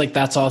sounds like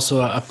that's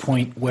also a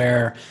point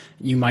where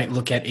you might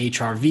look at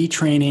HRV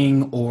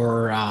training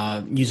or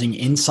using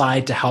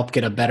Inside to help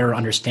get a better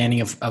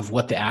understanding of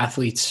what the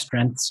athlete's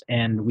strengths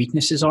and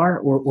weaknesses are,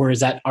 or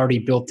is that already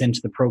built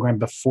into the program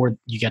before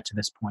you get to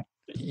this point?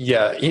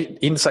 Yeah,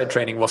 Inside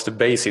training was the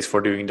basis for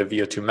doing the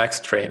VO2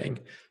 max training.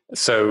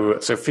 So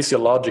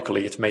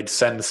physiologically, it made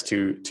sense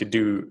to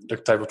do the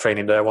type of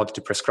training that I wanted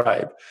to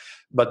prescribe.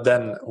 But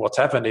then what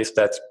happened is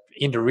that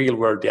in the real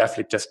world, the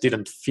athlete just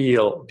didn't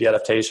feel the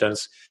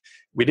adaptations.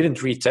 We didn't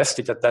retest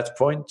it at that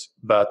point,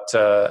 but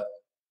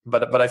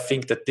I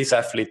think that this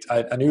athlete,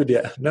 I know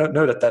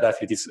that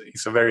athlete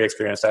is a very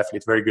experienced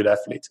athlete, very good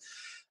athlete,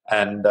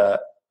 and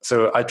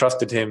so I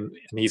trusted him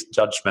and his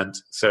judgment.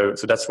 So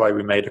that's why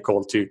we made a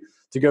call to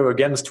go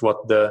against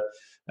what the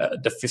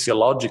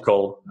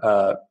physiological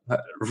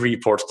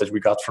reports that we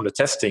got from the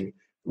testing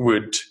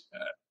would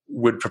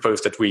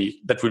propose that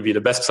would be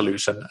the best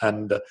solution,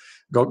 and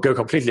go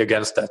completely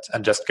against that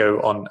and just go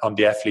on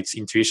the athlete's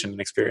intuition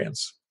and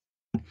experience.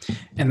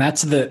 And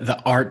that's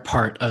the art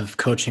part of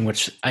coaching,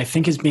 which I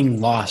think is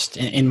being lost,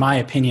 in my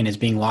opinion, is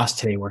being lost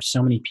today, where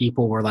so many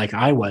people were like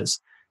I was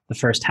the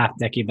first half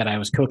decade that I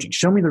was coaching.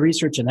 Show me the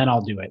research and then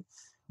I'll do it.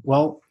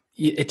 Well,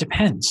 it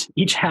depends.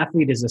 Each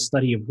athlete is a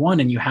study of one,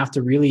 and you have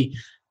to really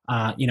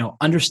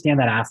understand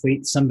that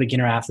athlete. Some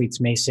beginner athletes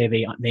may say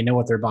they know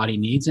what their body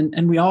needs,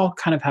 and we all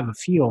kind of have a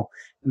feel.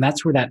 And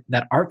that's where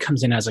that art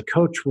comes in as a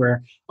coach,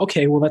 where,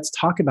 okay, well, let's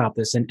talk about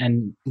this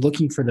and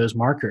looking for those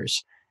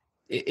markers.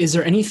 Is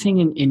there anything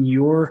in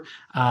your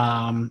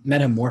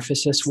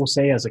metamorphosis, we'll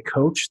say, as a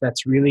coach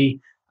that's really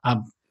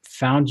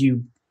found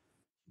you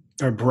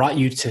or brought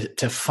you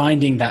to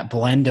finding that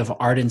blend of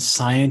art and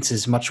science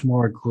is much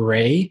more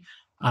gray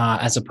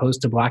as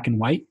opposed to black and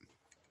white?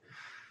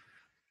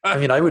 I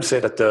mean, I would say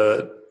that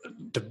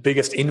the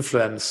biggest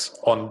influence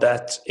on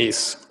that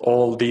is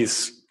all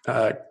these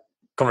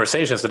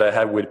conversations that I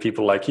have with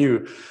people like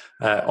you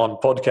on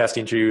podcast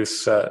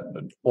interviews.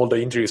 All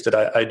the interviews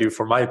that I do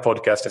for my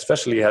podcast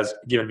especially has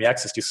given me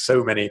access to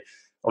so many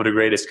of the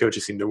greatest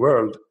coaches in the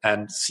world,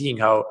 and seeing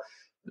how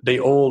they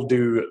all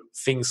do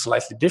things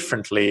slightly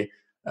differently.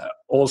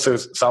 Also,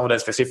 some of them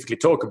specifically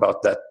talk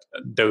about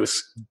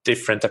those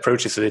different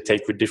approaches that they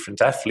take with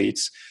different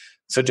athletes.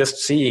 So just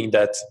seeing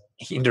that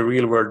in the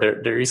real world,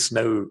 there is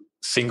no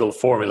single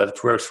formula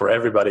that works for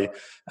everybody.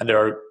 And there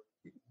are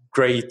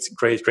great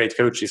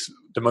coaches,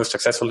 the most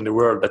successful in the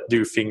world, that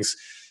do things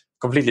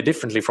completely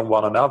differently from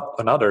one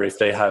another if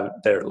they have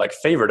their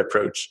favorite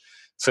approach.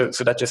 So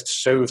that just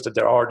shows that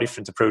there are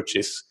different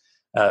approaches.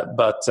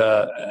 But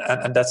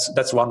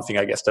that's one thing,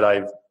 I guess, that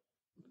I've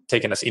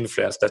taken as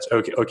influence. That's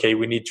okay,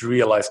 we need to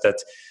realize that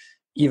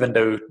even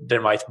though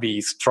there might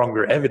be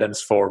stronger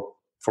evidence for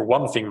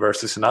one thing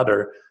versus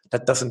another,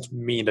 that doesn't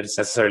mean that it's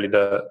necessarily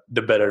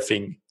the better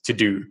thing to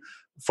do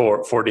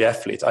for the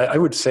athlete. I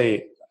would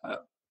say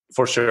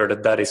for sure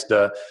that is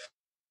the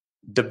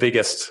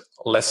biggest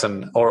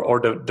lesson or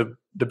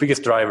the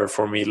biggest driver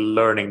for me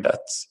learning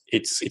that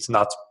it's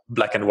not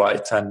black and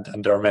white, and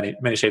there are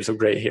many shades of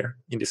gray here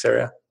in this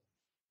area.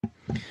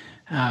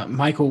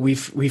 Michael,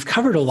 we've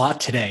covered a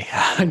lot today,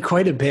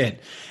 quite a bit.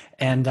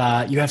 And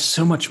you have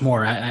so much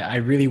more. I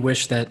really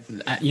wish that,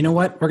 you know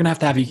what, we're going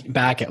to have you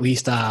back at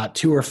least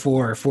 2 or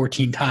 4 or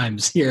 14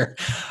 times here.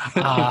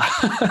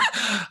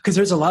 Because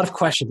there's a lot of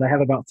questions. I have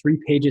about 3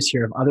 pages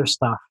here of other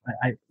stuff.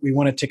 We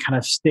wanted to kind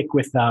of stick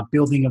with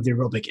building of the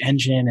aerobic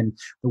engine and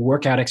the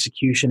workout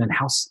execution and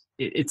how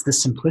it's the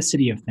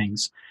simplicity of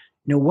things.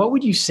 What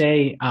would you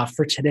say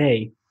for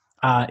today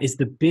is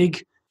the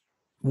big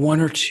 1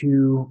 or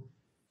 2,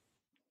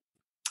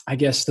 I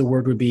guess the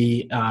word would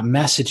be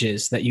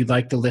messages that you'd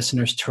like the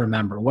listeners to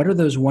remember? What are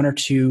those 1 or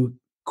 2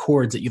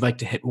 chords that you'd like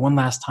to hit one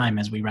last time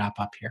as we wrap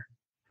up here?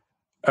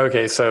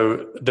 Okay,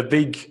 so the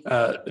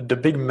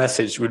big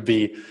message would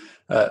be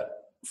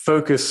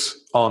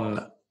focus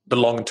on the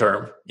long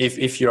term.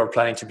 If you are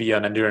planning to be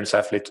an endurance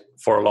athlete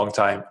for a long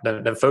time,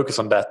 then focus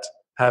on that.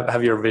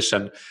 Have your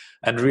vision,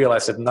 and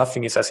realize that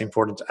nothing is as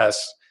important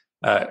as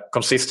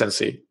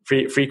consistency,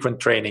 frequent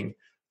training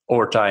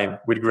over time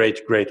with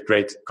great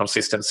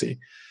consistency.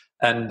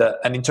 And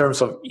in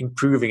terms of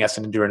improving as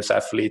an endurance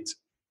athlete,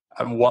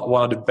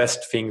 one of the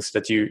best things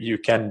that you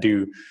can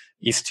do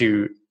is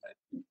to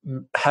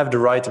have the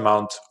right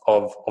amount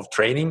of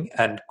training.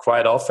 And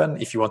quite often,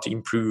 if you want to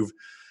improve,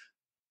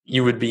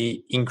 you would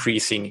be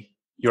increasing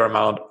your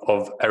amount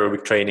of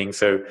aerobic training,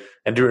 so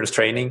endurance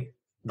training,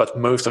 but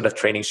most of that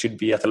training should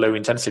be at a low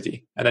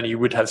intensity. And then you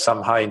would have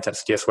some high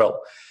intensity as well.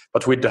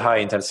 But with the high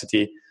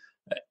intensity,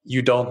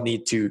 you don't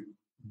need to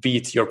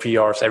beat your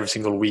PRs every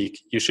single week.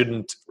 You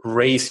shouldn't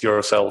race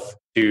yourself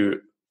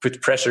to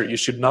put pressure. You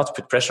should not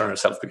put pressure on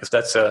yourself, because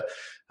that's a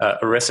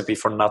recipe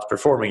for not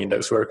performing in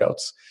those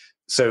workouts.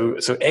 So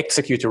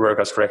execute your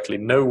workouts correctly,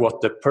 know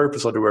what the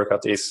purpose of the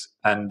workout is,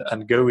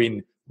 and go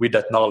in with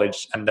that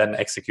knowledge and then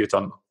execute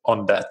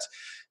on that.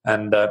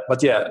 And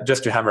but yeah,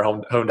 just to hammer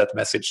home that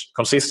message: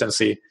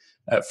 consistency,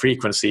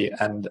 frequency,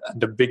 and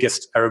the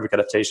biggest aerobic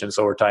adaptations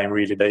over time,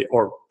 really,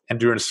 or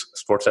endurance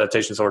sports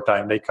adaptations over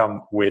time, they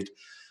come with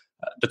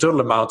the total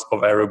amount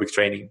of aerobic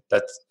training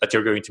that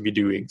you're going to be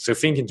doing. So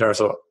think in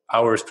terms of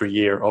hours per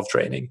year of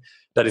training.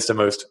 That is the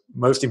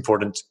most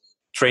important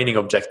training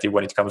objective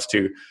when it comes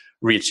to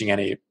reaching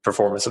any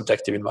performance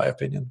objective, in my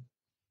opinion.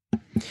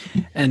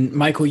 And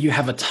Michael, you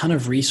have a ton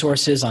of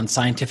resources on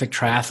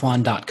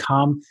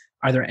scientifictriathlon.com.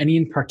 Are there any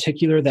in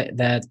particular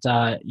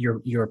that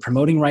you're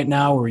promoting right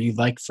now, or you'd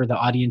like for the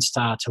audience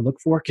to look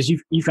for? Because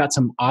you've got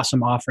some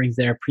awesome offerings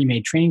there,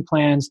 pre-made training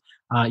plans.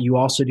 You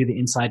also do the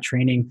inside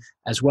training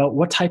as well.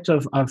 What types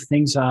of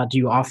things do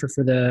you offer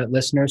for the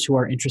listeners who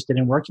are interested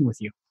in working with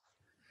you?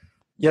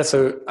 Yeah,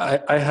 so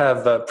I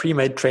have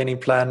pre-made training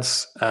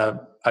plans,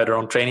 either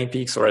on Training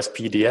Peaks or as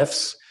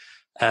PDFs.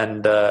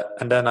 And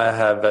then I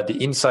have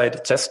the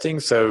inside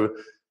testing, so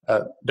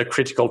the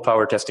critical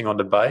power testing on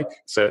the bike.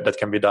 So that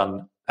can be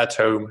done at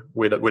home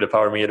with a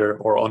power meter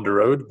or on the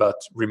road, but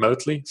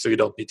remotely. So you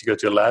don't need to go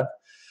to a lab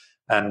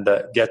and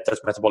get that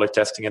metabolic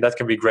testing. And that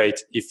can be great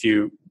if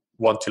you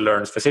want to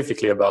learn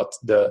specifically about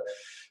the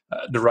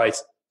right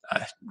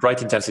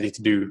right intensity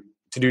to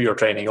do your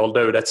training,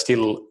 although that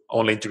still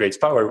only integrates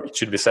power, it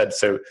should be said.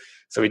 So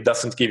it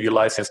doesn't give you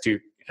license to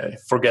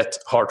forget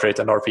heart rate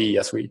and RPE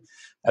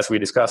as we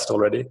discussed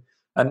already.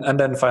 And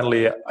then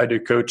finally, I do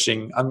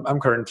coaching. I'm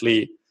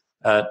currently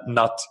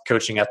not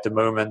coaching at the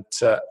moment,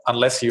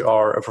 unless you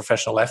are a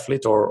professional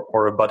athlete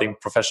or a budding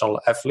professional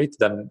athlete.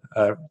 Then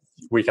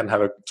we can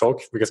have a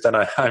talk, because then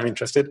I'm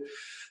interested.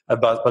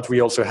 But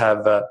we also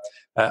have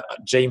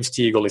James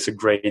Teagle is a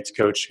great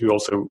coach who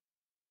also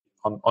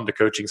on the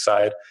coaching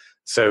side.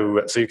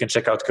 So you can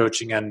check out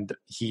coaching, and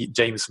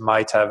James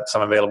might have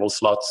some available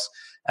slots.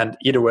 And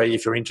either way,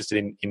 if you're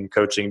interested in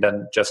coaching,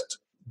 then just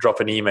drop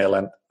an email,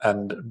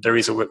 and there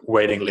is a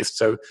waiting list.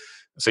 So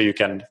you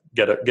can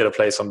get a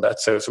place on that.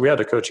 So we have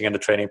the coaching and the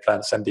training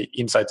plans and the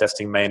insight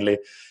testing mainly.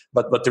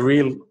 But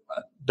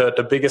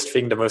the biggest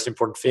thing, the most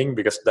important thing,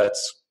 because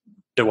that's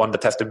the one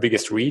that has the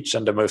biggest reach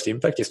and the most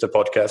impact, is the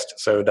podcast.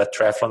 So that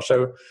triathlon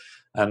show,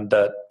 and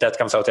that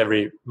comes out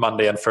every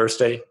Monday and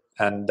Thursday,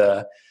 and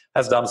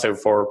has done so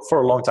for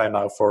a long time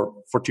now, for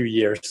 2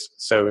 years.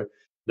 So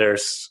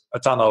there's a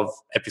ton of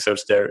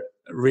episodes there.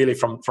 Really,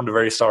 from the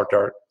very start, there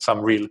are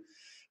some real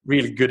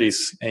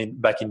goodies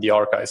back in the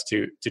archives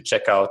to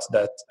check out,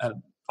 that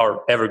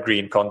are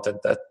evergreen content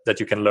that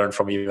you can learn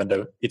from, even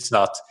though it's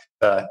not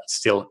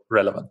still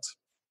relevant.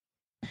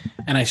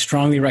 And I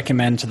strongly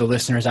recommend to the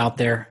listeners out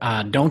there,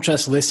 don't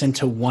just listen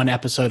to one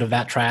episode of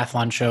that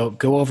triathlon show.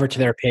 Go over to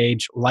their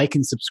page, like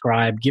and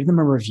subscribe, give them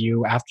a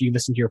review after you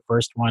listen to your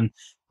first one,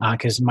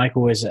 because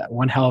Michael is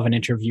one hell of an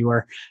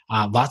interviewer.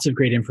 Lots of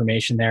great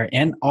information there.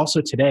 And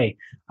also today,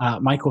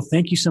 Michael,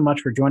 thank you so much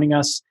for joining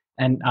us.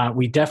 And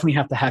we definitely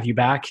have to have you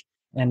back.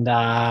 And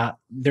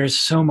there's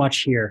so much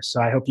here.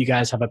 So I hope you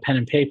guys have a pen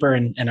and paper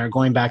and are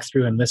going back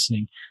through and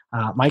listening.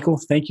 Michael,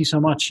 thank you so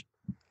much.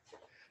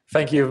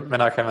 Thank you,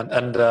 Menachem.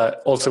 And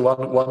also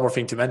one more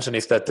thing to mention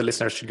is that the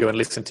listeners should go and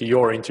listen to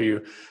your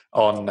interview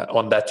on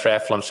that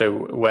triathlon show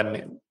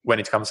when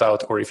it comes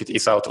out, or if it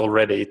is out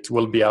already. It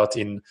will be out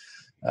in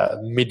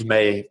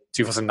mid-May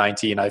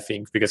 2019, I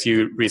think, because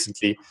you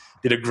recently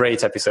did a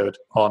great episode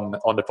on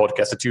the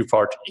podcast, a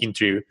 2-part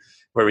interview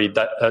where we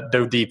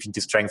dove deep into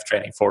strength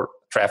training for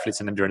triathletes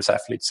and endurance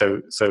athletes.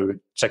 So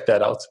check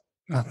that out.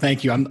 Oh,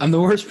 thank you. I'm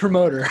the worst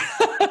promoter.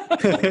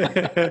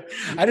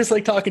 I just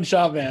like talking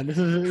shop, man. This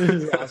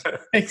is awesome.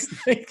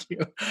 Thank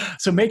you.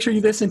 So make sure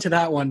you listen to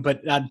that one,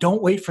 but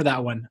don't wait for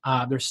that one.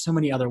 There's so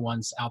many other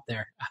ones out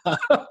there. All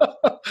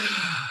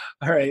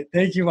right.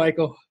 Thank you,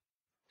 Michael.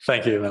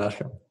 Thank you,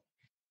 Menachem.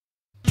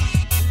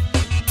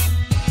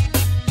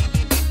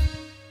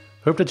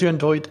 Hope that you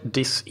enjoyed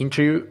this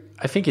interview.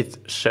 I think it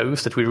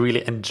shows that we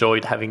really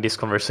enjoyed having this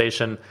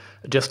conversation,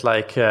 just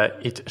like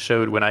it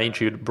showed when I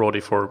interviewed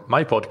Broadie for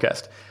my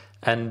podcast.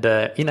 And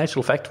in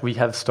actual fact, we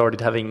have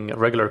started having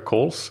regular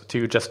calls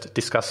to just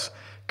discuss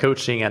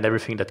coaching and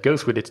everything that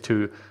goes with it,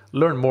 to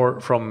learn more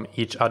from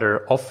each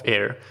other off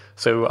air.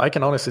 So I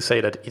can honestly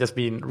say that it has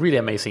been really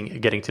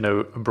amazing getting to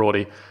know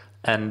Broadie,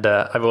 and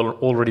I've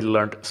already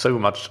learned so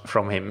much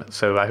from him.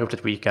 So I hope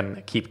that we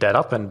can keep that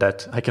up, and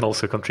that I can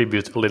also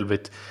contribute a little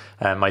bit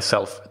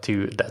myself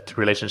to that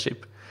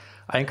relationship.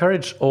 I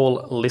encourage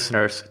all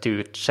listeners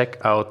to check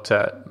out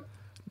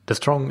the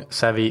Strong,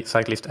 Savvy,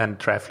 Cyclist and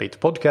Triathlete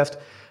podcast,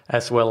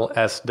 as well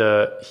as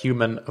the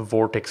Human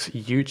Vortex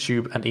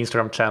YouTube and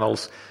Instagram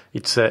channels.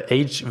 It's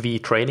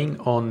HV Training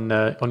on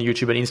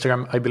YouTube and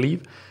Instagram, I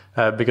believe,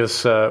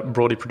 because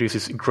Broadie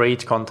produces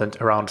great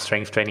content around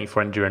strength training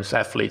for endurance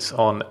athletes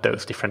on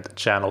those different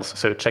channels.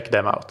 So check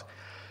them out.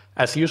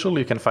 As usual,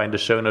 you can find the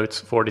show notes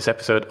for this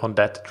episode on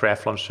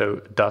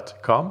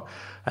thattriathlonshow.com,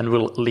 and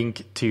we'll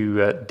link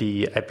to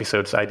the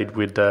episodes I did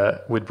with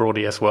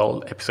Broadie as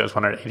well, episodes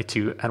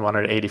 182 and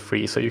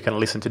 183, so you can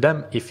listen to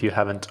them if you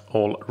haven't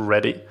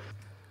already.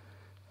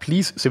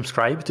 Please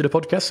subscribe to the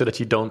podcast so that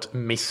you don't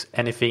miss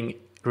anything.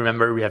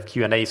 Remember, we have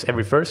Q&As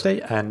every Thursday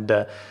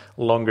and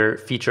longer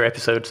feature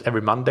episodes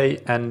every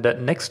Monday. And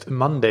next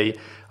Monday,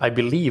 I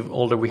believe,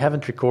 although we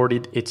haven't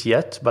recorded it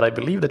yet, but I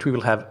believe that we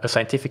will have a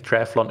Scientific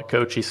Triathlon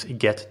coaches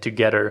get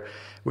together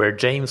where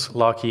James,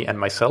 Lockie and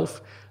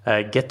myself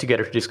get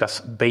together to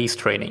discuss base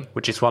training,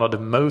 which is one of the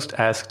most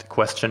asked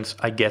questions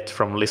I get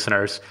from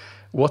listeners.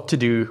 What to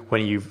do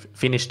when you've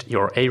finished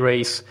your A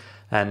race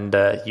and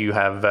you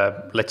have,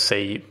 let's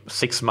say,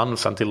 6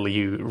 months until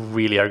you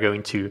really are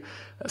going to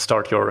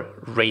start your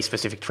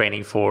race-specific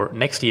training for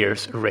next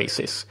year's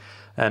races.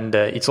 And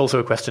it's also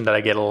a question that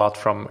I get a lot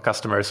from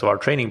customers who are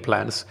training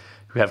plans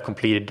who have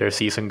completed their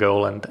season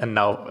goal and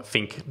now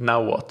think,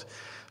 now what?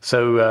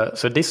 So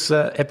this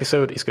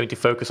episode is going to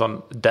focus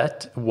on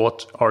that.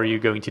 What are you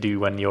going to do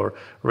when your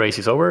race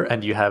is over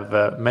and you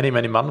have many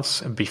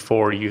months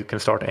before you can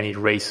start any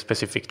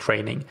race-specific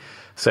training?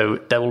 So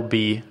that will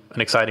be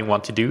an exciting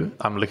one to do.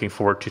 I'm looking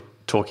forward to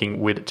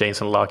talking with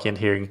James and Lockie and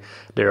hearing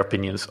their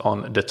opinions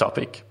on the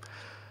topic.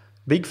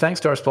 Big thanks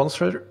to our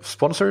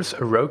sponsors,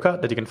 Roka,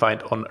 that you can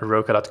find on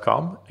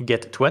roka.com.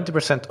 Get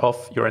 20%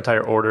 off your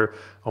entire order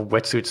of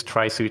wetsuits,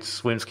 tri-suits,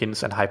 swim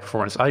skins, and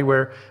high-performance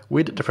eyewear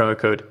with the promo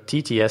code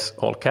TTS,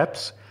 all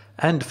caps.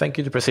 And thank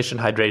you to Precision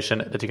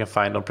Hydration that you can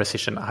find on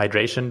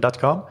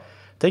precisionhydration.com.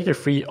 Take their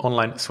free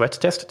online sweat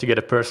test to get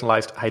a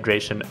personalized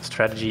hydration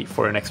strategy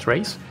for your next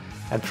race.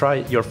 And try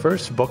your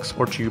first box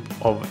or tube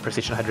of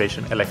Precision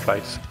Hydration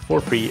electrolytes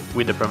for free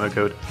with the promo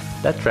code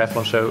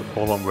ThatTriathlonShow,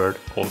 all one word,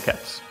 all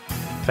caps.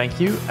 Thank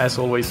you, as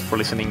always, for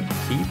listening.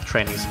 Keep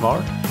training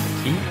smart,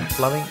 keep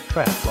loving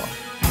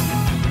triathlon.